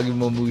or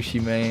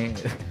Dagimamushi, man.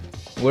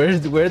 Where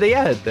are they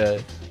at?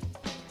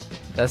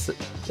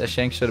 That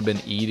Shanks should have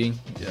been eating.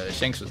 Yeah,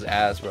 Shanks was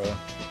ass, bro.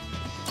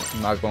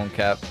 I'm not going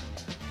cap.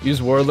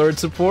 Use Warlord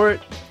support.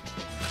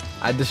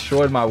 I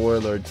destroyed my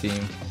Warlord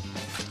team.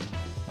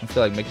 I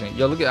feel like making it.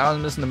 Yo, look at, I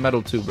was missing the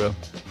medal too, bro.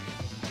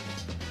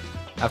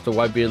 After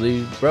Whitebeard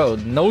leave, bro.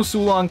 No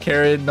Sulong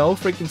carrot, no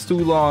freaking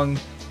Sulong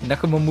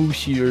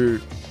Nekomamushi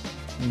or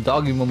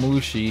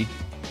Dagimamushi.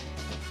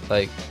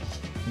 Like,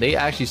 they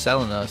actually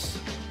selling us.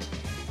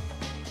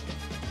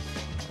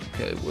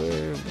 Okay,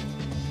 where?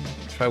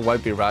 Try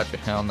Whitebeard Roger.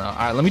 Hell no.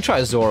 Alright, let me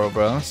try Zoro,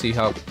 bro. Let's see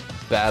how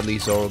badly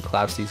Zoro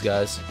claps these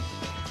guys.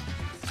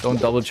 Don't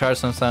double charge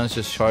sometimes,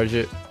 just charge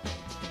it.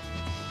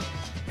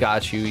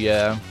 Got you,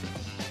 yeah.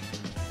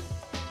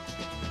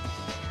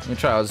 Let me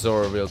try out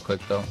Zoro real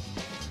quick though.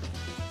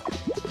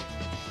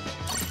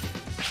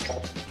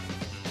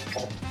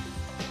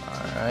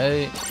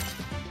 Alright.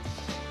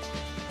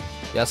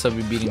 Yes, I'll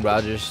be beating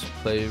Rogers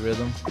play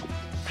rhythm.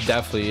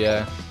 Definitely,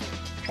 yeah.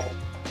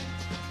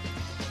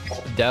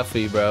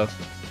 Definitely, bro.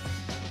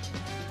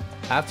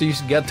 After you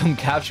get them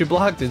capture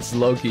blocked, it's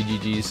low-key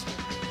GG's.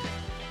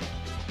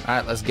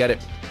 Alright, let's get it.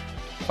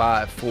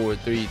 5, 4,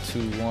 3,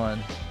 2,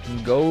 1.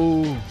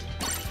 Go.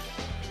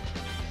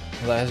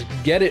 Let's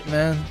get it,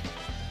 man.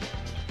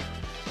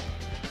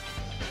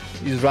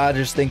 These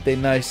Rogers think they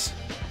nice.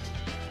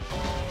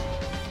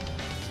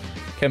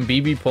 Can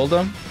BB pull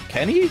them?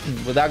 Can he?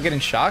 Without getting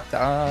shocked?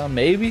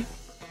 Maybe.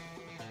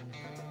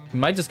 He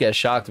might just get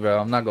shocked, bro.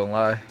 I'm not gonna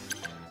lie.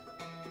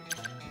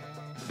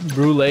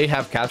 Brule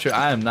have capture.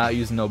 I am not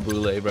using no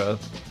Brule, bro.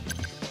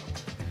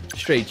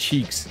 Straight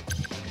cheeks.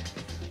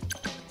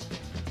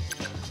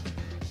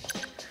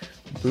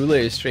 Brule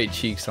is straight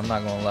cheeks. I'm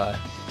not gonna lie.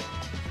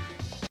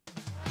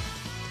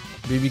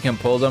 BB can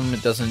pull them.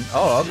 It doesn't.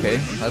 Oh, okay.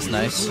 That's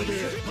nice.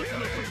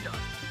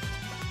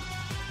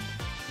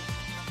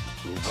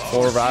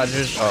 4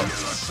 Rogers. Oh,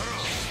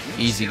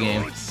 easy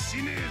game.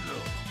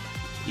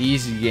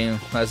 Easy game.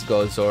 Let's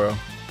go, Zoro.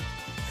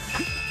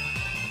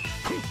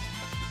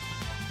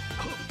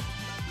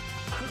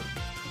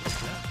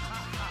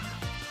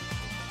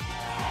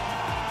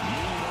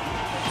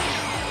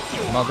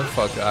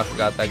 Motherfucker, I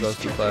forgot that goes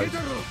to flags.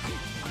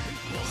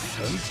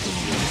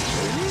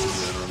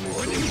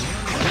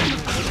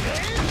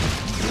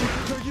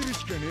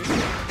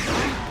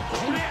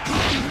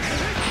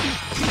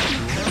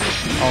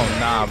 Oh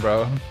nah,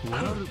 bro.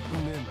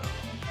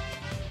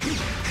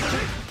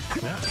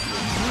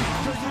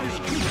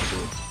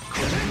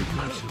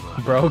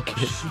 Broke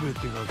it.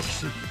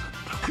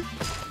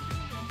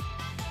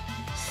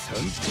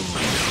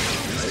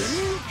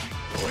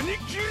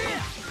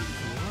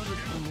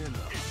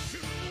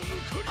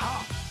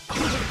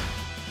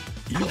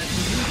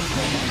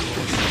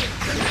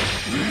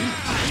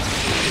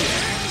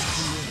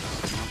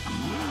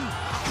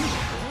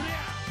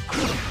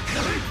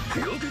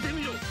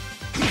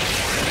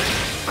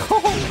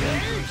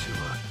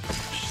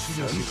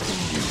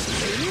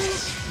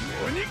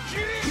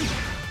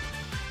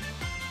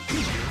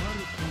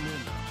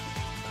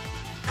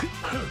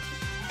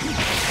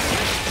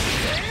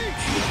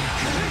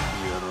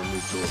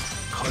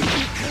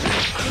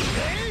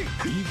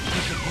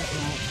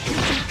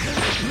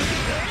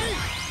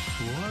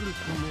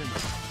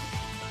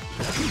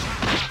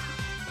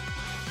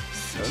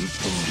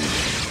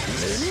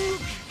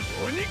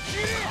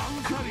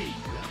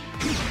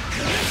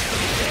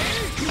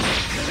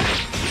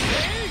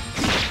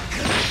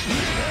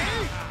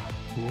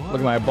 Look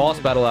at my boss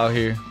battle out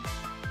here.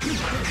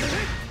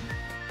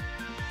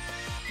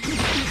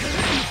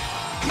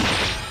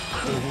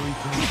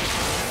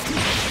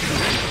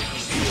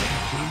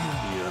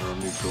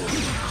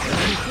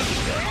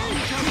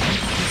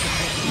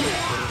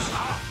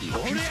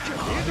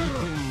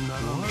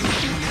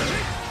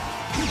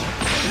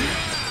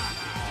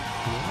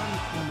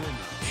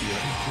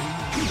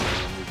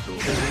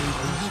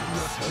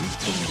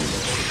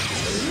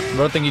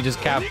 Bro, I think he just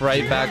capped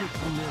right back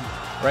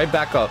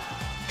up.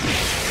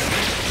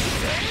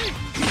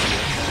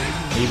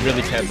 He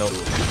really can't though.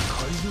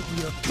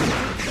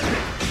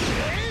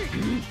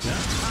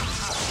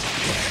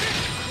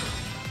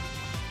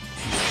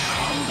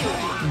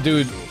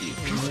 Dude,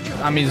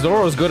 I mean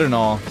Zoro's good and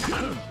all.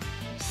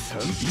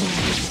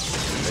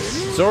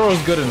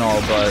 Zoro's good and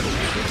all, but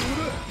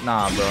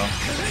nah, bro.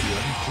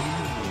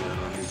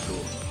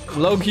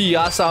 Low-key,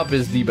 Yasop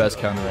is the best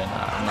counter right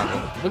now. I'm not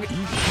gonna look at.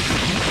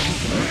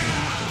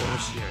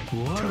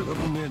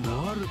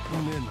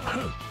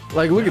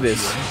 Like, look at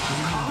this.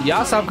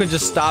 Yasop could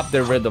just stop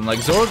their rhythm. Like,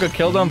 Zoro could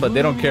kill them, but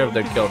they don't care if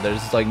they're killed.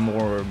 There's like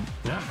more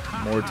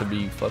to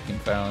be fucking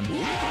found.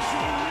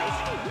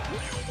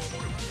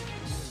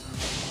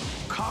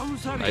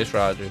 Nice,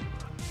 Roger.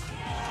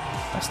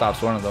 That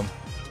stops one of them.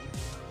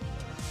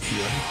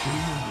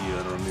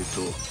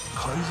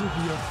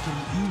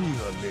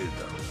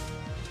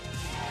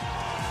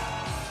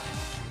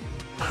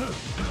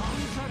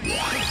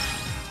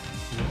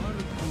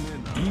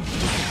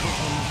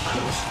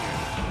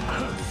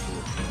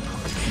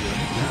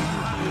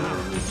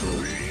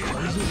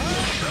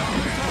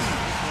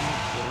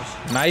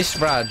 Nice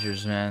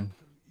Rogers, man.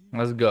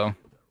 Let's go.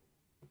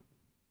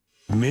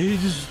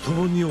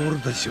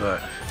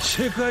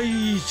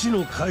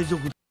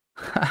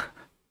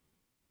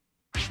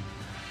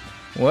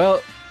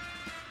 Well,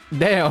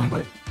 damn.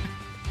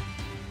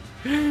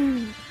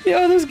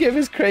 Yo, this game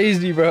is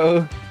crazy,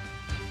 bro.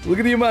 Look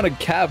at the amount of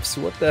caps.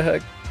 What the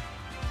heck?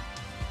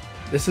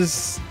 This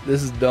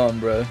is dumb,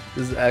 bro.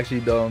 This is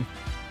actually dumb.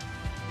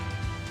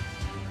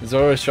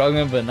 Zoro is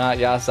struggling, but not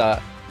Yasa.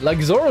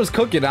 Like, Zoro's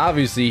cooking,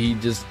 obviously. He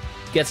just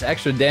gets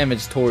extra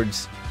damage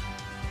towards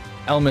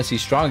elements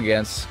he's strong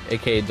against,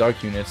 aka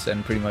dark units,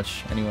 and pretty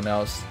much anyone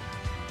else.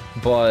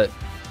 But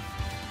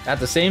at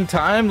the same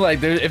time,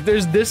 like, if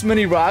there's this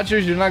many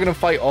Rogers, you're not gonna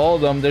fight all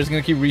of them. They're just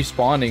gonna keep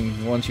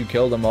respawning once you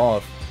kill them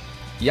off.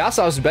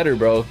 Yasop's better,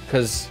 bro,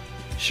 because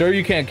sure,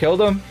 you can't kill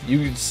them.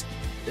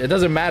 It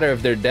doesn't matter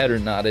if they're dead or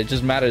not. It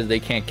just matters they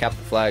can't cap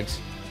the flags.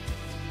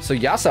 So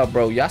Yasop,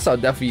 bro,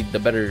 Yasop definitely the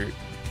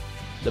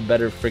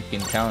better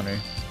freaking counter.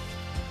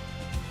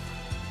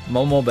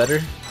 Momo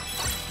better.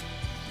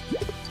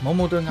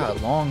 Momo doesn't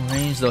got long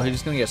range though. He's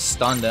just gonna get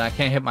stunned, and I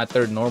can't hit my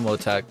third normal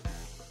attack.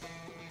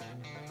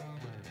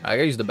 I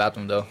gotta use the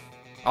bathroom though.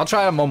 I'll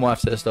try a Momo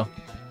after this though.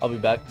 I'll be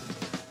back.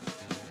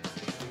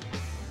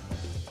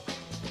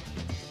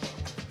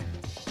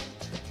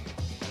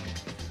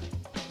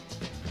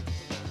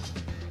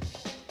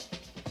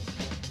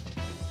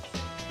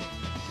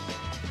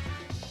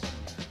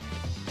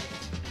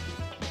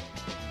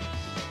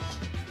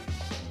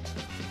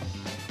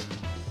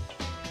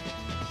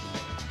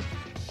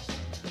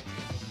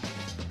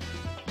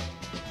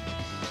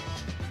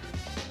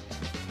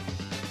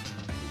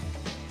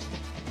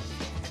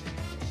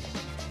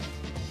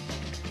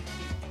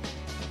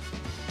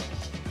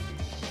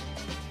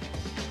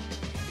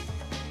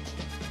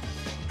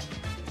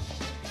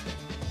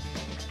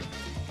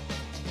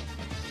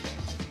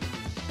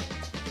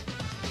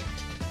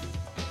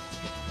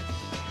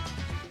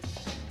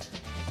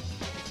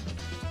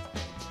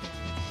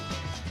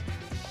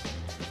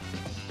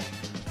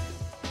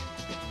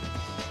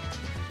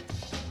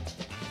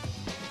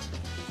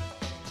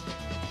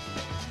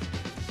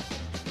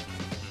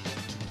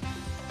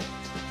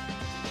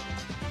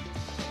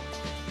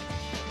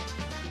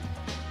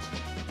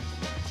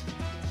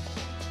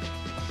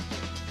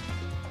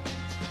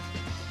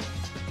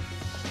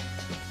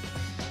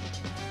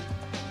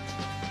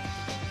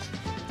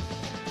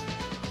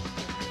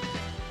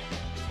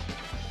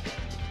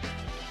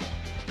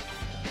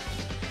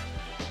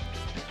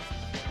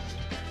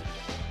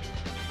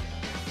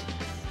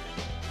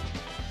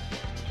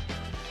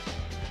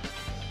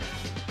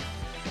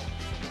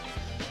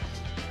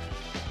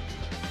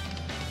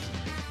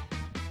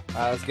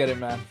 Alright, let's get it,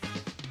 man.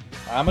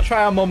 I'm gonna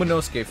try out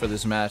Momonosuke for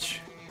this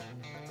match.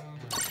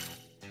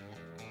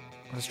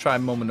 Let's try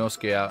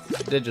Momonosuke out.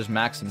 I did just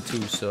max him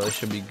too, so it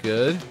should be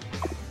good.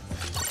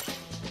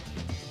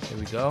 Here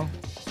we go.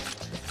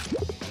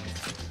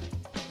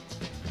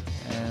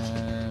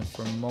 And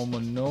for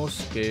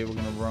Momonosuke, we're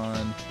gonna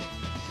run.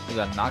 We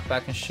got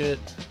knockback and shit.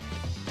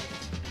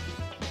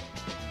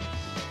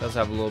 Does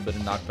have a little bit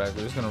of knockback.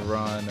 We're just gonna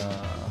run.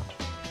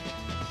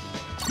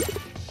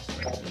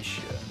 Holy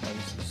shit! No,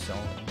 this is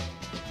selling.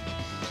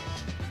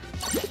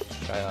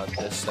 Try out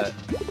this set.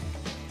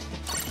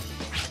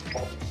 Okay,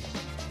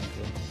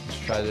 let's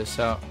try this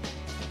out.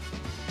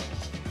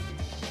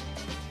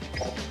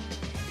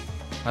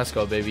 Let's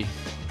go, baby.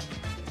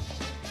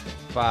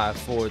 5,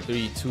 4,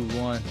 3, 2,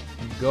 1,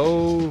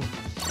 go.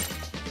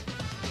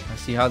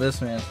 Let's see how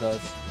this man does.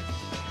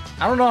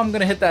 I don't know. I'm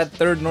gonna hit that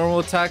third normal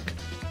attack.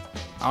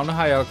 I don't know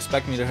how y'all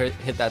expect me to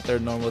hit that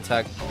third normal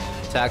attack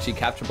to actually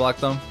capture block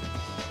them,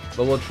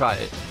 but we'll try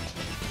it.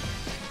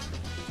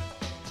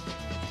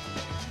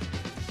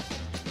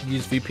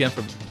 Use VPN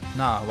for...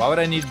 Nah, why would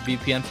I need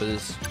VPN for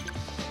this?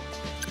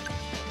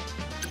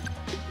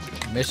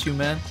 Miss you,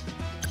 man.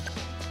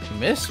 You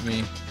miss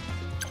me?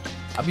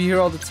 I'll be here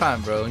all the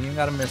time, bro. You ain't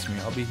gotta miss me.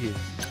 I'll be here.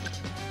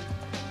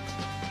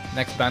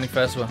 Next Bounty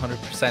Fest with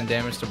 100%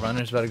 damage to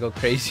runners. Better go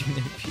crazy in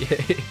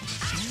APA.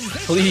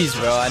 Please,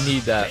 bro. I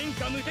need that.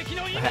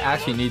 I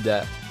actually need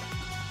that.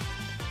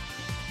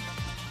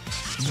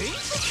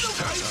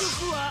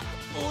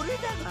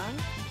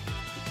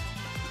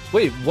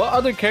 Wait, what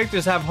other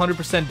characters have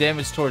 100%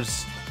 damage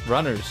towards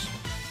runners?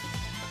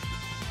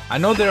 I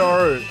know there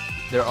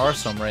are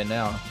some right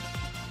now.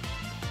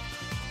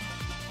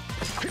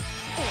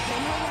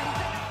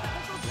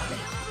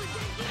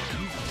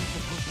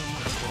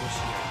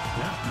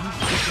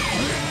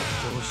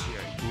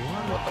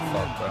 What the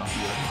fuck, bro?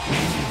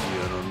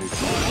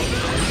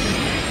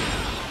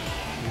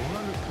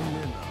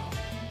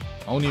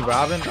 Only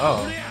Robin?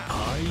 Oh.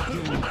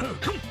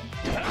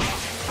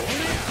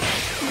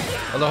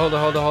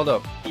 Hold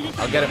up.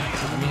 I'll get him.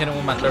 Let me hit him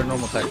with my third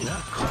normal attack.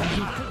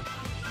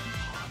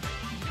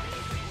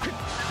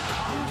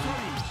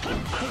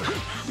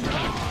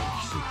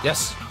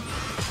 Yes!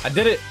 I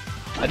did it!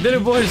 I did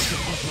it, boys!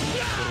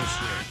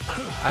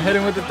 I hit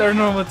him with the third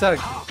normal attack.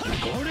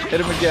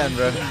 Hit him again,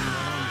 bro.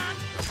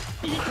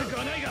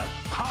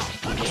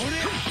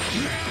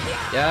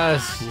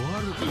 Yes!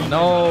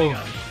 No!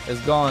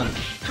 It's gone.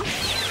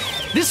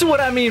 This is what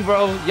I mean,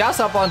 bro.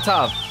 Yasop on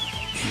top.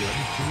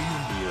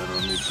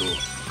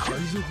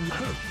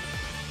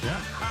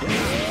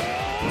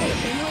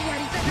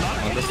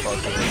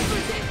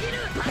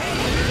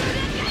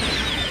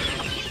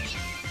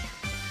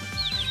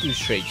 Two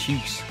straight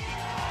cheeks.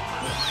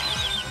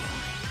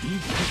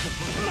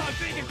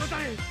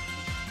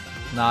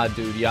 Nah,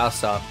 dude,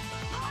 Yasop.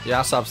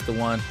 Yasop's the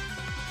one.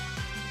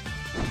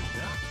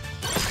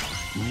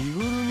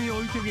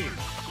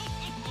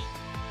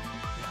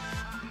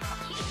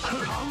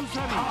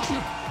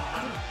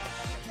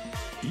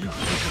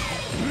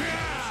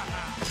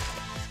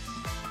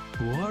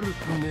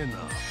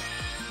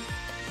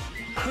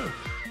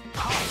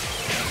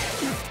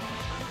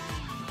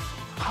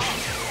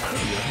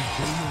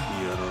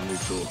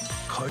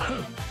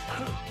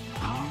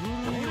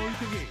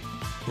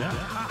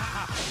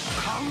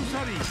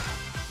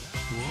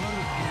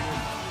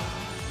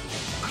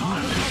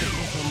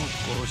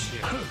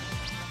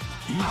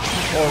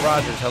 Oh,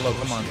 Rogers, hello,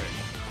 come on.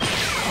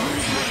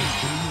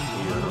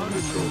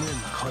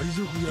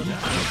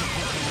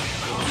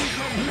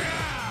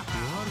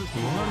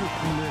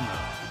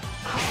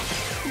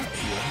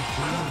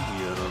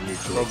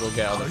 Bro, go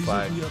get out of the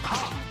flag.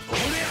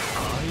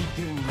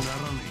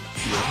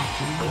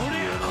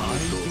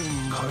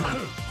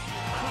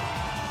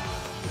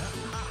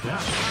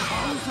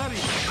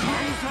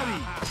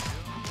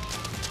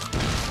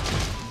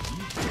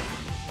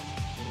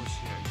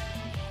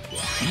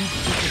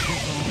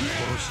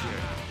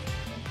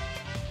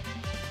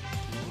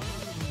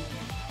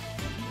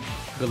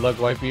 Good luck,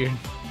 Whitebeard.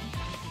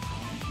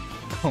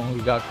 Oh,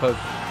 we got cooked.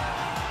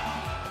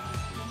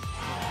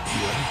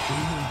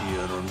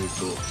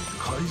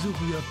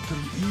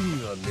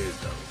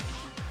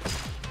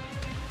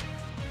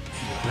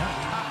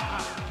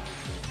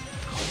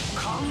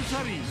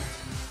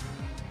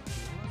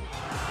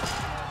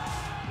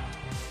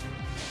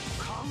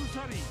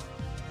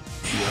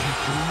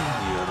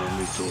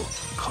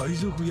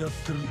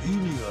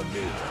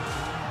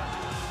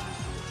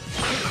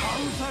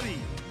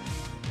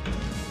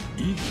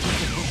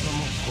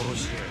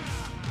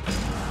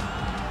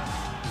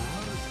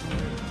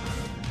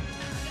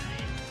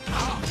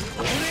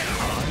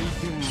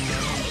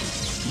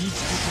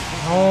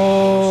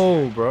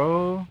 Oh,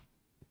 bro.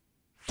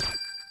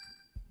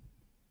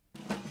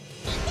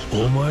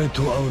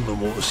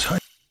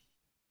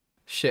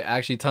 Shit,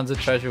 actually tons of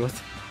treasure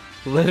with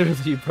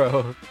literally,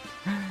 bro.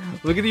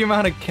 Look at the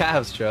amount of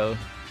caps, bro.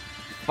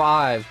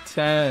 5,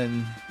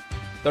 10,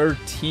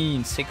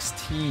 13,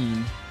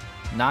 16,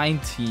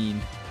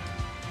 19.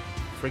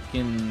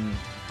 Freaking,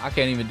 I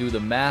can't even do the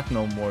math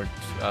no more.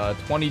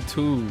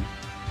 22,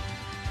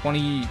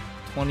 20,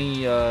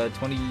 20,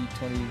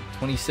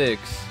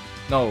 26.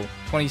 No,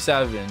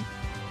 27.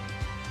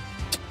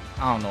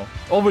 I don't know.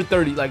 Over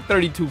 30, like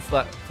 32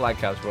 flat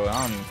caps, bro.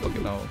 I don't even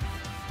fucking know.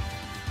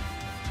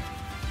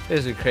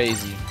 This is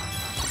crazy.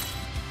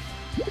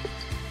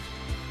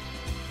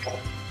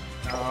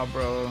 Nah,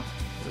 bro.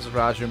 This is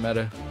Roger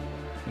meta.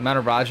 The amount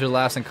of Roger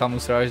laughs and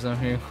commissaries on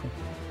here.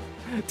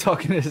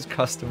 Talking to his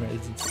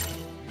customers.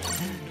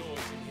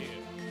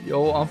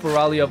 Yo,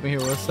 Umparali up in here.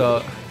 What's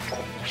up?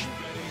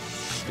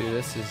 Dude,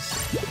 this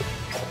is...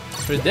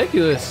 It's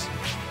ridiculous.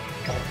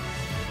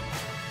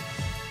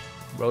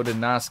 Bro did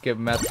not skip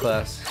math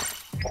class.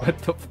 What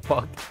the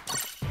fuck?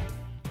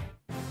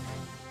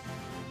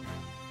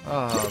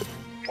 Oh,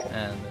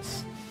 man,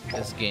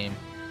 this game.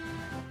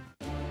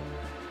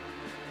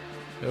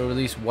 They'll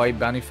release White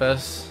Bounty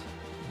Fest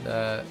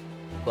that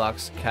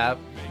blocks Cap.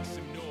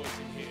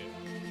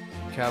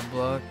 Cap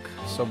block.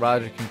 So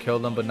Roger can kill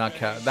them, but not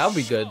Cap. That'll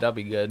be good. That'll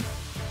be good.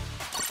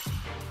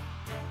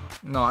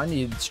 No, I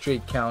need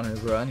straight counter,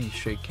 bro. I need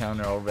straight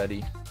counter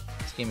already.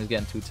 This game is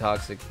getting too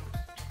toxic.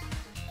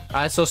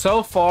 Alright,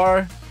 so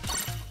far,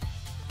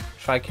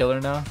 try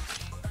killer now. I'm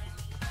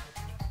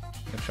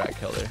gonna try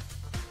killer.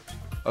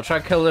 I'll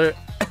try killer.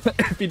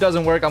 If he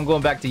doesn't work, I'm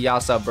going back to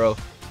Yasop, bro.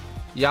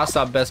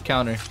 Yasop best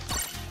counter.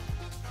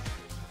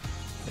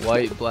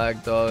 White,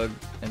 black dog,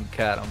 and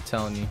cat. I'm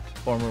telling you,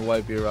 former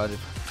Whitebeard Roger.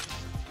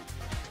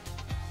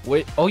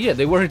 Wait, oh yeah,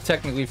 they were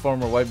technically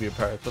former Whitebeard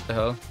pirates. What the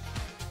hell?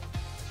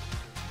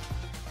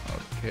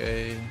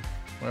 Okay,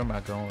 where am I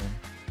going?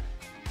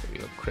 There we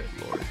go, crit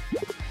lord.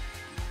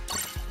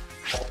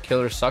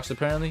 Killer sucks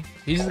apparently.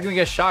 He's just gonna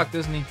get shocked,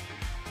 isn't he?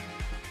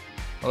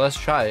 Well, let's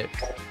try it.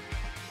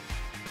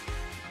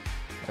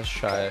 Let's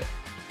try it.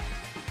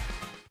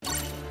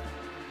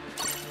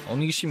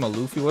 Onigashima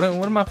Luffy? What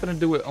am I gonna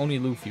do with Oni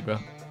Luffy, bro?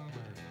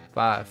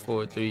 5,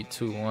 4, 3,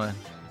 2, 1,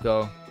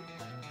 go.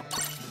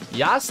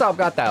 Yasop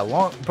got that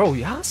long, bro.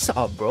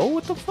 Yasop, bro.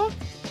 What the fuck?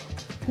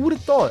 Who would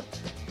have thought?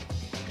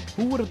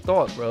 Who would have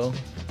thought, bro?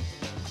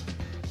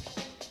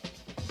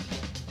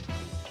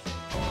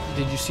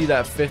 Did you see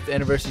that 5th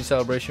anniversary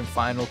celebration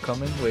final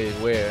coming? Wait,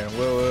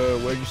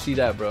 where'd you see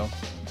that, bro?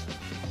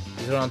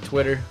 Is it on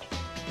Twitter?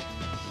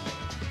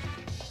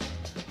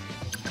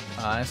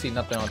 I ain't see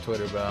nothing on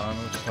Twitter, bro. I don't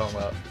know what you're talking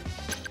about.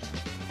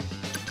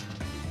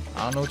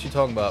 I don't know what you're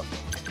talking about.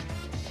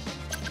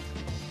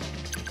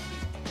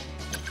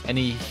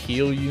 Any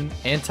heal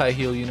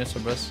anti-heal units or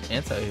best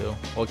anti-heal?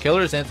 Well,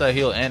 killer is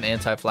anti-heal and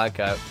anti-flat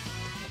cap.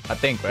 I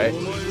think, right?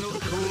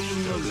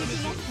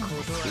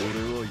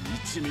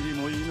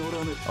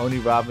 Oni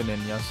Robin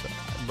and Yasuo.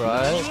 Bro,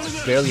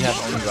 I barely have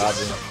Oni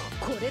Robin.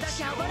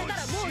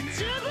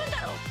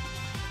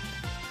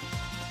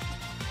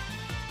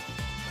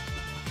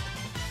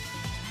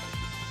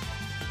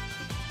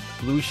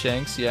 Blue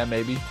Shanks, yeah,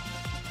 maybe.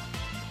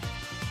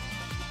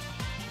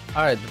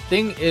 Alright, the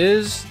thing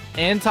is,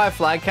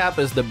 anti-flag cap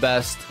is the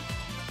best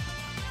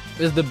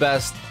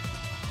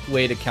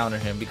way to counter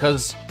him,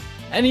 because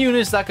any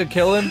units that could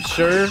kill him,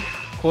 sure,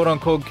 quote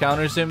unquote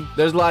counters him.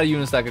 There's a lot of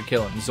units that could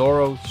kill him.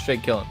 Zoro,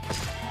 straight kill him.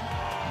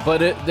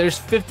 But there's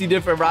 50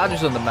 different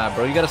Rogers on the map,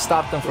 bro. You gotta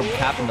stop them from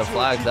capping the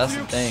flags. That's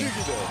the thing.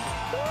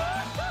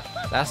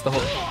 That's the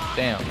whole...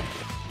 Damn.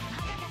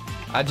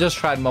 I just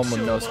tried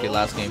Momonosuke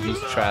last game. He's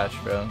trash,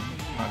 bro. I'm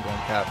not going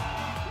cap.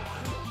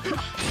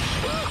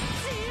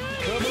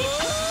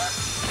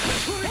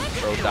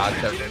 Bro,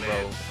 dodge that,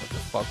 bro. What the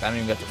fuck? I didn't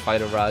even get to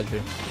fight a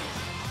Roger.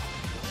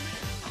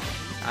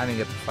 I didn't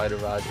get to fight a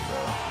Roger,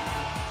 bro.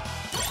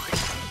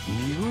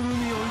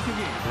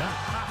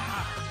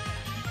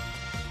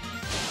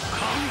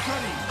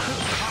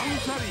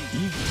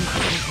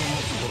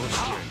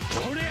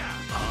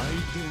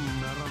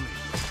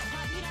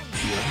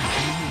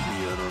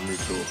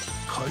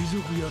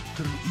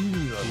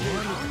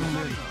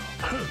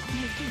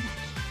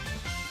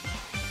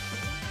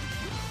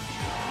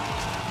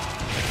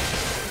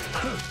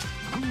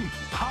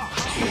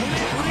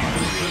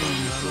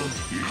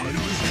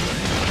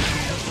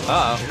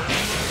 Uh-oh.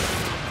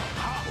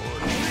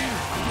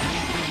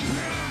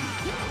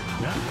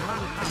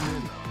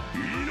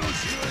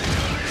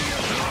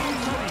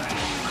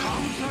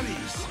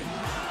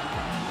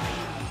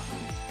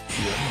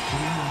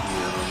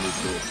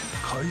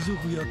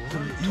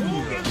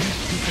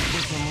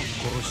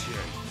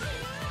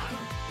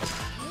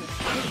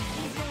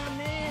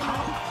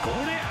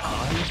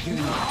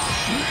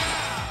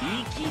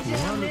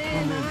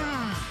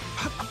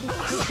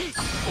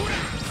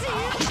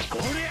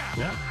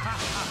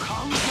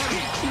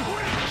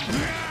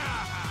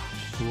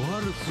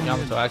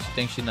 Yamato actually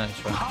thinks she's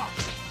nice, right?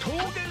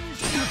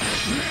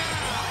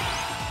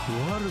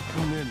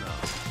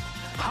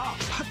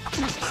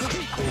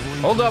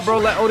 Hold up, bro.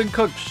 Let Odin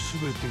cook.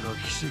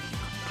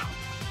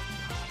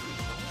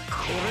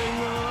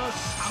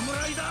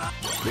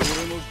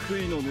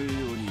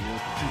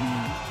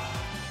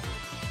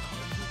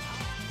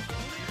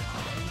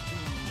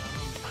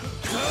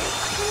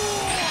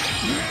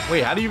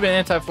 Wait, how do you even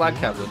anti-flag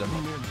cap with him?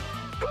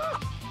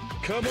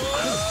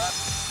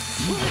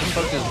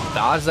 Fuck this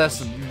dodge.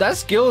 That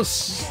skill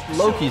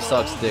low-key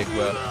sucks dick,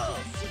 bro.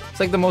 It's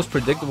like the most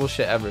predictable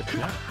shit ever.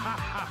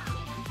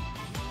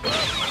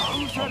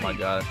 Oh my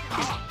god.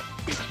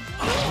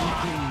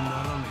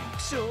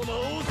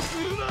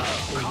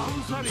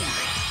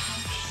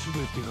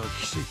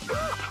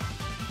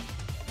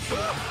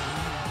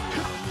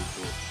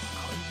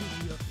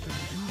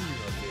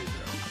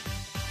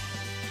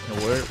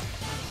 Where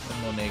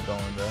Monet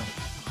going, bro?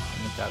 Let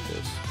me tap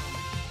this.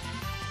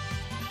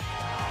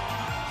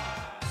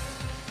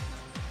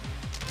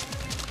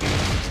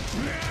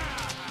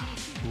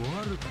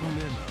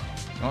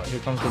 Oh, here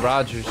comes the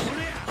Rogers.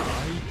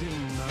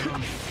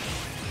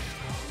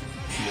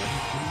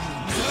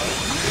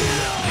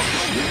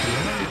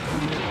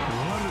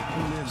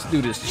 This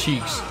dude is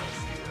cheeks.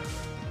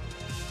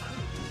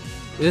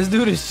 This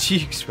dude is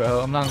cheeks,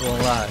 bro. I'm not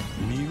gonna lie.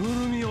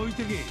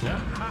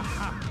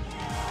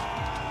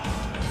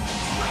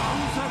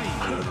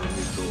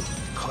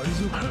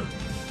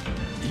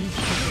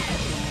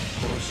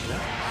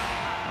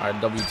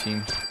 Alright, W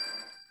team.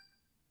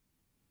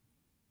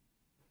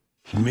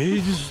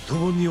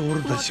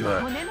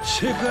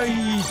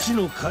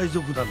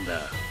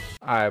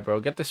 Alright, bro,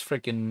 get this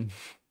freaking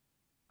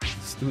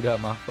dude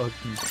out my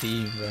fucking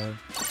team, bro.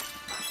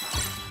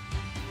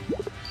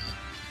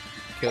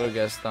 Killer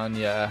gets stunned,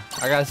 yeah.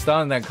 I got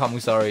stunned, then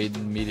Kamusari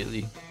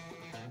immediately.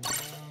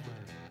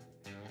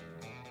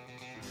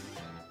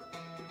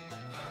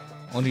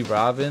 Only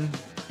Robin?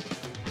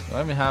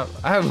 I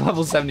have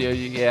level 70.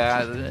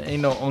 Yeah,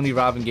 ain't no Only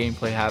Robin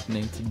gameplay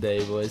happening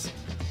today, boys.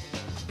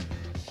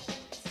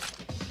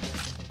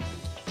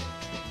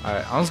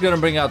 Alright, I'm just gonna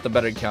bring out the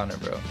better counter,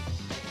 bro.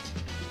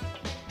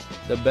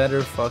 The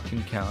better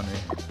fucking counter.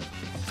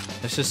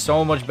 It's just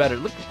so much better.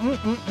 Look,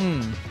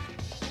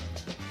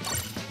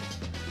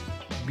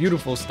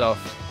 beautiful stuff.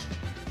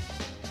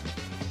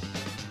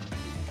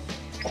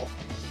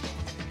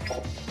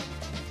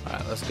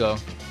 Alright, let's go.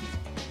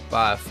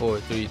 5, 4,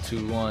 3,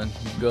 2, 1,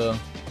 go.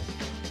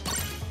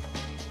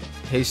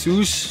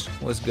 Jesus,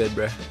 what's good,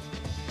 bro?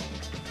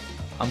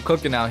 I'm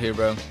cooking out here,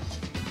 bro.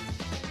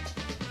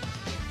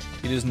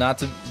 He does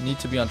not need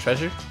to be on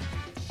treasure.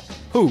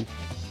 Who?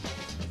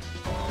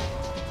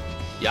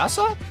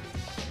 Yasa?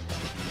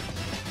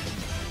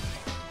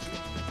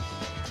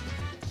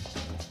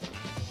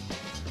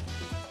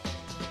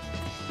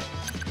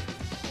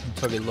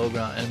 Target low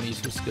ground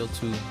enemies with skill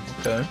 2.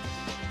 Okay.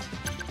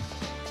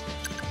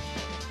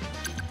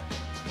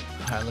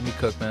 Alright, let me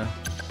cook, man.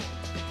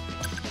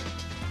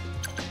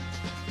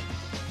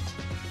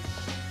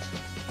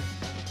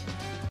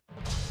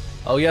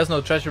 Oh, he has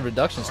no treasure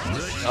reductions.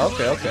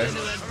 Okay, okay.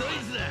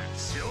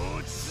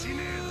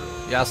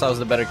 Yasop's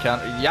the better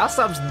counter.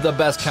 Yasop's the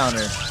best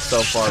counter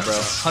so far, bro.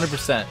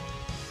 100%.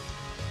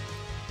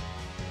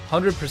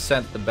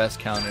 100% the best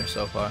counter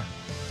so far.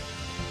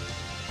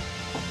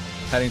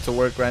 Heading to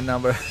work right now,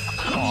 bro.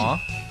 Aw.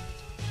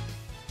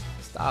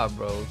 Stop,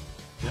 bro.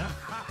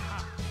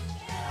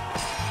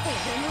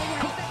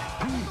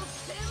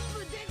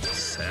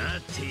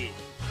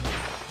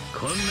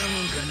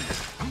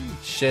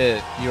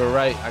 Shit, you were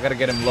right. I gotta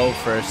get him low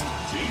first.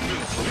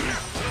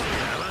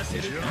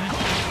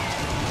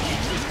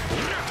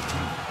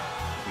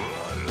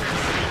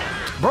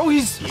 Bro,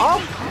 he's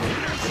up!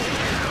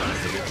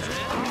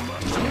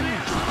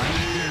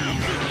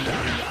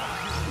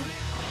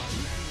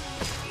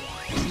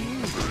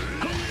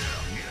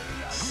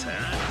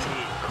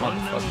 Come on,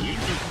 fuck.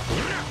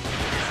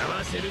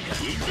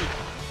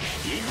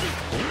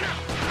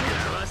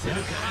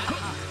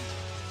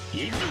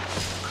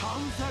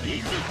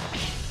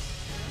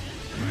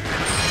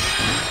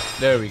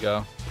 There we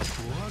go.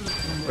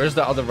 Where's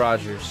the other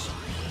Rogers?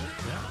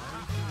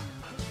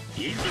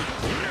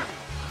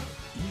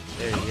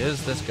 There he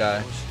is, this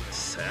guy.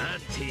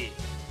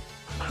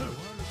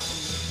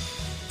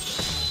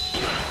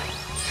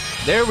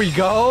 There we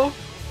go!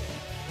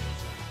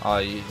 Oh,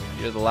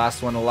 you're the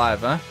last one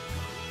alive, huh?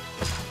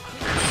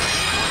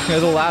 You're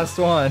the last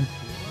one.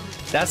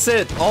 That's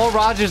it. All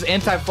Rogers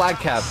anti-flag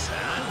cap.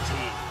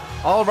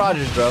 All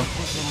Rogers, bro.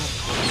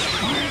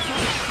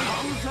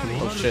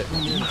 Oh shit.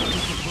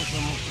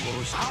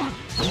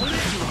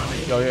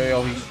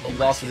 Yo, he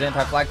lost his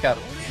anti-flag cap.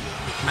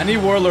 I need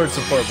Warlord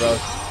support, bro.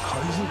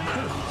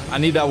 I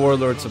need that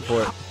Warlord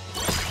support.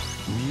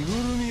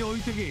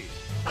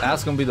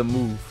 That's gonna be the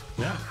move.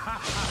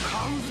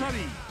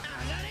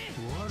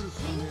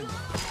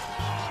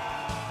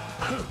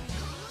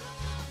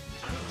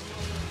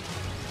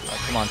 Oh,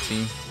 come on,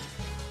 team.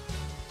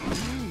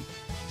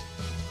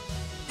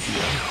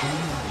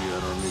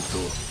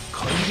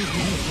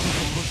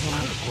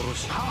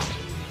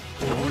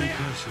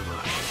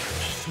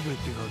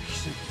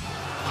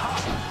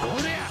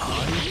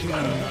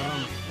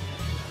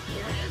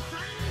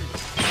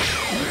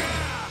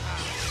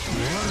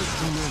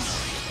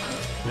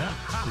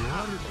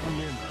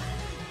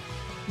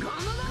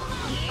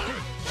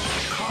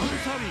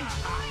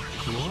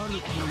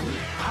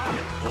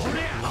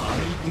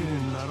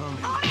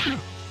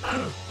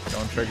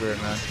 Don't trigger it,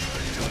 man.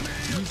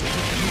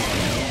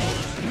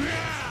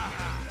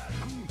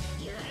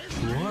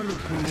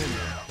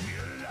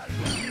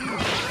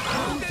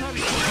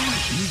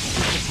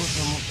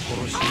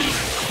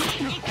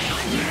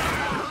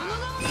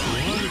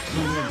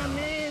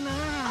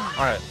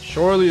 Alright,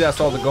 surely that's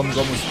all the Gum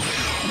Gum was.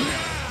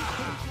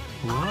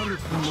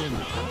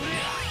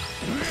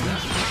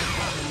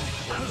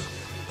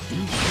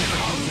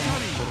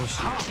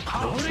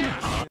 Oh,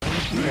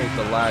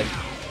 the lag.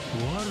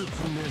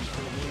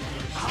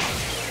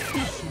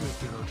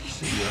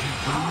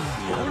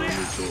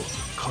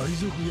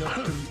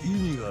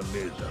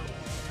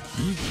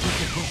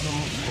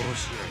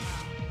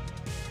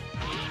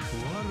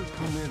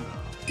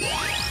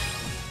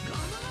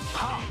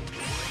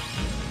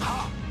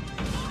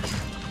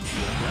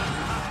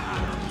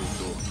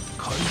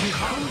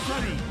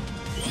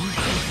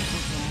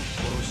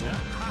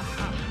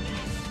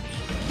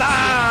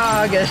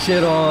 Ah, get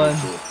shit on.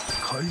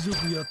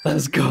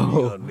 Let's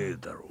go.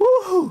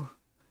 Woo!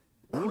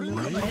 That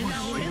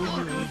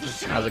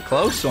was a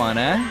close one,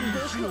 eh?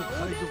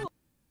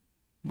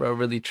 Bro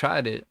really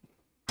tried it.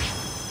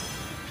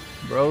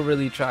 Bro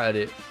really tried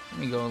it. Let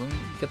me go. Let me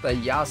get that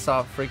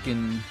Yasa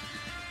freaking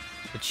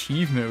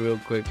achievement real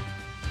quick.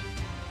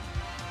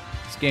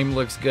 This game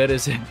looks good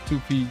as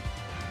F2P.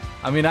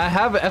 I mean, I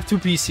have an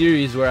F2P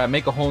series where I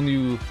make a whole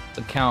new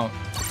account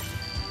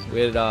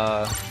with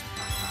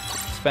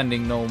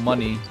spending no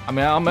money. I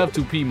mean, I'm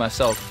F2P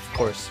myself, of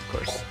course.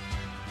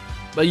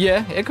 But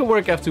yeah, it could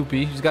work F2P.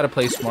 You just gotta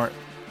play smart.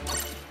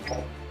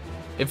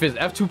 If it's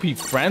F2P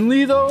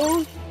friendly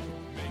though,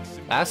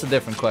 that's a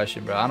different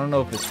question, bro. I don't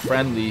know if it's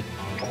friendly.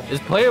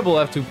 It's playable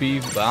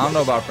F2P, but I don't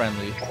know about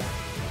friendly.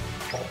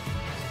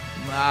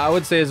 I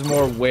would say it's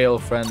more whale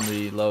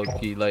friendly, low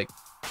key. Like,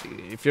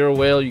 if you're a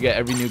whale, you get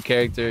every new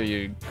character,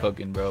 you're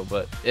cooking, bro.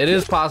 But it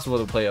is possible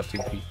to play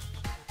F2P.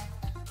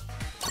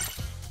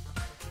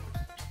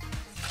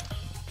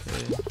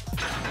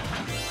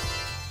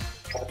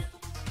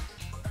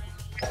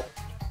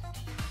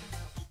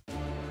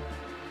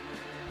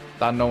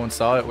 Thought no one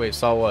saw it. Wait,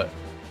 saw what?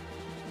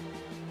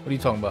 What are you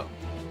talking about?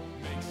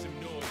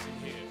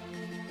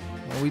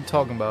 What are we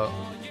talking about?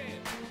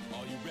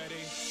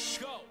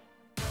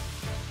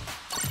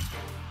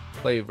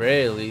 Play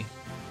rarely.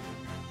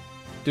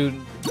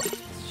 Dude,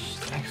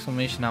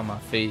 exclamation on my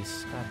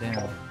face. God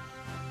damn.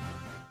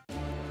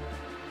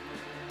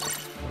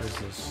 What is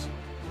this?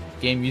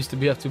 Game used to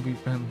be F2P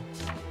friendly.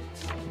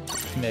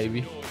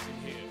 Maybe.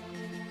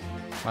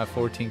 My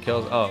 14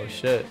 kills. Oh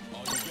shit.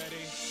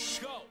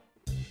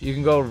 You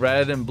can go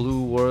red and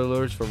blue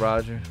warlords for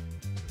Roger.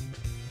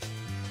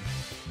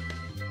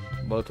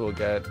 Both will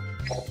get.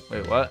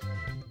 Wait, what?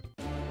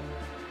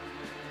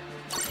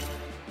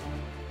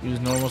 Use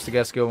normals to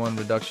get skill 1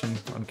 reduction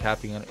on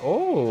capping on.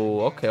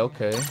 Oh,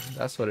 okay.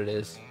 That's what it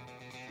is.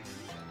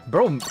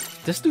 Bro,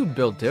 this dude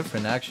built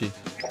different actually.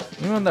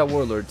 Let me run that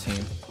warlord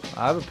team.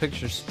 I have a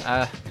picture.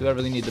 Do I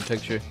really need the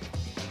picture?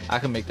 I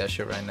can make that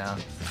shit right now.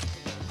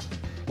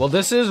 Well,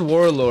 this is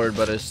warlord,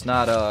 but it's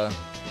not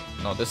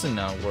no, this is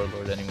not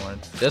warlord anymore.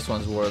 This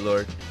one's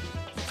warlord.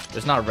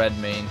 It's not red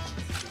main.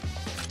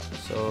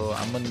 So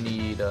I'm gonna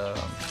need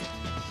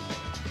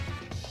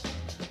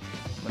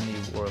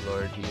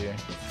warlord here.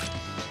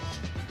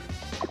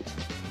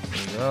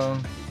 There you go.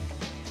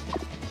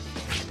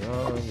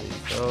 There you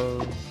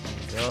go.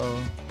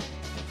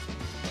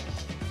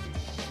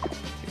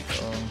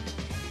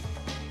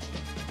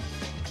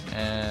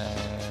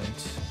 And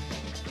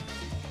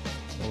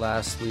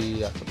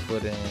lastly, I could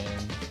put in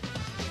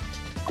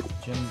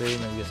Jinbei,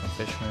 maybe get some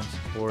fisherman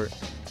support.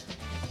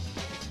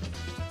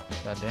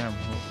 God damn,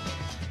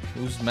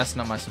 who's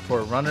messing up my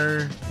support?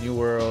 Runner, New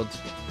World.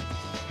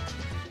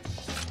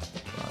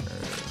 Runner,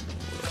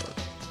 New World.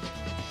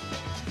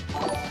 A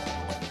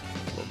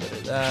little bit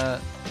of that.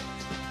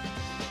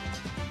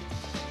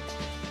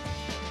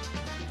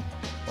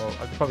 Oh,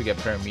 I could probably get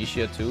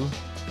Paramecia too.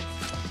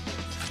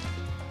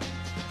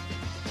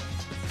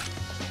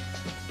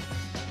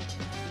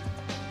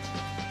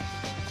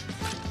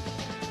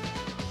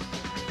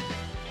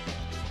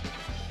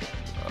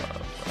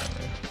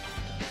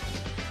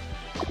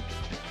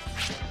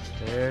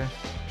 There.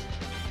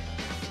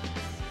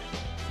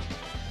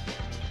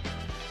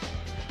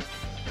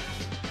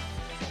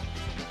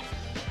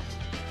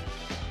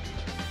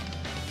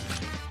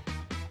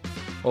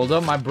 Hold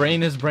up, my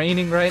brain is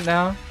braining right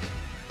now.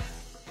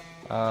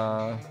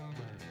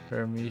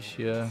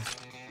 Paramecia.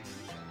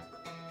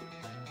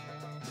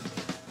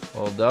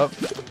 Hold up.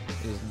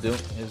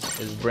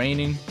 Is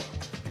braining.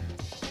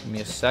 Give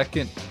me a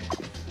second.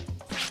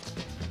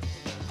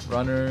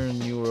 Runner,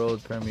 New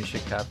World, Paramecia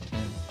Captain.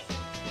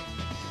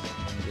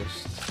 And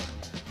just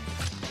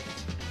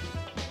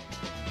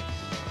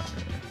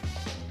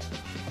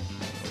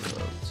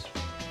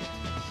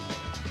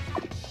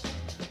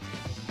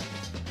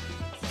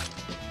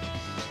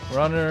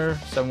Runner,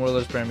 7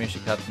 Warlords,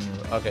 Paramecia Captain.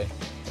 Okay,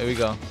 there we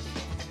go.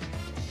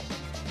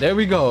 There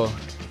we go.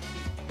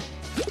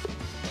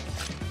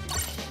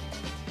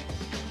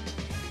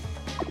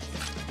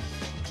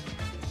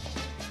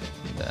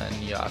 Then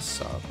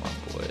Yasa, my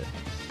boy.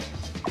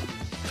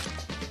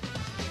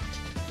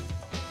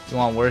 You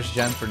want worst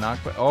gen for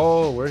knockback?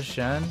 Oh, worst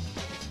gen?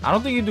 I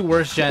don't think you do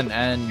worst gen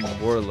and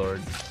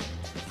warlord.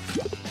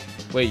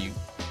 Wait,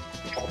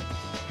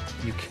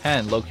 you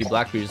can. Loki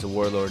Blackbeard is a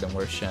warlord and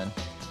worst gen.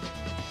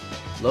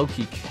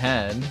 Loki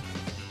can.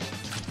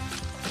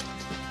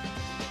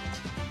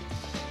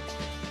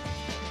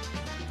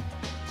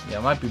 Yeah,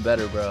 it might be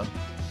better, bro.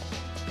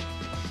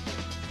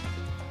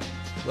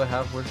 Do I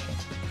have worst gen?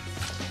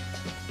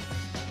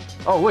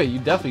 Oh wait, you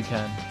definitely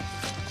can.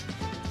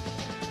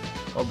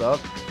 Hold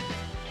up.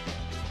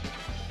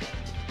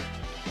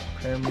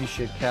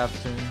 Paramecia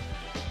Captain.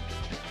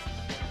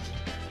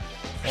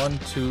 1,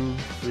 2,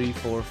 3,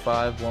 4,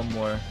 5. One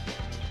more.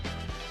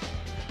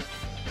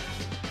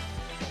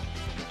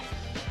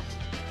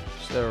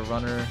 Is there a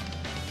runner?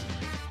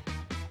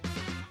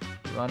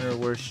 Runner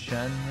worst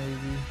gen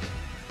maybe?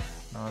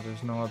 No,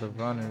 there's no other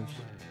runners.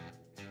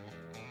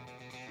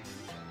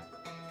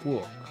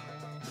 Cool.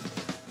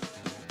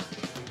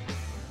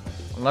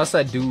 Unless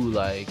I do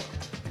like...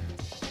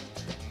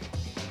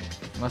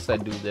 Unless I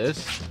do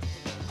this.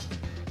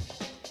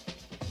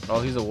 Oh,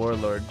 he's a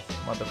warlord.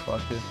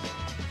 Motherfucker.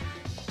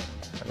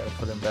 I gotta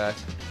put him back.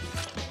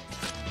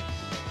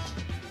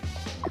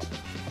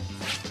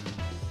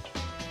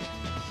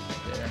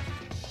 There.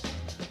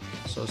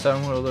 So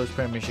 7 warlords,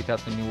 Paramecia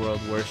Captain, New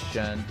World, worst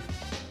gen.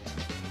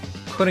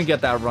 Couldn't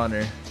get that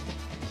runner.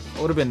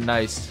 That would have been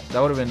nice. That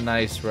would have been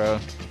nice, bro.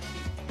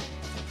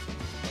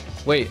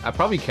 Wait, I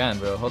probably can,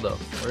 bro. Hold up.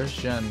 Where's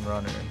gen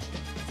runner?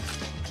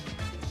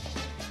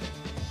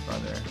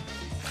 Runner.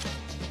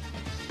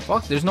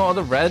 Fuck, there's no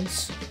other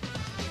reds?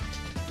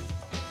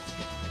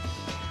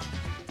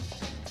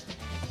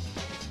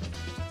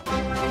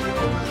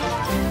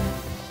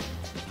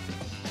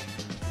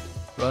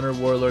 Runner,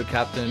 warlord,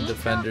 captain,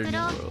 defender, new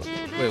world.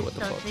 Wait, what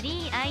the fuck?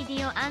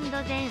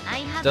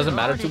 Doesn't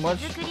matter too much?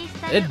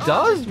 It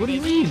does? What do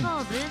you mean?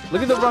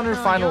 Look at the runner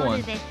final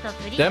one.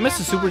 Did I miss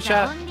a super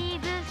chat?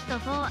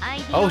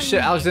 Oh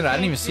shit, Alexander, I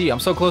didn't even see. I'm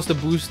so close to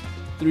boost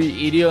 3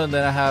 EDO and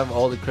then I have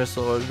all the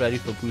crystal orbs ready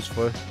for boost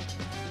 4.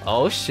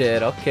 Oh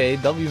shit, okay,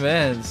 W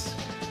mans.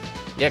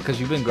 Yeah, because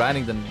you've been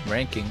grinding the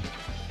ranking.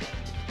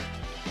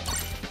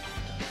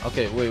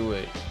 Okay,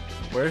 wait.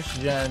 Where's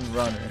gen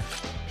runner?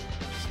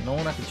 There's no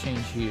one I can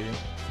change here.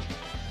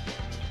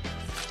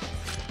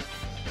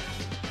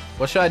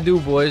 What should I do,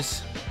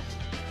 boys?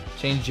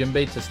 Change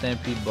Jinbei to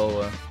Stampede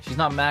Boa. She's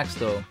not max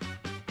though.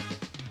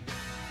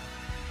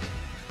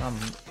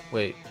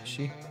 Wait, is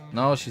she?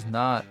 No, she's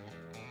not.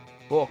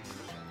 Book.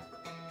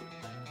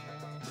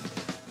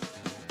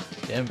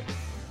 Damn it.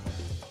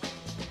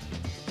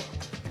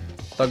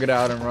 Thug it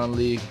out and run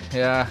league.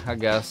 Yeah, I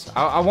guess.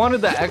 I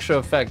wanted that extra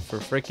effect for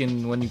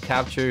freaking when you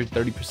capture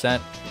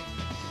 30%.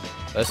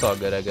 That's all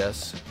good, I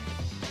guess.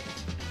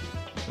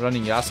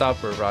 Running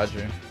Yasop or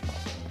Roger?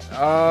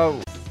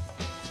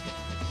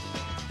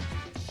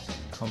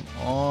 Come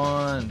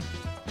on.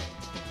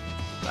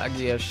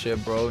 Laggy ass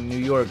shit, bro. New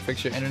York,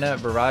 fix your internet.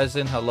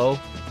 Verizon, hello?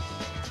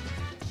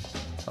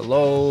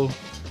 Hello?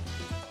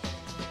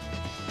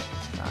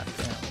 God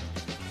damn.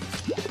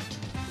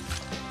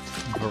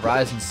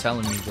 Verizon's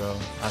selling me, bro.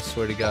 I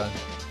swear to God.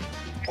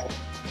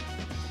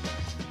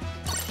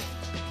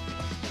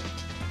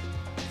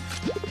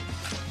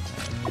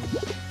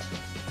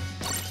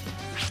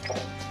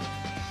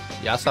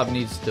 Yasop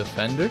needs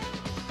defender?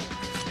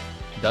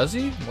 Does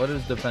he? What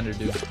does defender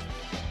do?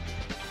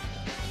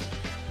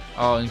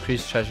 Oh,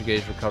 increase treasure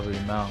gauge recovery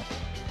amount.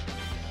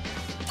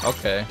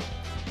 Okay.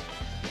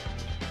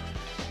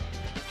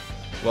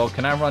 Well,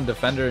 can I run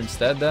defender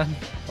instead then?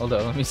 Hold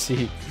on, let me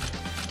see.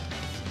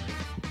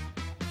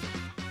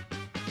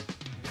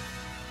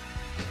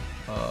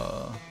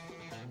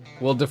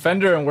 Well,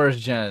 defender and worst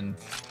gen.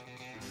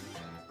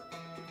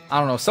 I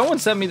don't know. Someone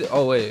sent me the...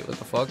 Oh, wait. What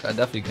the fuck? I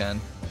definitely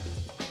can.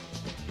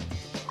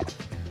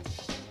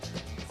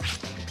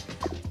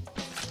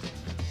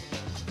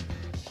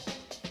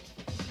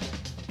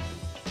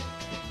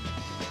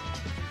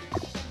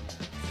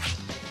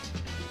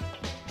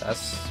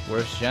 That's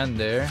worst gen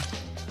there.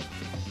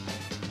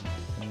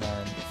 And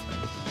then...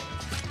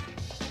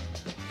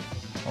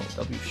 Oh,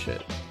 W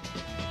shit.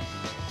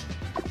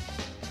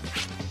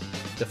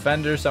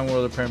 Defender, Sun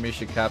World,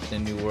 Paramecia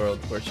Captain, New World,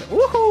 worst gen.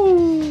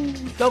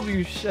 Woohoo!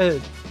 W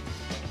shit.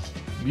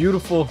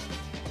 Beautiful.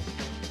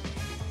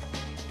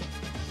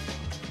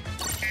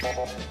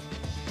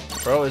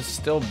 Bro, it's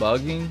still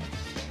bugging.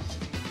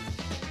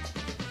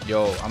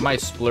 Yo, I might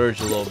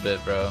splurge a little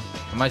bit, bro.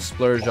 I might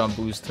splurge on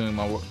boosting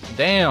my work.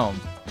 Damn.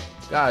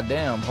 God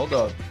damn. Hold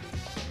up.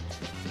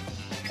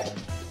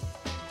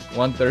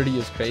 130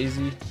 is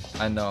crazy.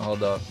 I know.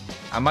 Hold up.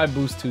 I might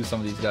boost to some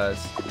of these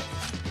guys.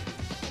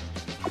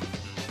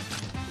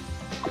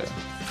 Okay.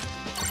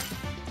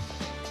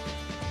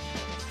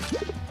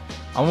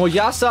 I'm a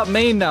Yasop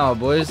main now,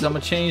 boys. I'm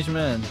a change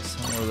man.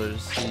 Somewhere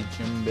there's see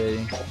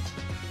Jinbei.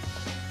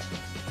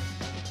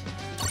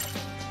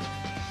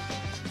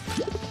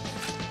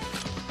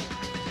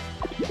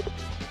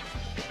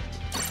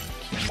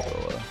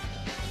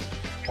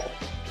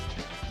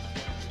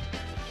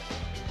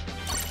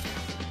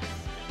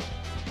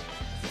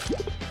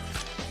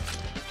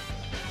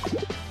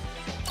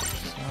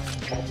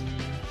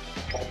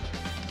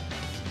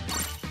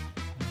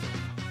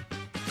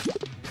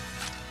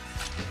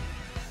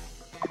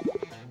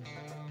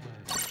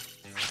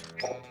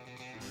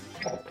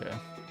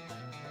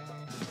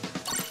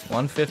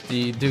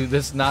 150. Dude,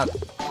 this is not...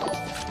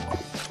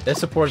 This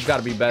support's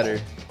gotta be better.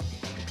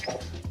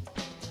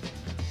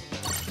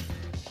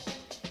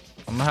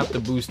 I'm gonna have to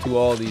boost to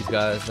all these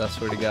guys, I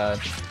swear to God.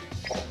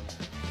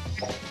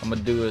 I'm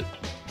gonna do it.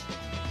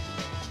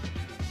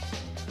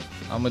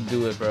 I'm gonna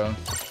do it, bro.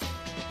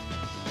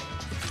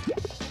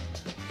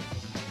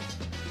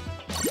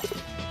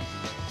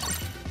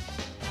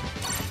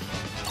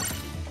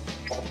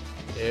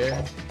 There.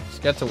 Let's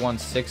get to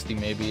 160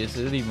 maybe. Is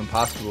it even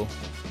possible?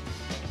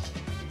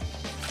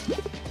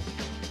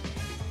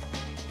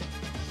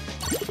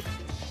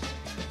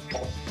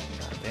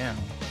 God damn.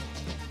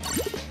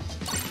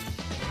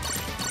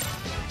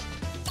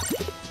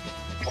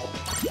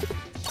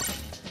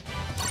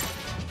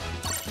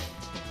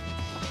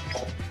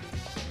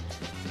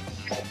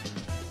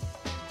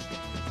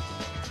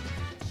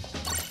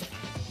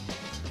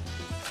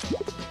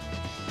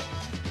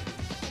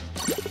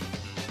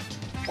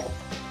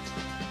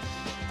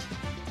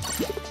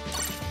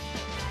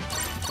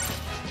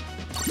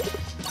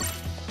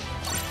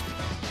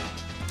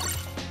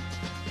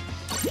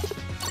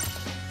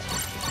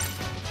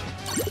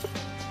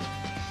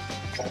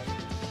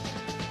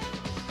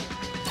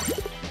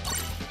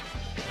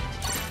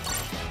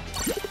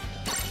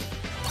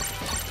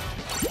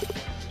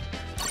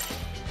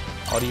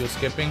 Audio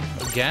skipping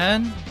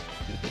again?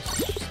 Dude, this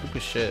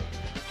stupid shit.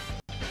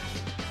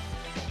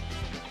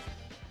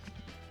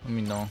 Let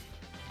me know.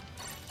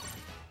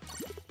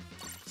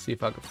 See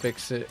if I can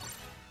fix it.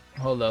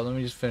 Hold up, let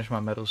me just finish my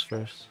medals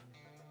first.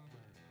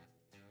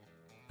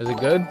 Is it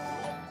good?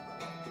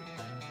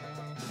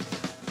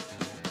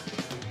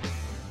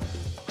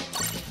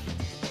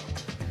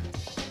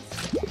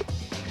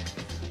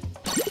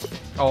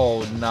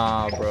 Oh,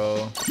 nah,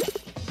 bro.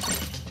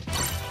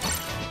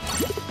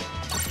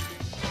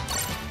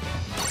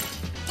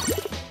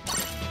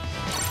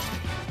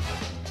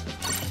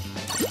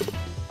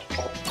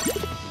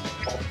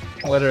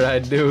 What did I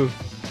do?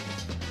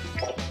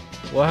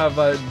 What have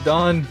I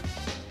done?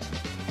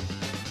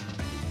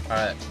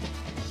 Alright.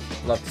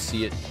 Love to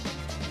see it.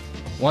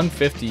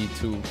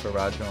 152 for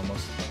Roger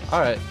almost.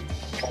 Alright.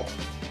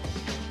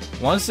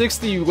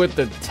 160 with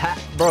the tag.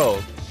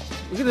 Bro,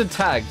 look at the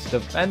tags.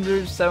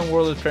 Defenders, 7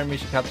 Warlords,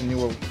 Premiership, Captain New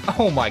World.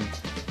 Oh my.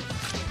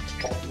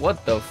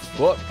 What the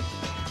fuck?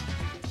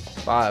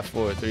 5,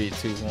 4, 3,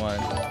 2,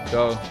 1.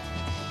 Go.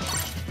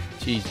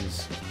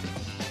 Jesus.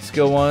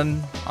 Skill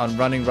 1 on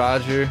running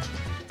Roger.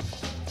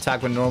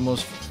 Attack with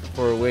normals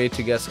for a way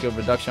to get skill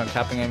reduction on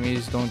capping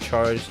enemies. Don't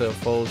charge, so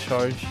full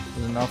charge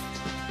is enough.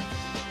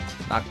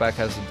 Knockback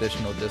has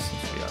additional distance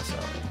for you. So,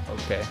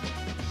 okay.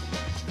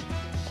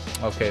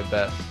 Okay,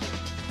 bet.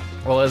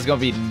 Well, it's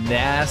gonna be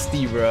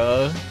nasty,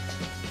 bro.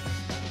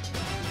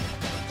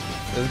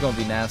 This is gonna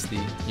be nasty.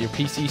 Your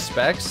PC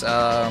specs,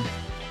 I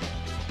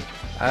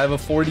have a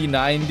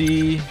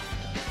 4090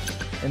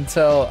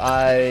 Intel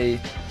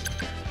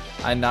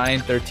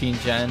i9 13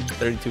 gen,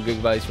 32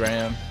 gigabytes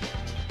RAM.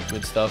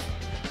 Good stuff.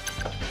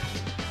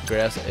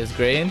 Is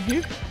Gray in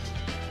here?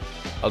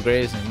 Oh,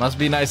 Gray is in. Must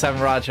be nice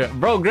having Roger.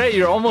 Bro, Gray,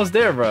 you're almost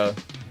there, bro.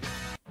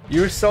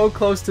 You're so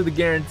close to the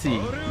guarantee.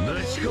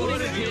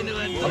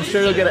 I'm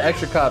sure you'll get an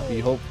extra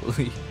copy,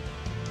 hopefully.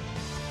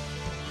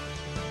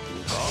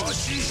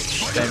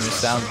 Damn, your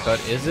sound cut.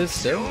 Is it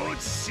still?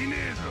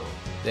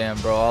 Damn,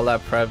 bro, all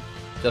that prep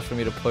just for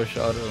me to push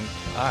auto.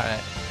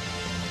 Alright.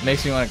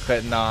 Makes me want to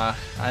quit. Nah,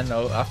 I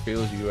know. I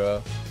feel you,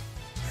 bro.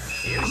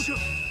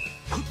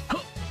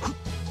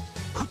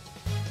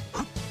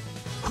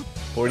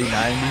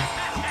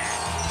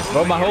 4090.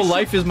 Bro, my whole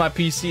life is my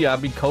PC. I've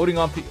been coding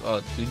on PC.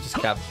 Oh, dude, just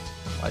capped.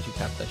 Why'd you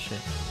cap that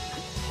shit?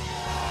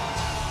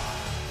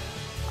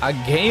 I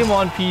game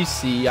on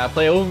PC. I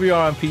play OVR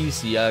on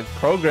PC. I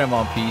program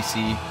on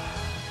PC.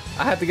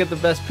 I have to get the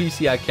best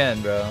PC I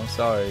can, bro. I'm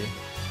sorry.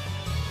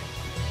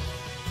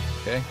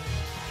 Okay.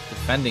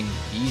 Defending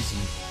easy.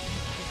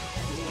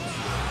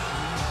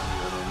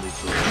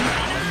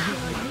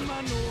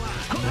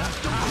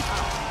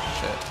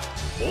 Shit.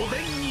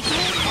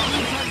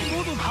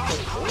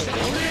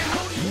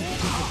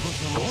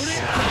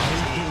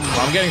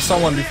 I'm getting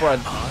someone before I...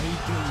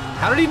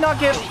 How did he not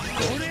get...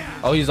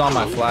 Oh, he's on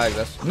my flag.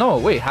 That's... No,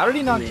 wait. How did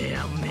he not...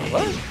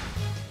 What?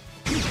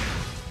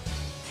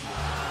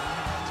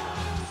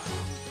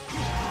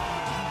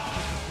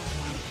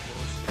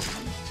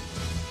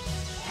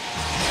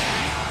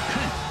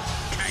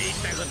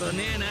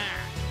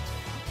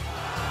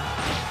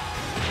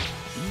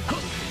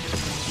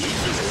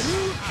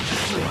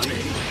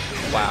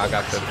 Wow, I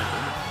got good.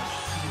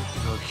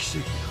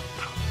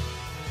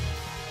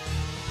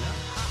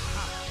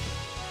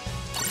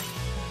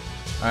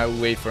 Alright,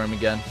 we wait for him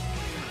again.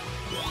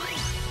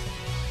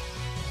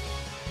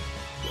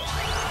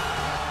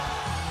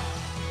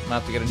 I'm gonna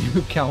have to get a new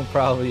account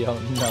probably. Oh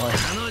no.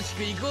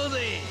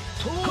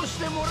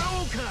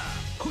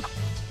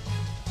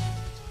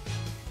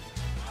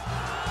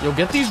 Yo,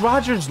 get these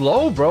Rogers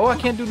low, bro. I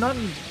can't do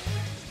nothing.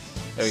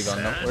 There we go.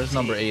 No, where's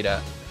number 8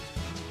 at?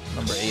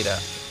 Number 8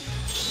 at.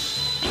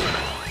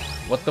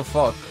 What the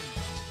fuck?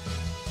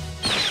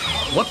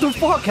 What the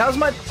fuck? How's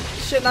my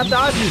shit, not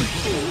dodging.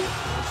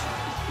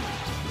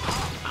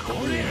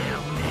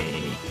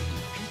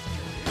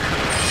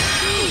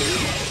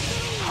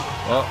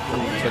 Oh,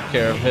 took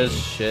care of his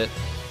shit.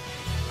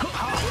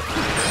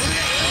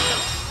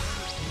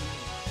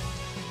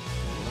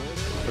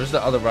 Where's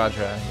the other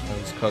Roger at? Oh,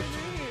 he's cooked.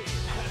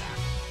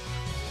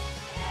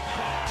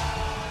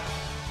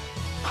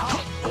 Wow.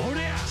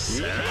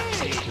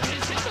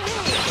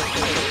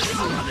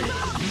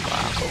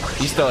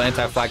 He's still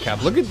anti-flat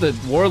cap. Look at the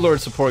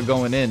Warlord support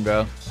going in,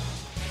 bro.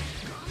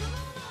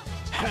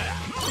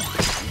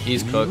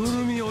 He's cooked.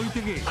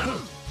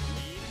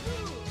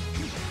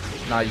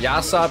 Now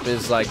Yasop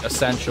is like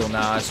essential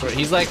now. I swear,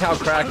 he's like how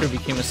Cracker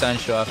became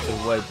essential after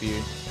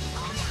Whitebeard.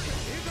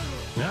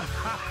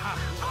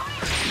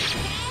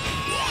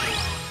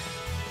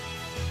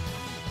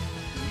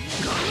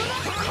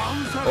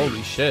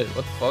 Holy shit!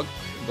 What the fuck?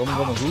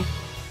 Goma who?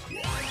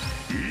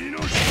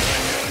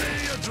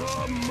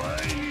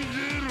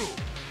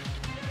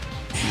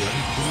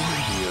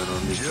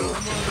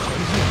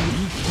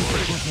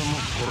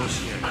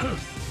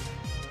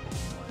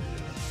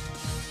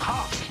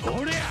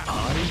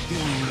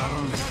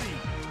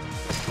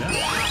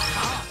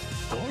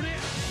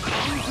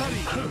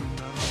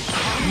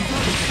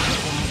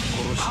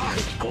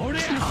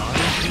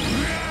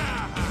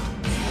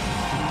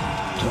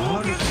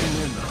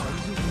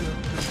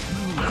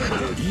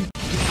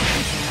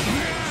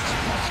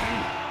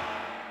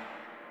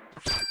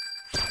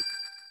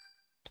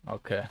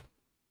 Okay.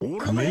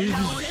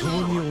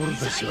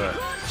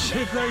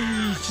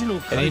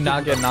 Can he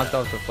not get knocked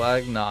off the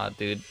flag? Nah,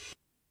 dude.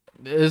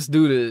 This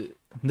dude's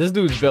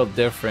built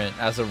different.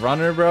 As a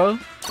runner, bro,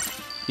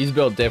 he's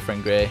built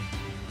different, Gray.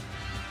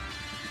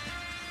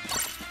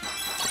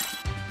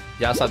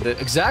 Yasop did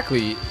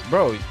exactly,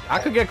 bro. I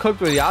could get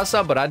cooked with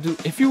Yasop, but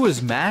if he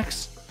was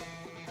max,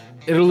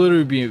 it'll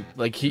literally be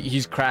like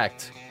he's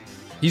cracked.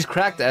 He's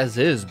cracked as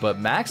is, but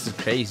max is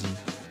crazy.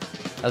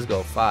 Let's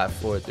go. 5,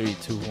 4, 3,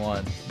 2,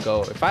 1.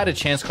 Go. If I had a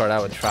chance card, I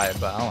would try it,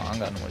 but I don't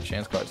got no more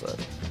chance cards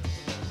left.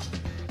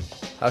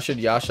 How should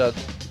Yasop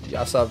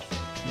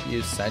be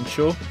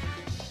essential?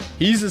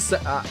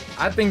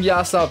 I think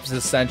Yasop's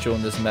essential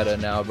in this meta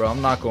now, bro.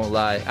 I'm not gonna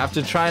lie.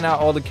 After trying out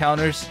all the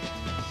counters,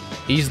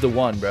 he's the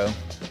one, bro.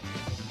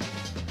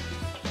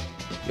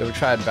 You ever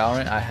tried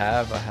Valorant? I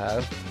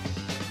have.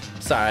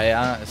 Sorry,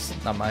 it's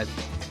not my...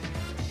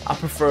 I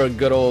prefer a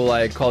good old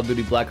like Call of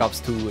Duty Black Ops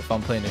 2 if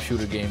I'm playing a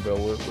shooter game, bro.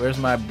 Where's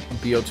my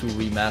BO2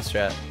 remaster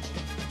at?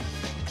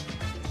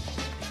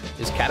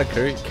 Is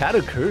Katakuri?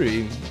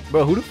 Katakuri?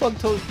 Bro, who told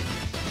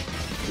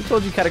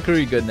you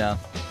Katakuri good now?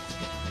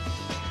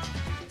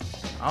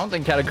 I don't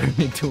think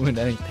Katakuri doing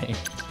anything.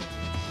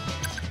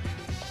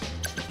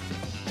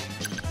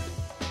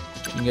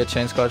 You can get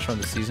chance cards from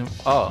the season.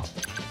 Oh.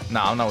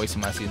 Nah, I'm not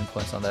wasting my season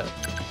points on that.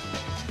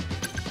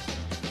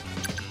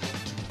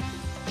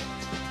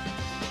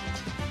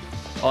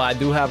 Oh, I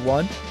do have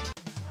one.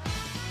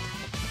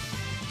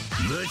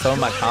 Some of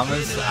my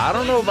comments. I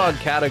don't know about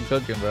Kata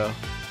cooking, bro.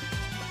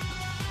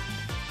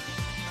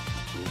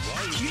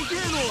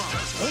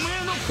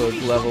 Cook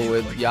level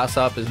with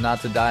Yasop is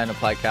not to die and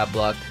apply cap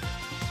block.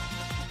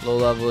 Low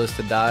level is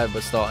to die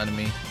but stall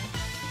enemy.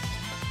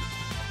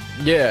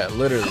 Yeah,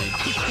 literally.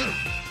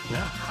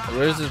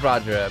 Where's this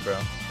Roger at, bro?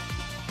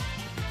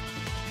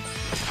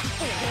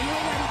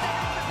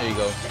 There you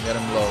go. Get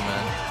him low,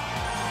 man.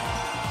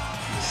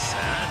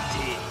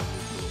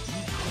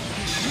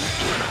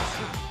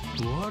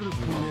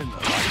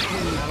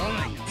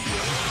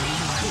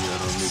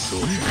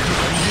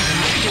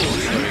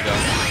 There we go.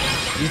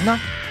 He's not.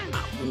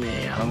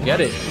 I don't get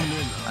it.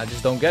 I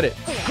just don't get it.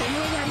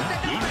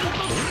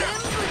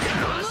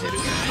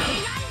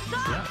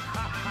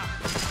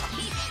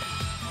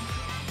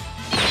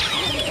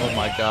 Oh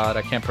my god,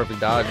 I can't perfect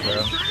dodge,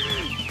 bro.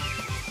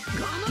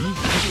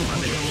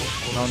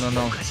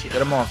 No.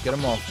 Get him off,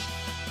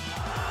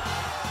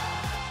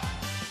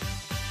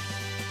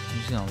 I'm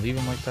just gonna leave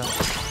him like that.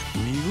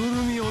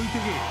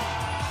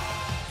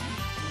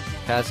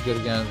 Cat's good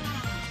again.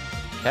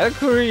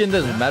 Katakuri in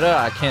this meta,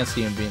 I can't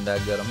see him being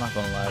that good. I'm not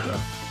gonna lie, bro.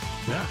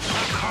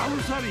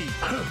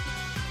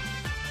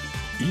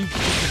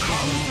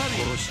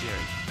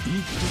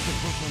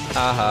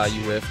 Haha,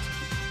 you whiffed.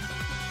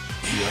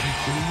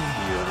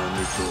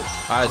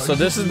 Alright, so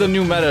this is the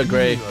new meta,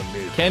 Gray.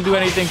 Can't do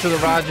anything to the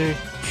Roger.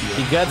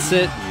 He gets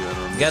it,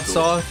 gets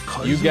off,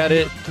 you get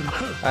it.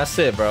 That's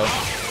it, bro.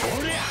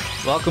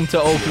 Welcome to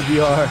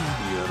OPBR.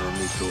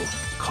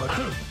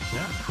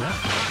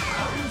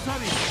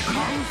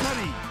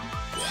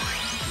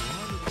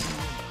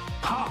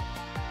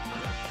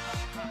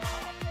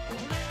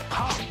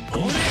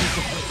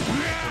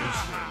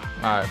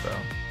 Alright, bro.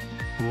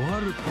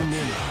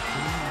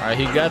 Alright,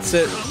 he gets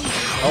it.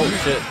 Oh,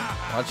 shit.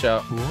 Watch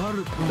out.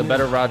 The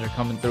better Roger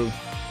coming through.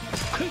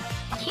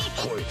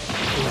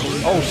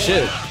 Oh,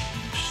 shit.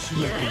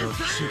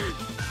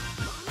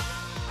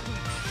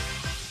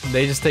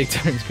 They just take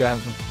turns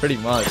grabbing him, pretty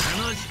much.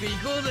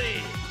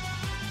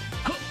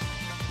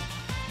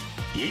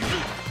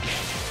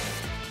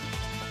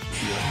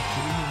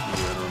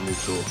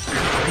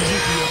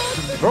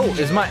 Bro,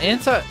 is my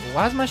anti...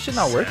 Why is my shit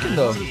not working,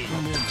 though?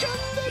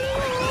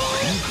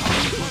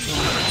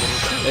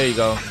 There you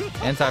go.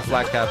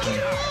 Anti-flat captain.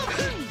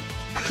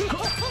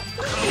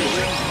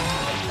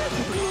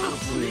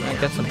 I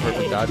get some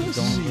perfect dodges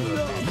going.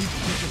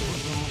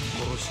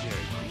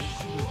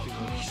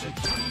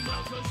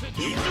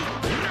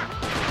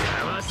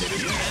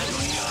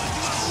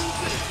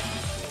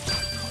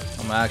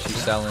 I'm actually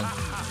selling.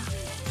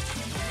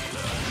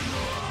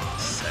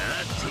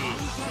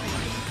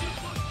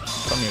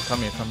 Come here, come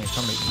here, come here,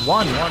 come here.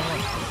 One.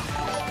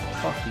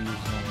 Fuck you.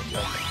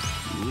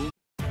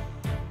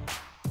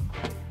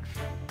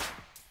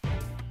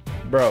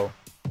 Bro.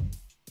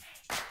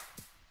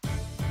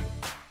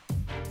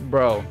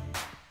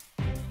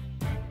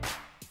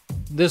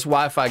 This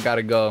Wi-Fi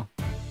gotta go.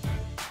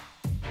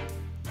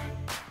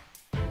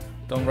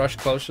 Don't rush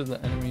closer to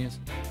the enemies.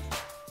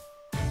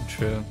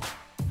 True.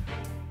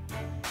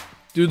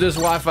 Dude, this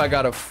Wi-Fi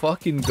gotta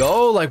fucking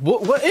go. Like,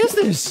 what is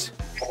this?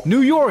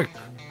 New York.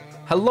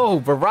 Hello,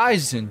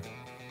 Verizon.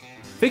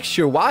 Fix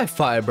your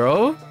Wi-Fi,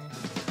 bro.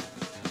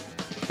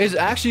 It's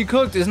actually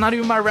cooked. It's not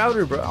even my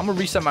router, bro. I'm gonna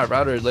reset my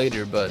router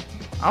later, but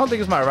I don't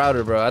think it's my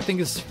router, bro. I think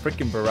it's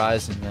freaking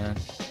Verizon, man.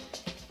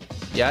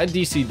 Yeah, I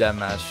DC'd that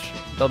match.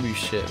 W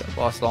shit. I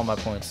lost all my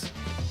points.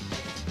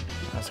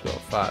 Let's go.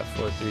 5,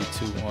 4, 3,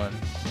 2, 1.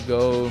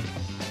 Go.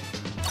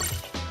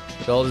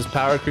 With all this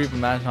power creep,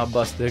 imagine how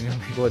busted they're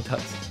gonna be with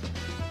dots.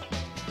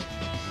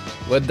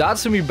 With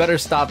Datsumi better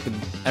stop the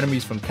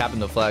enemies from capping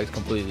the flags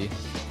completely.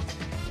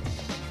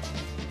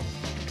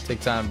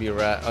 Take time to be a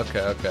rat.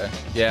 Okay.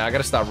 Yeah, I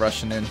gotta stop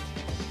rushing in.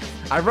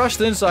 I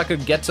rushed in so I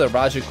could get to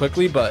Raja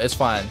quickly, but it's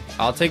fine.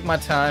 I'll take my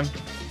time.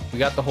 We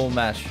got the whole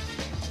match.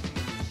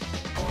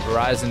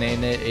 Verizon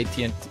ain't it?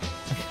 AT&T.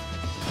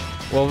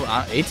 Well,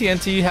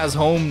 AT&T has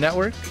home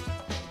network?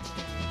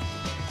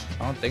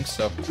 I don't think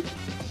so.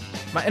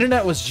 My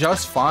internet was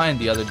just fine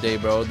the other day,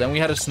 bro. Then we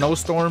had a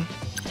snowstorm.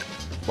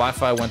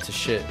 Wi-Fi went to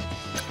shit.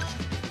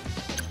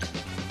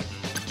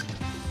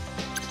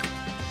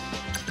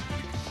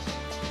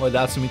 Well,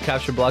 that's when we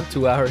capture block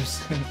 2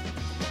 hours.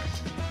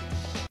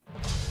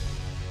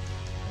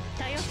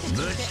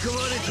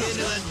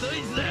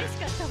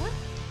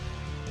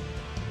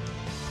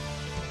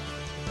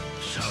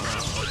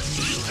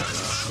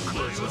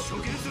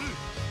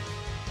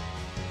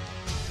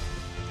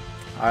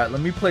 Alright,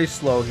 let me play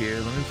slow here.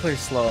 Let me play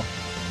slow.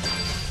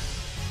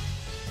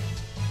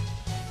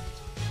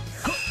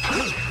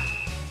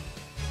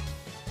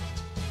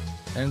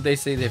 And they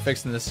say they're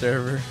fixing the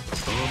server.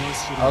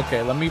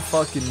 Okay, let me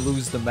fucking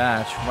lose the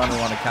match. I don't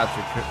want to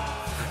capture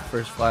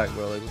first flag,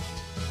 bro. Like,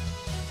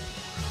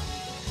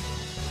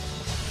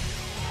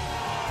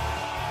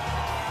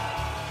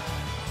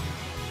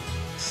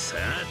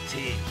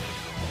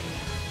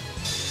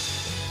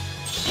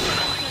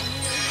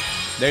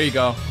 there you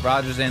go.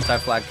 Roger's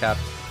anti-flag cap.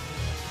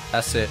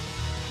 That's it.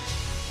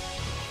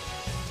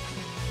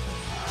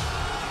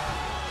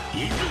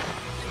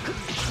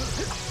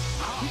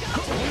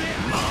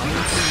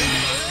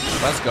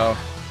 Let's go.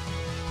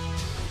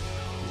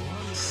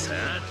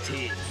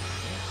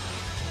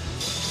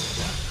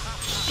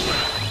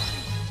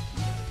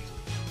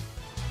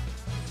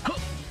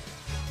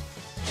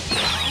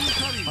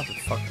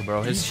 Motherfucker,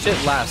 bro. His shit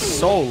lasts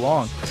so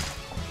long.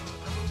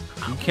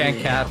 You can't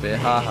cap it.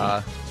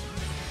 Haha.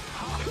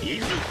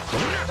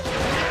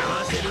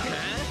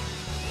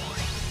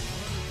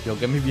 Yo,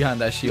 get me behind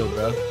that shield,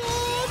 bro.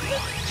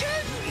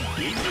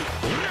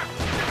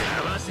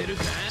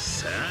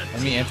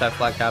 Let me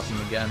anti-flag cap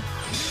him again.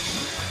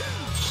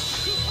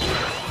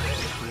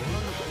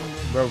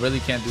 Bro, really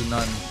can't do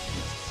nothing.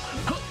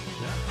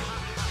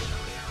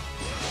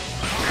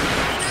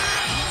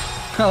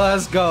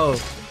 Let's go.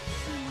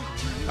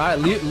 Alright,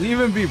 leave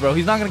him be, bro.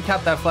 He's not gonna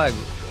cap that flag.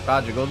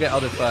 Roger, go get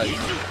other flags.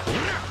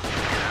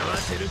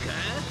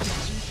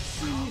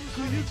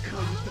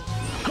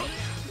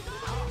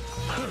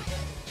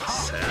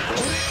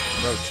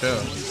 Bro,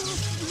 chill.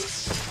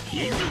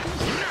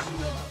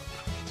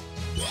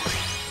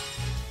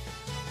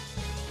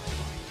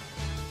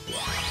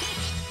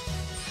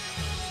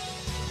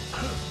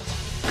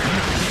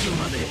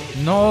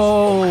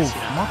 No!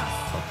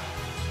 Motherfucker.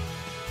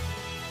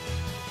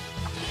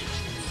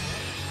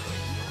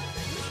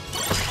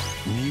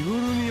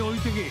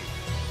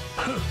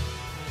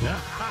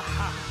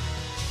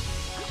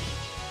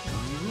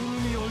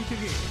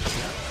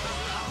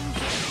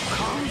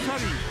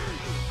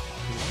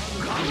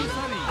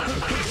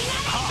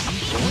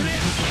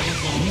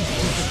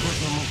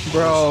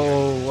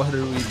 Bro, what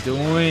are we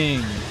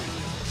doing?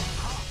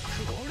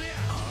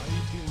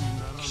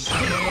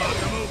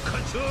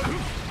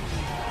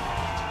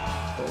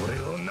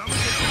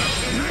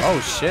 Oh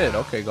shit,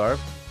 okay, Garb.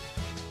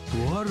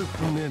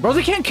 Bro,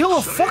 they can't kill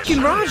a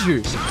fucking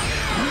Roger!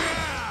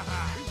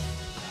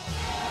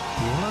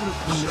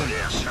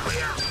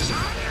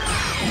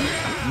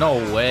 No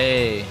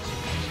way.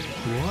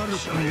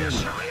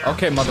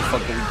 Okay,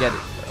 motherfucker, we get it,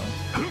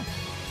 bro.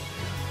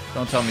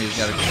 Don't tell me he's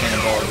got a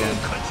cannonball again.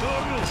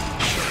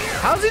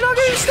 How's he not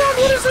getting stunned?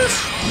 What is this?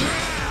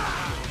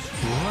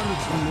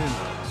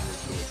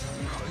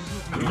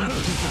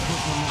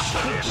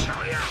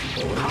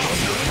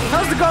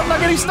 How's the Garp not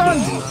getting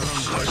stunned?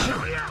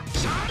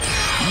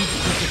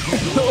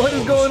 What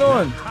is going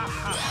on?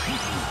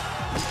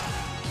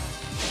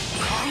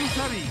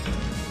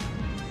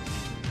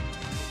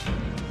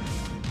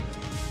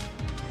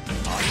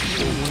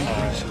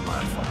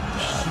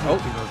 Oh,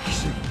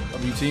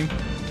 W team.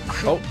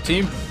 Oh,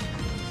 team.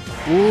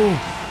 Ooh,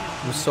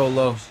 it was so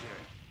low.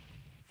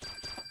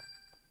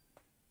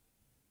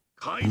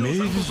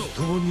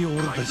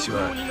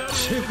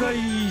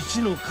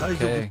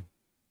 Okay.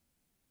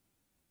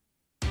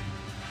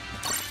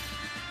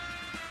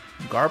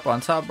 Garp on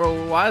top,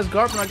 bro. Why is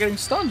Garp not getting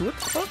stunned? What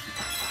the fuck?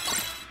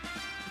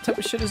 What type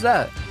of shit is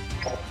that?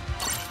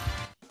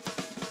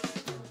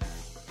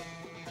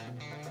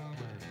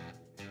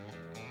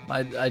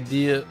 My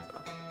idea.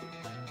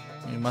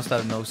 He must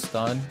have no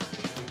stun.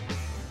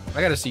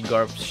 I gotta see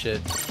Garp's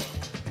shit.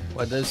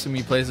 Well, does to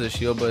me plays the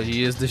shield, but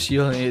he is the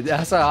shield.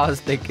 That's what I was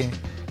thinking.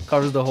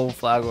 Covers the whole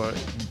flag. Or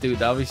dude,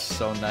 that would be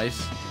so nice.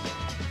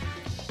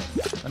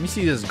 Let me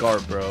see this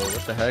Garp, bro.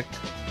 What the heck?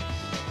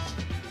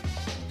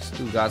 This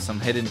dude got some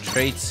hidden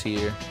traits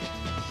here.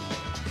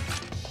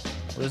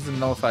 Where's the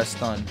nullify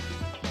stun?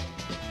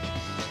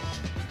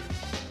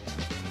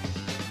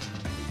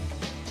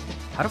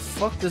 How the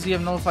fuck does he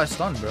have nullify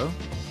stun, bro?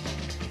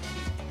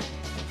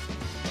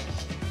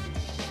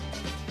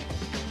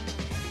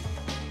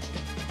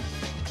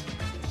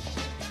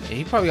 Yeah,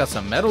 he probably got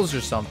some medals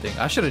or something.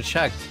 I should have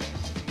checked.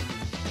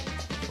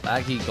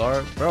 Laggy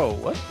Garp. Bro,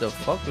 what the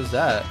fuck was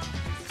that?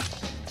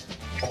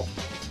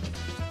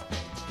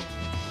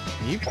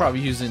 He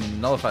probably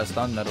using nullify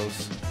stun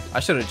medals. I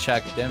should have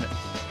checked, damn it.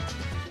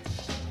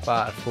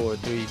 5, 4,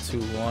 3, 2,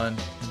 1,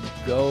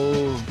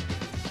 go.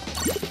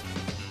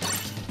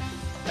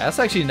 That's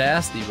actually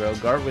nasty, bro.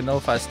 Garp with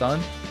nullify stun.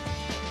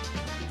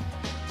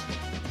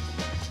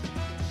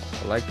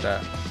 I like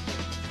that.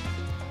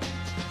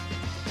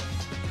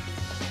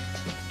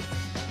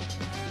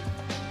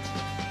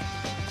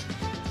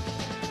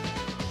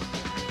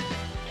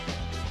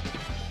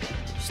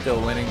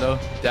 Still winning though,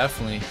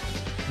 definitely.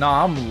 No,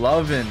 I'm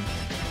loving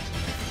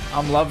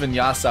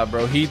Yasa,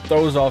 bro. He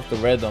throws off the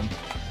rhythm.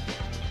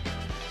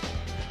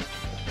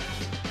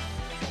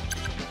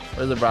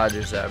 Where's the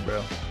Rogers at,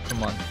 bro?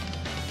 Come on.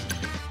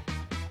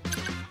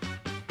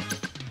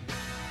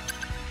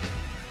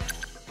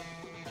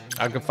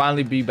 I could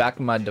finally be back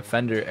in my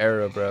defender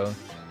era, bro.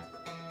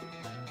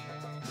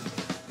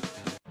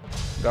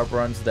 Garp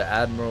runs the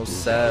Admiral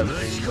Seb,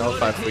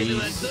 nullify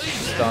freeze,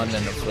 stun,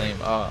 and the flame.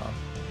 Oh.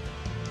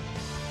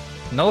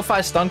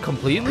 Nullify stun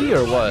completely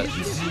or what?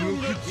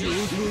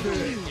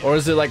 Or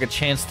is it like a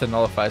chance to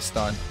nullify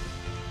stun?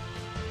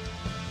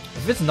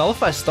 If it's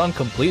nullify stun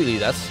completely,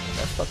 that's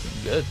fucking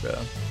good, bro.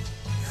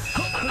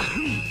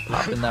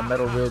 Popping that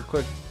metal real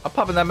quick. I'm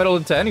popping that metal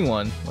into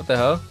anyone. What the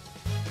hell?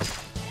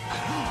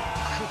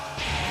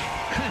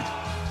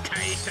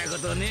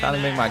 Trying to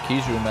make my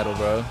Kizu metal,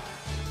 bro.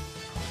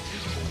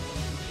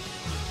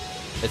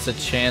 It's a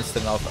chance to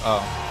nullify.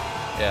 Oh,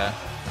 yeah.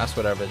 That's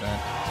whatever then.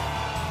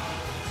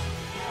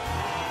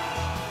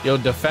 Yo,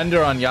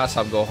 defender on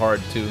Yasab go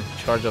hard too.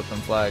 Charge up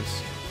them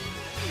flags.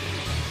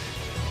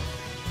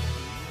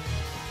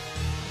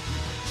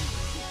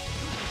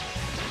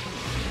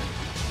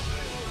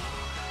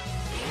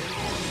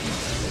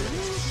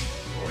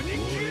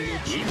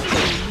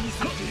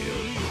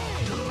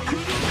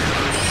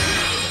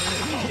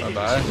 Bye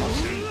bye.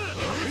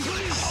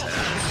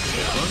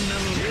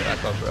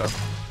 Back up, bro.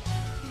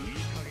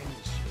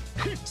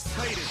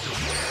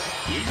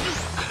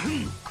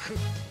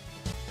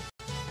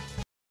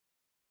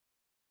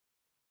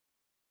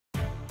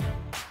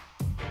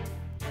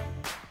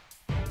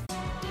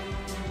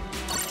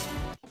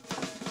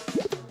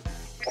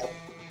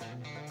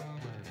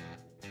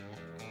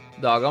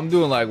 Dog, I'm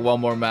doing like one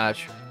more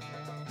match.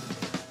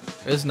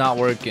 It's not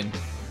working.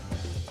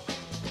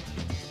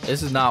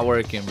 This is not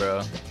working,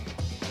 bro.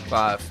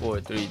 5, 4,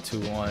 3, 2,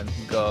 1,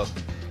 go.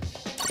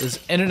 This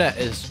internet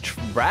is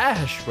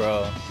trash,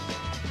 bro.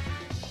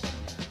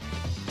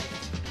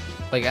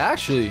 Like,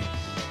 actually.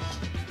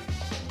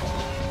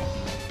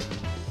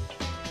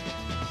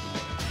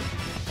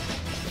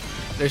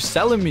 They're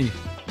selling me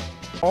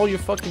all your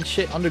fucking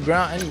shit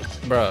underground. And,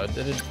 bro,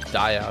 did it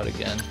die out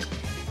again?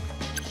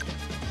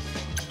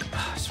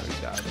 I swear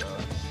to God, bro.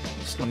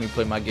 Just let me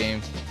play my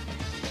game.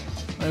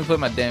 Let me play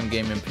my damn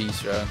game in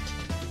peace, bro.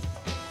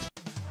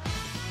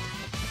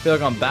 I feel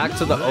like I'm back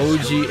to the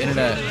OG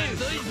internet.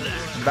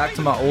 I'm back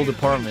to my old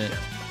apartment.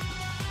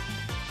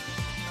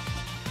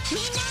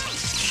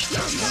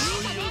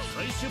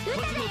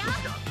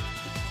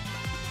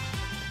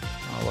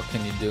 Oh, what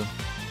can you do?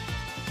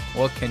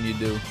 What can you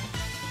do?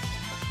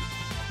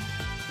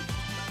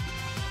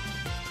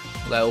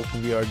 Let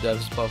OpenVR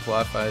devs buff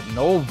Wi-Fi.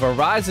 No,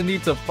 Verizon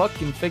needs to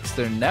fucking fix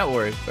their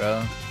network,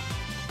 bro.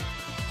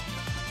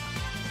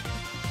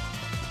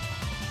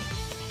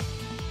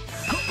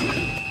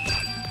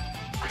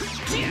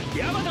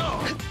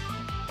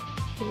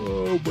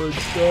 Oh my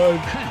God.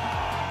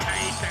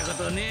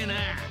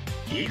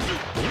 Shit.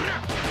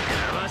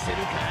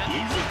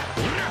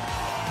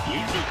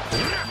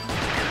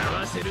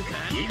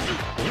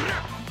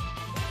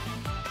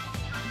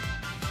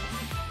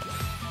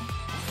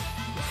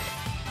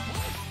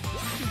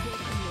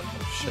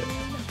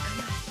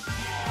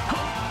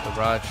 The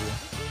Roger.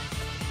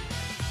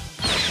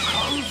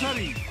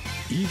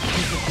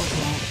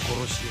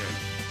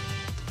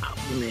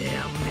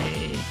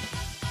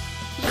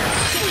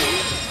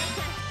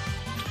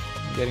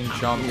 Getting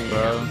jumped,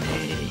 bro.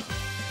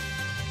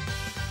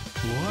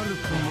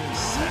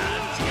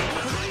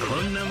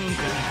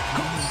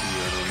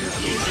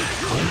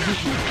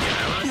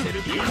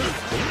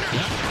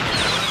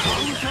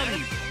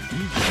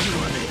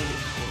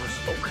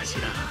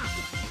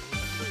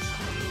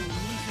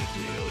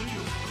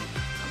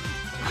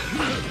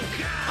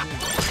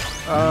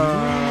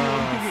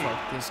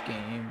 Fuck this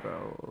game, bro.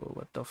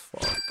 What the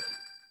fuck? What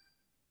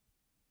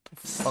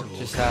the fuck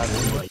just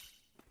happened?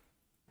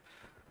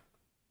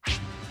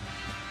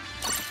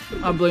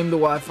 I blame the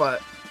Wi-Fi.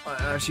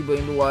 I actually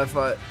blame the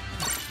Wi-Fi.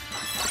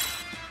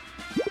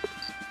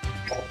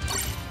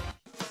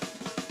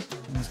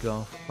 Let's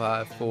go.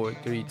 5, 4,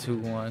 3, 2,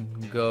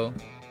 1, go.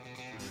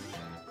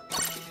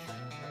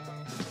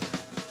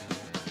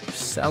 You're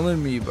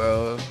selling me,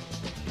 bro.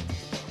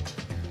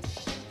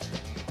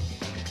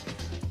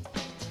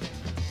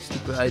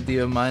 Stupid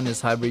idea of mine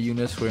is hybrid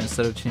units where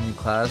instead of changing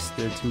class,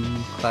 they're two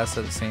classes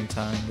at the same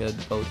time, get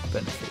both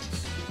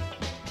benefits.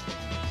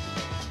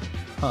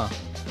 Huh.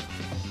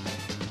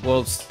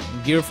 Well, it's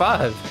Gear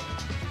 5.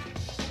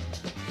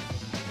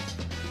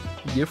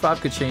 Gear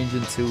 5 could change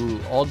into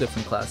all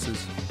different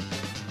classes.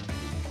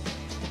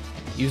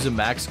 Use a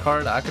max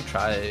card? I could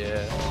try it,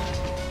 yeah.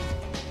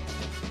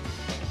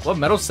 What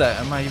metal set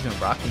am I even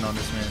rocking on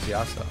this man's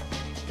Yasuo?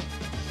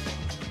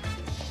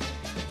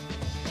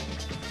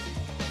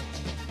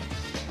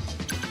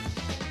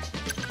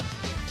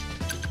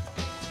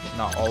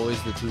 Not always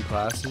the two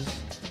classes.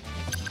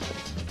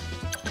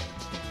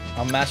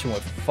 I'm matching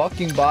with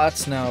fucking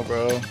bots now,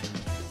 bro.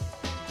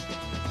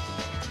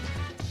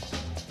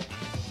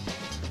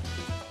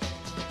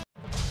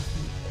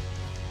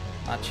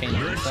 Not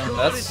changing anything.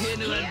 That's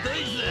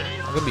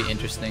gonna be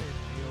interesting.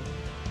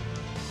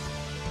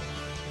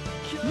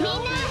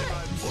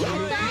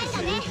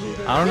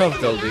 I don't know if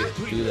they'll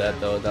do that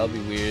though. That'll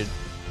be weird.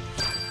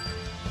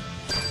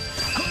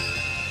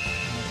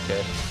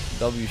 Okay.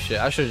 W shit.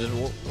 I should just.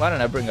 Why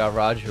didn't I bring out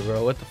Roger,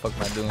 bro? What the fuck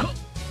am I doing?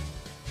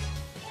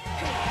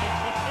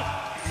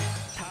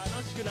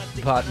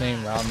 Bot name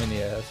Ramen,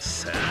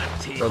 yes.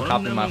 Bro,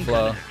 copy my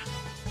flow.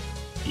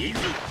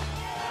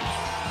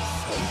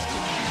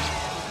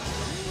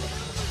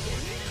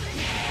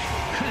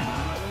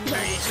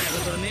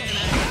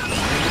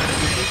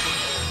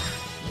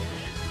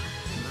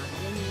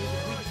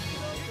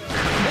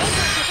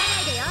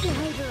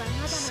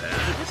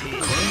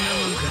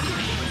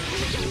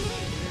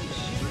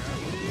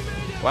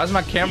 Why is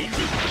my camera? I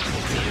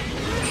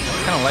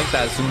kind of like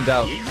that zoomed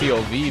out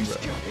POV, bro.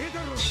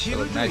 That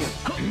look nice.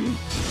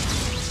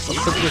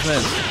 Let's cook this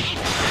man.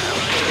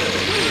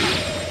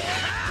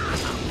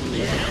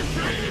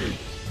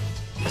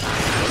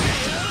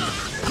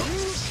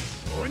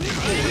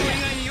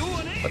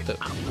 What the?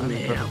 I'm the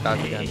perfect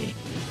dodge again.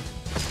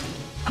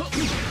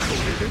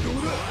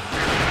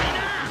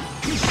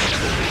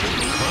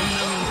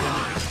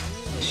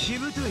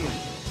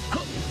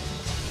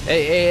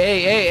 Hey, hey, hey,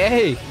 hey,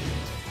 hey!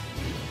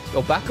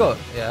 Go back up.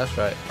 Yeah, that's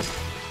right.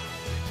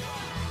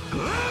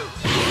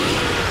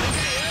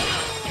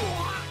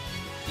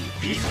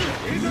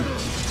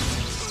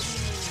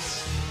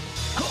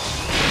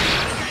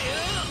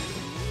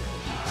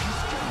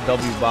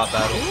 W bot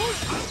battle.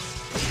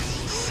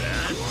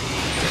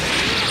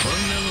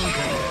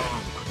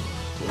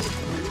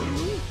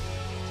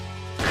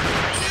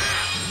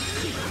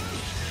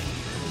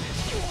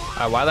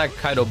 Alright, why that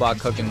Kaido bot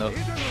cooking though?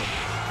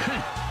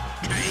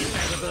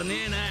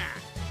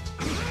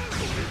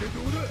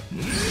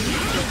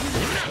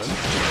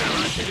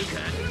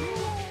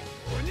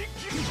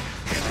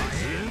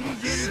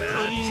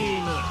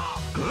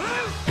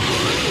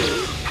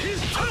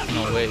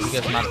 No way, he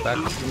gets knocked back.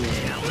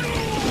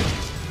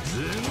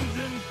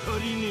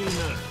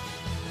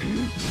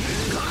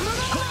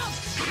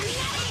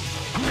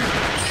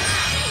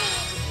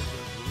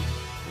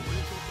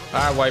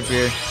 Alright,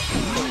 Whitebeard.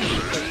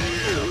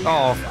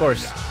 Oh, of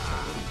course.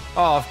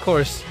 Oh, of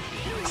course.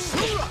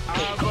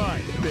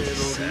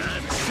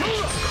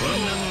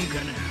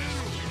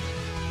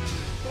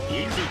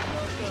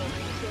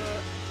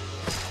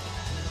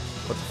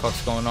 What the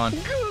fuck's going on?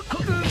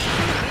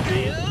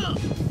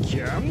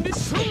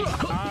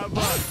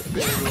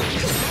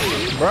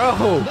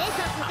 Bro!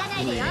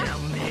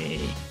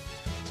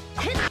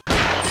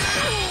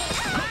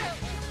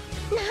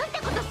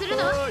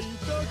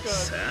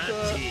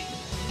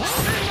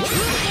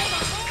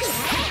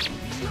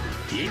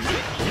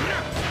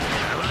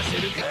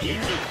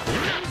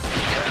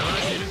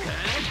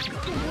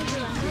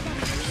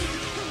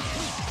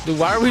 Dude,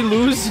 why are we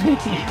losing?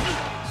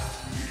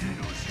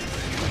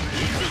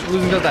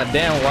 Losing to that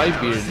damn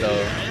Whitebeard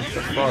though.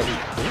 The fuck?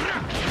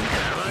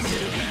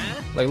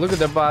 Like, look at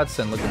their bots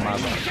and look at my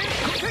bots.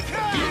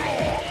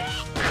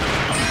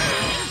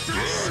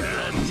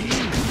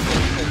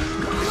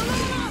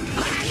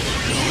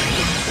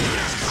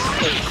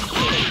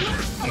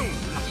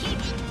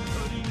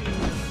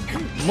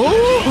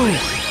 Move!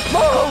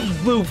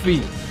 Move,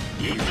 Luffy!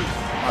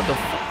 What the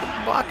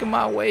fuck? Blocking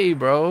my way,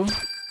 bro.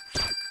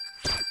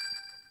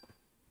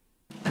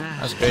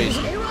 That's crazy.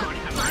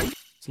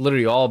 It's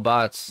literally all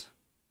bots.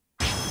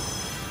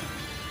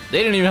 They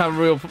didn't even have a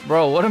real...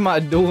 Bro, what am I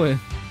doing?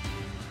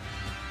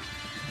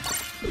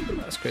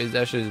 That's crazy.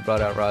 That shit just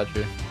brought out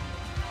Roger.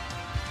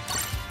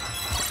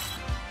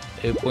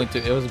 It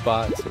was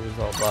bots. It was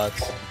all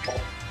bots.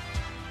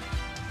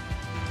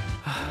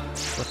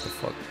 What the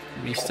fuck?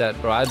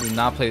 Reset, bro. I did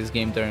not play this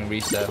game during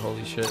reset.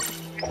 Holy shit.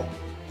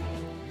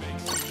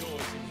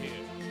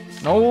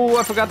 No,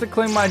 I forgot to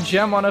claim my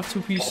gem on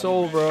F2P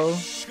Soul, bro.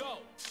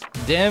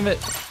 Damn it.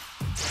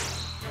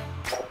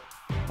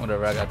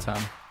 Whatever, I got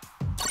time.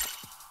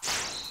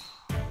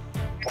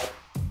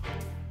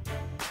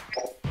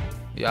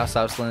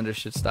 Yasop Slender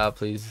should stop,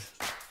 please.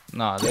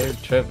 Nah, they're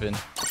tripping.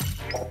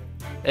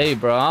 Hey,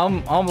 bro,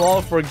 I'm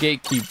all for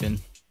gatekeeping.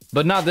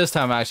 But not this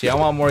time, actually. I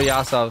want more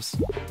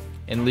Yasops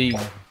in League.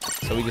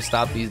 So we can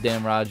stop these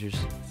damn Rogers.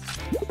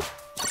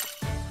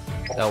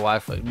 That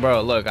Wi-Fi.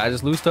 Bro, look, I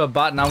just lose to a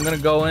bot. Now I'm gonna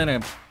go in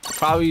and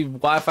probably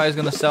Wi-Fi is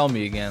gonna sell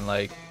me again.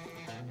 Like,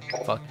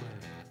 fuck.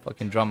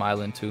 Fucking Drum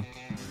Island 2.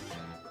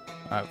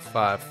 Alright,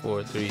 5,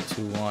 4, 3,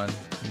 2, 1.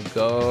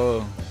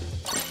 Go.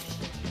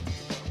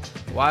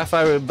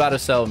 Wi-Fi about to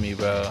sell me,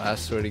 bro. I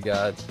swear to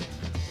God.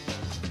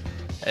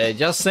 Hey,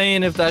 just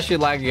saying, if that shit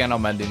lag again,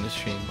 I'm ending the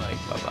stream. Like,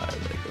 bye-bye.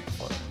 Like, what the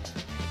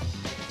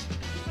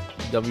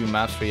fuck? W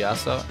maps for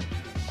Yasa.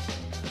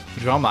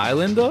 Drum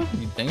Island, though?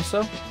 You think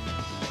so? I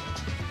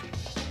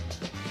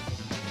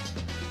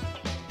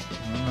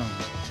don't know.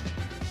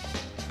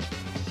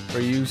 For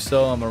you,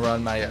 so I'm gonna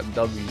run my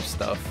W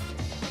stuff.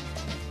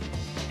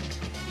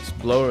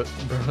 Explorer,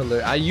 bro.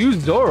 I use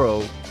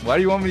Zoro. Why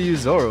do you want me to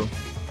use Zoro?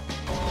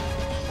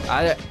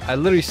 I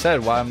literally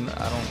said why I don't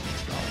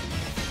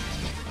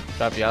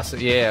drop Yasa.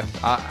 Yeah,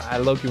 I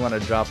low-key want to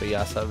drop a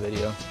Yasa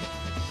video.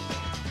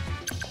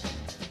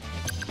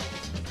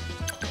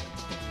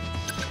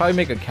 Probably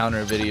make a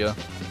counter video.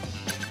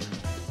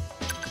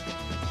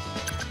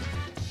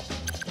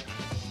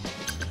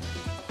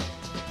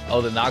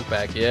 Oh, the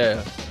knockback,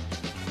 yeah.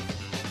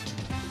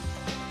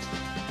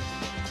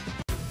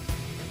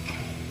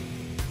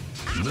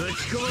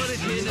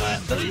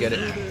 Alright, let's get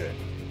it.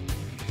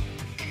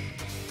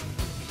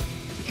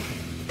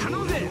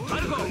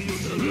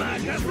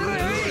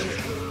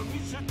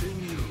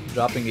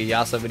 Dropping a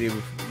Yasa video.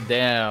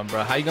 Damn,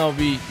 bro. How you gonna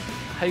be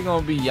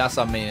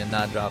Yasa main and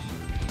not drop?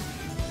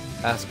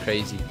 That's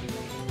crazy.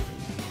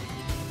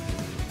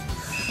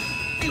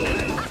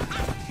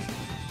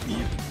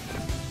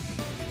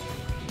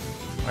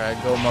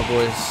 Alright, go my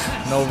boys.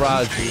 No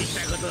Rogers.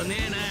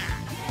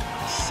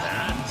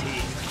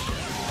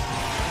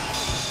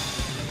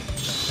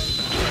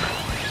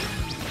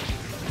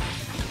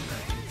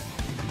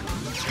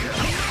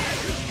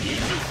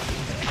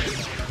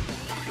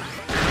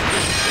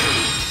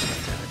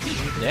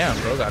 Damn,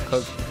 bro, got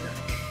cooked.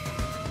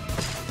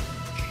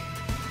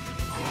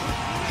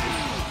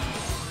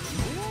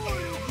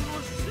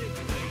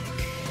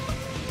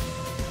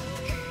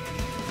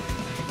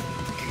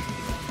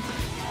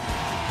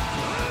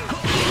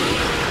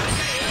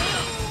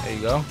 There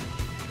you go.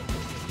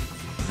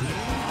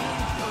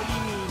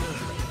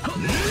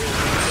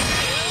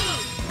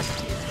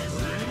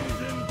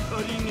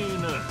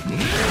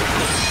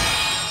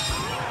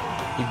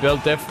 He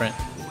built different.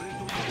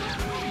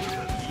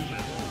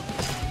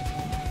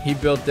 He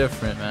built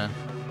different, man.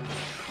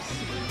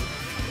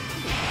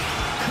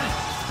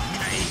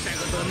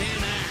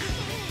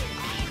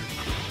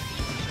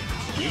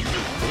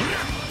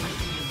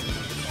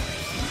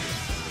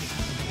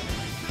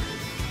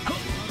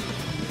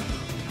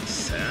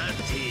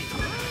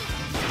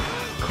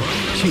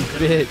 You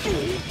bitch.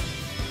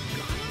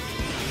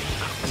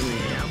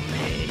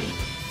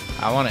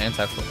 I want to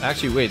anti-flip.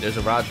 Actually, wait, there's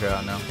a Roger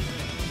out now.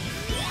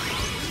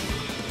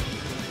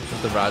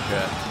 Where's the Roger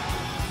at?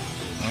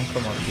 Don't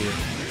come up here.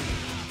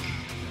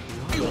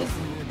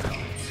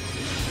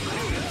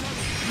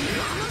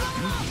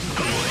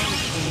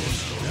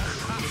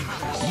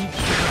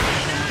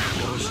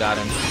 Got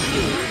him.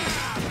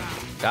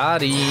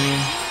 Got him.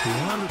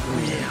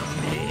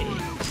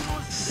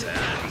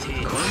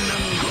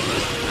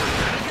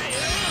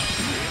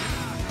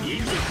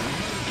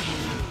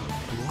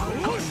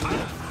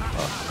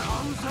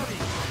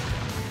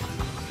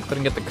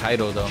 Couldn't get the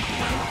Kaido though.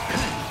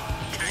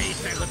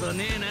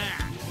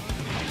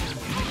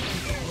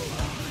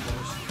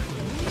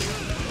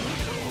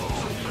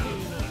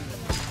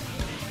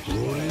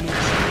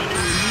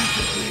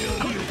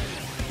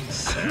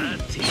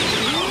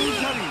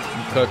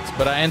 Cooked,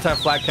 but I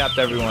anti-flat capped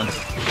everyone.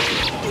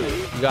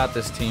 You got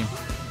this, team.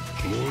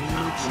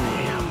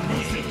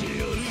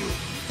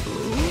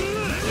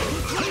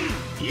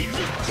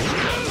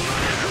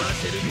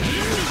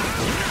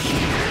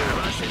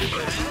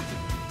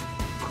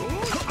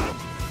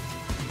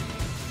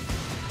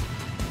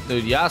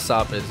 Dude,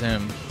 Yasop is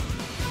him.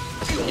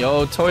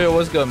 Yo, Toyo,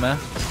 what's good, man?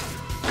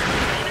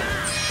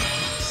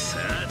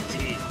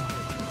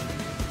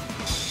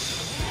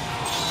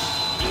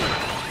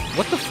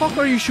 What the fuck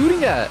are you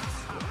shooting at?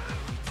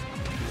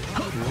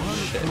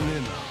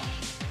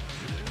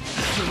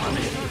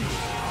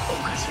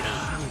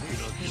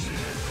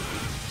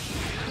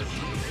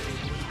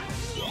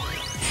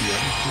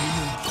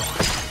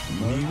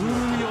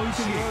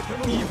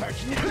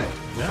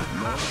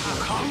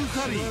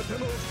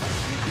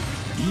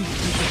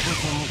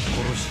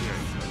 Shit.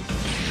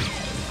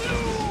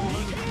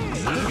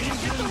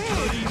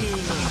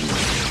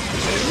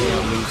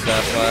 Lose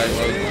that flag,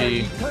 low-key.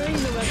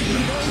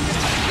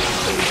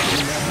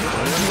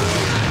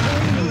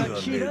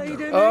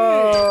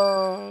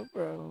 Oh,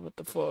 bro, what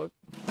the fuck?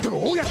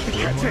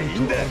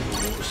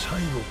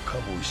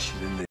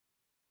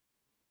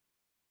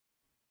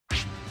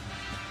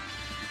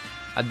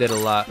 I did a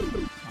lot.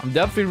 I'm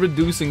definitely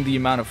reducing the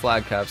amount of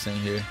flag caps in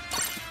here.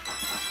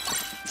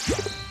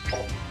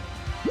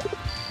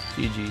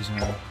 GG's,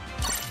 man.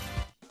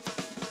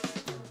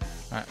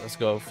 Alright, let's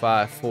go.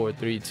 5, 4,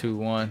 3, 2,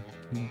 1.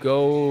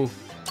 Go.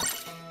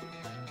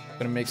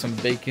 Gonna make some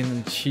bacon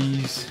and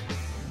cheese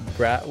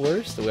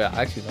bratwurst. Wait,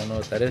 I actually don't know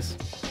what that is.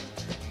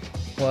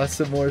 Want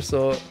some more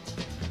salt.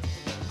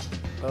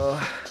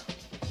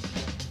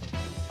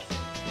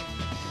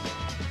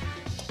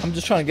 I'm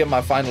just trying to get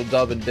my final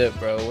dub and dip,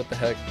 bro. What the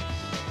heck?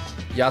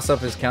 Yasop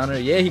his counter.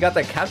 Yeah, he got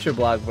that capture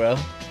block, bro.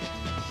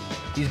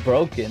 He's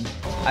broken.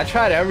 I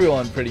tried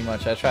everyone pretty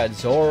much. I tried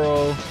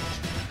Zoro,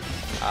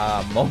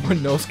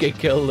 Momonosuke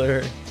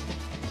Killer.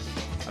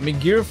 I mean,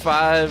 Gear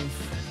 5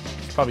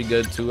 is probably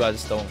good too. I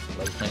just don't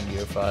like playing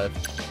Gear 5.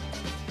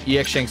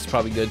 EX Shanks is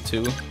probably good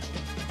too.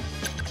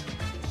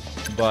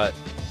 But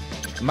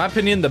in my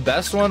opinion, the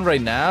best one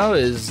right now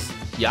is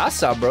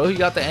Yasop, bro. He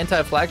got the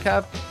anti-flag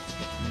cap.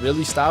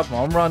 Really stop him.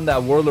 I'm running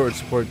that Warlord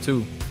support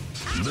too.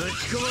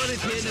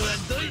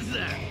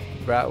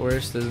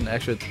 Bratwurst is an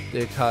extra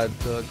thick hot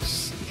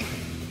dogs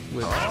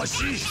with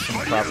some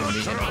proper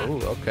meat.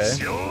 Oh, okay.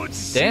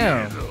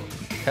 Damn.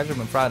 Ketchup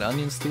and fried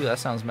onions too. That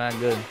sounds mad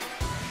good.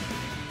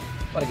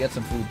 About to get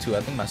some food too.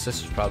 I think my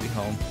sister's probably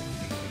home.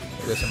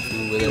 Get some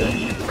food with her.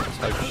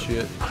 Type of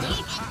shit.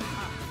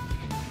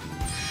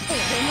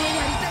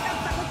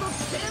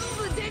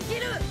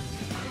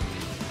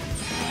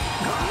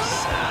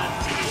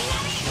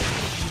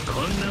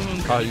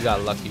 Oh, you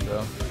got lucky,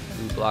 bro.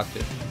 You blocked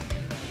it.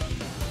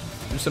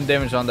 Do some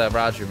damage on that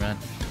Roger, man.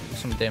 Do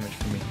some damage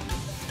for me.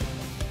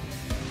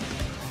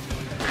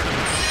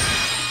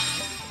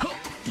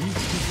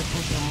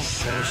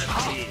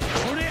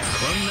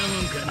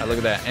 Alright, look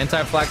at that.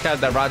 Anti-flag cap,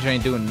 that Roger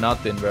ain't doing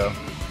nothing, bro.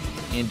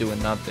 He ain't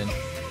doing nothing.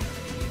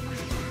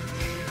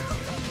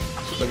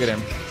 Look at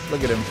him.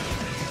 Look at him.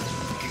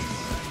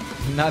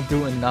 He's not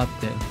doing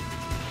nothing.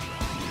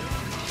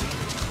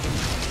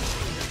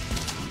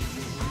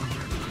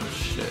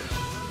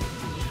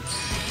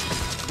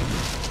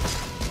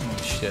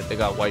 Shit, they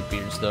got white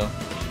beards though.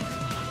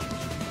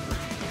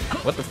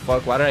 What the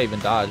fuck? Why did I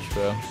even dodge,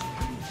 bro?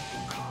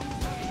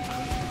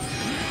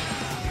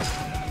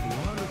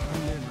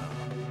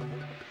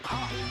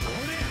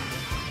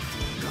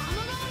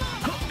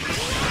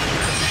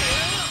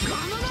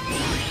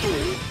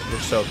 You're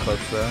so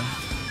cooked, bro.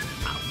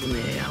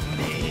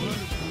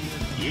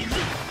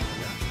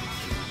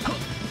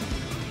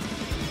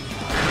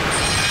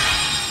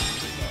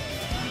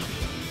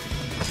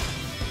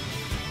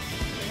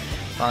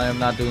 I am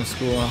not doing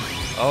school.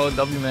 Oh,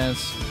 W-Mans.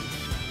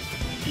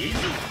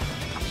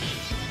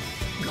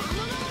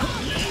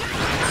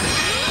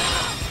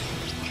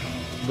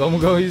 Gomu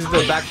he's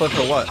the backflip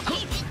for what?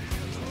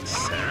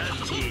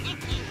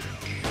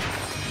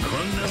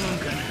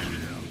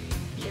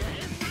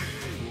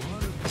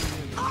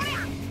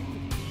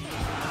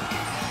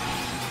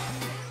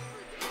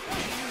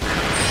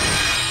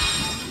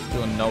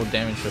 Doing no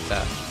damage with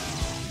that.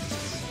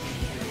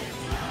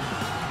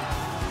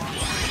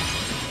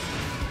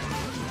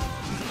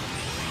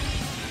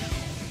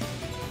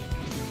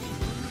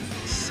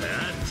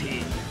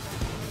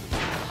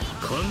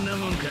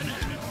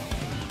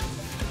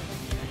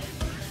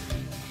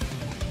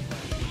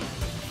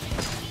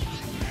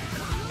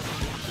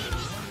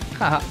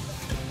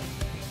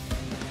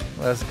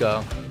 Let's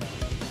go.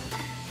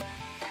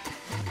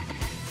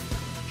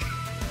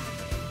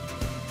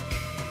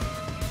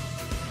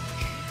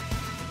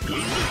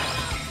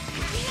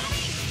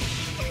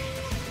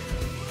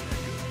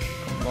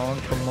 Come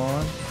on, come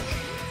on.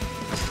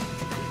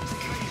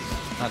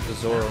 Not the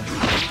Zoro.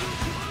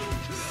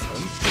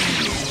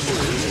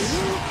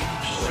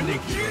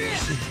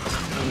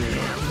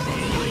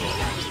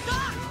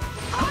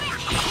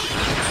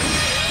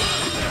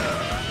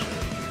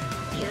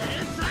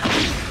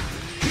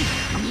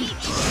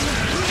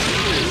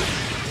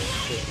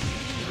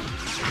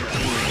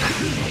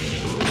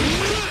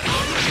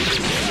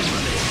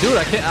 Dude,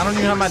 I don't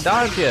even have my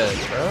dodge yet,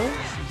 bro.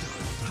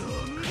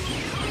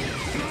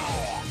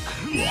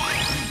 Let's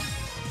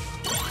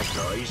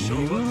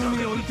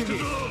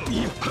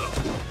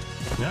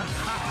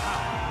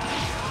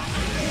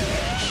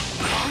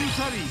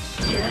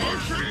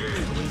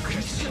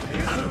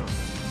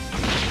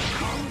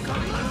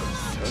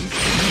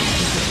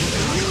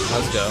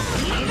go.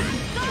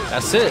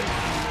 That's it.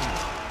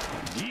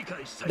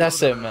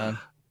 That's it, man.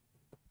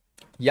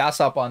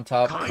 Yasopp on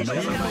top.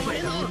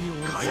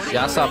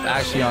 Yasopp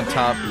actually on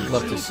top.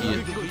 Love to see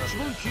it.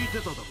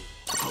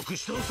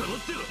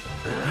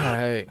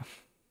 Alright.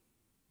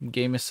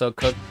 Game is so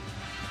cooked.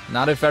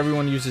 Not if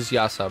everyone uses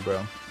Yasopp,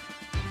 bro.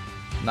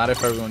 Not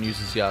if everyone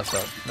uses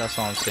Yasopp. That's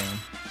all I'm saying.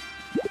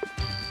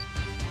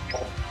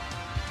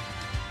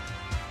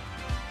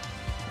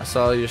 I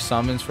saw your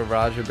summons for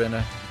Roger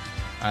Bender.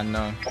 I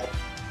know.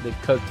 They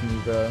cooked me,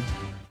 bro.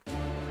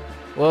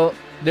 Well,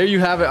 there you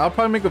have it. I'll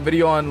probably make a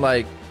video on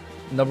like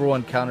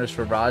 #1 counters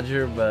for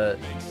Roger, but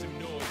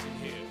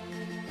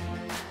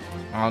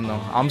I don't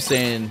know. I'm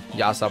saying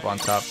Yasopp on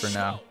top for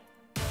now.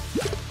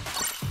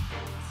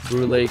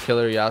 Brule,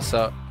 Killer,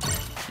 Yasopp.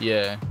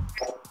 Yeah.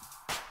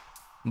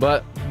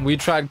 But we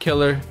tried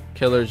Killer.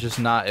 Killer's just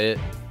not it.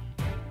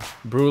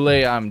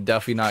 Brule, I'm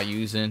definitely not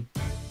using.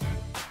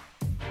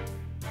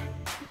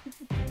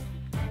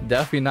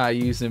 Definitely not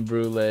using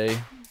Brule.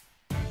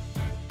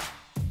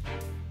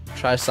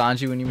 Try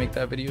Sanji when you make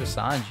that video.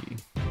 Sanji.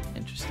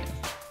 Interesting.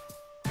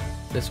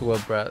 This is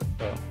what Brett.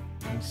 Oh,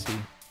 let me see.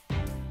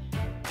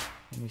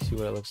 Let me see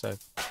what it looks like.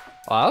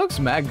 Oh, that looks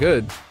mad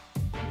good.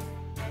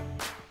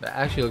 That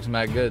actually looks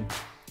mad good.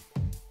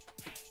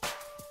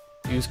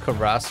 Use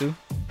Karasu.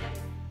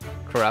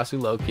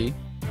 Karasu low key.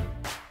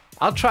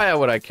 I'll try out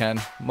what I can.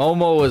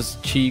 Momo was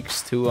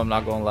cheeks too, I'm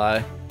not gonna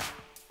lie.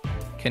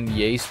 Can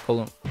Yace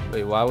pull him?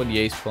 Wait, why would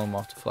Yace pull him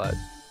off the flag?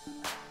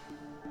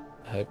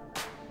 Heck.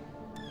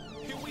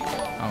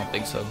 I don't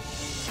think so.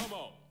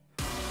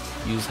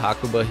 Use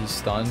Hakuba, he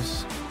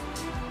stuns.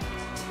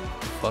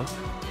 The fuck?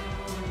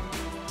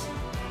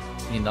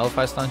 He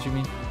nullify stuns, you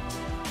mean?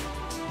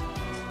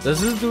 Does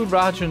this dude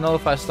Roger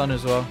nullify stun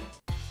as well?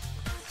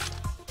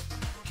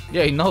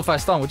 Yeah, he nullify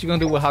stun. What you gonna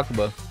do with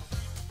Hakuba?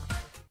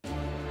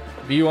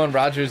 B1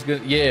 Roger is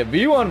good. Yeah,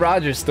 B1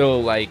 Roger's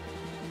still like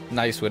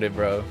nice with it,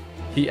 bro.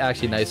 He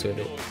actually nice with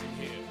it.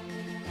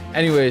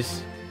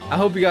 Anyways, I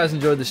hope you guys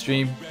enjoyed the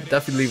stream.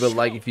 Definitely leave a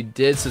like if you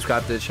did.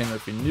 Subscribe to the channel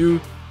if you're new.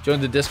 Join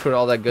the Discord,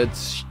 all that good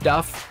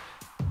stuff.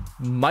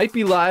 Might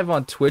be live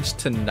on Twitch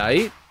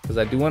tonight because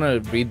I do want to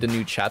read the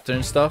new chapter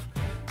and stuff.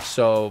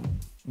 So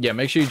yeah,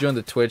 make sure you join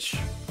the Twitch,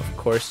 of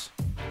course.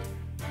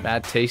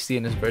 Mad tasty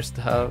and is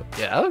versatile.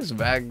 Yeah, that looks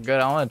mad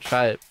good. I want to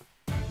try it.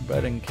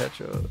 Bread and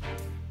ketchup.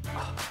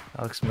 Oh,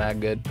 that looks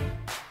mad good.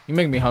 You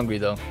make me hungry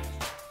though.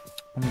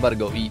 I'm about to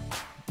go eat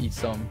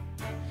some.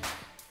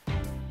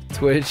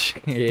 Twitch,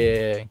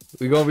 yeah,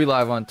 we're gonna be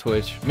live on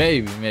Twitch.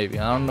 Maybe.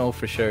 I don't know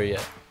for sure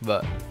yet,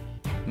 but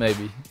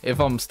maybe if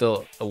I'm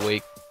still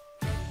awake.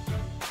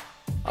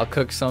 I'll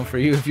cook some for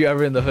you if you're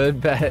ever in the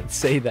hood. Bet,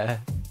 say that.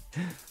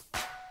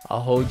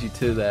 I'll hold you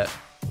to that.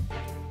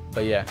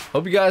 But yeah,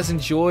 hope you guys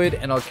enjoyed,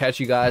 and I'll catch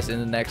you guys in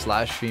the next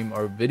live stream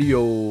or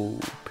video.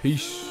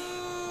 Peace.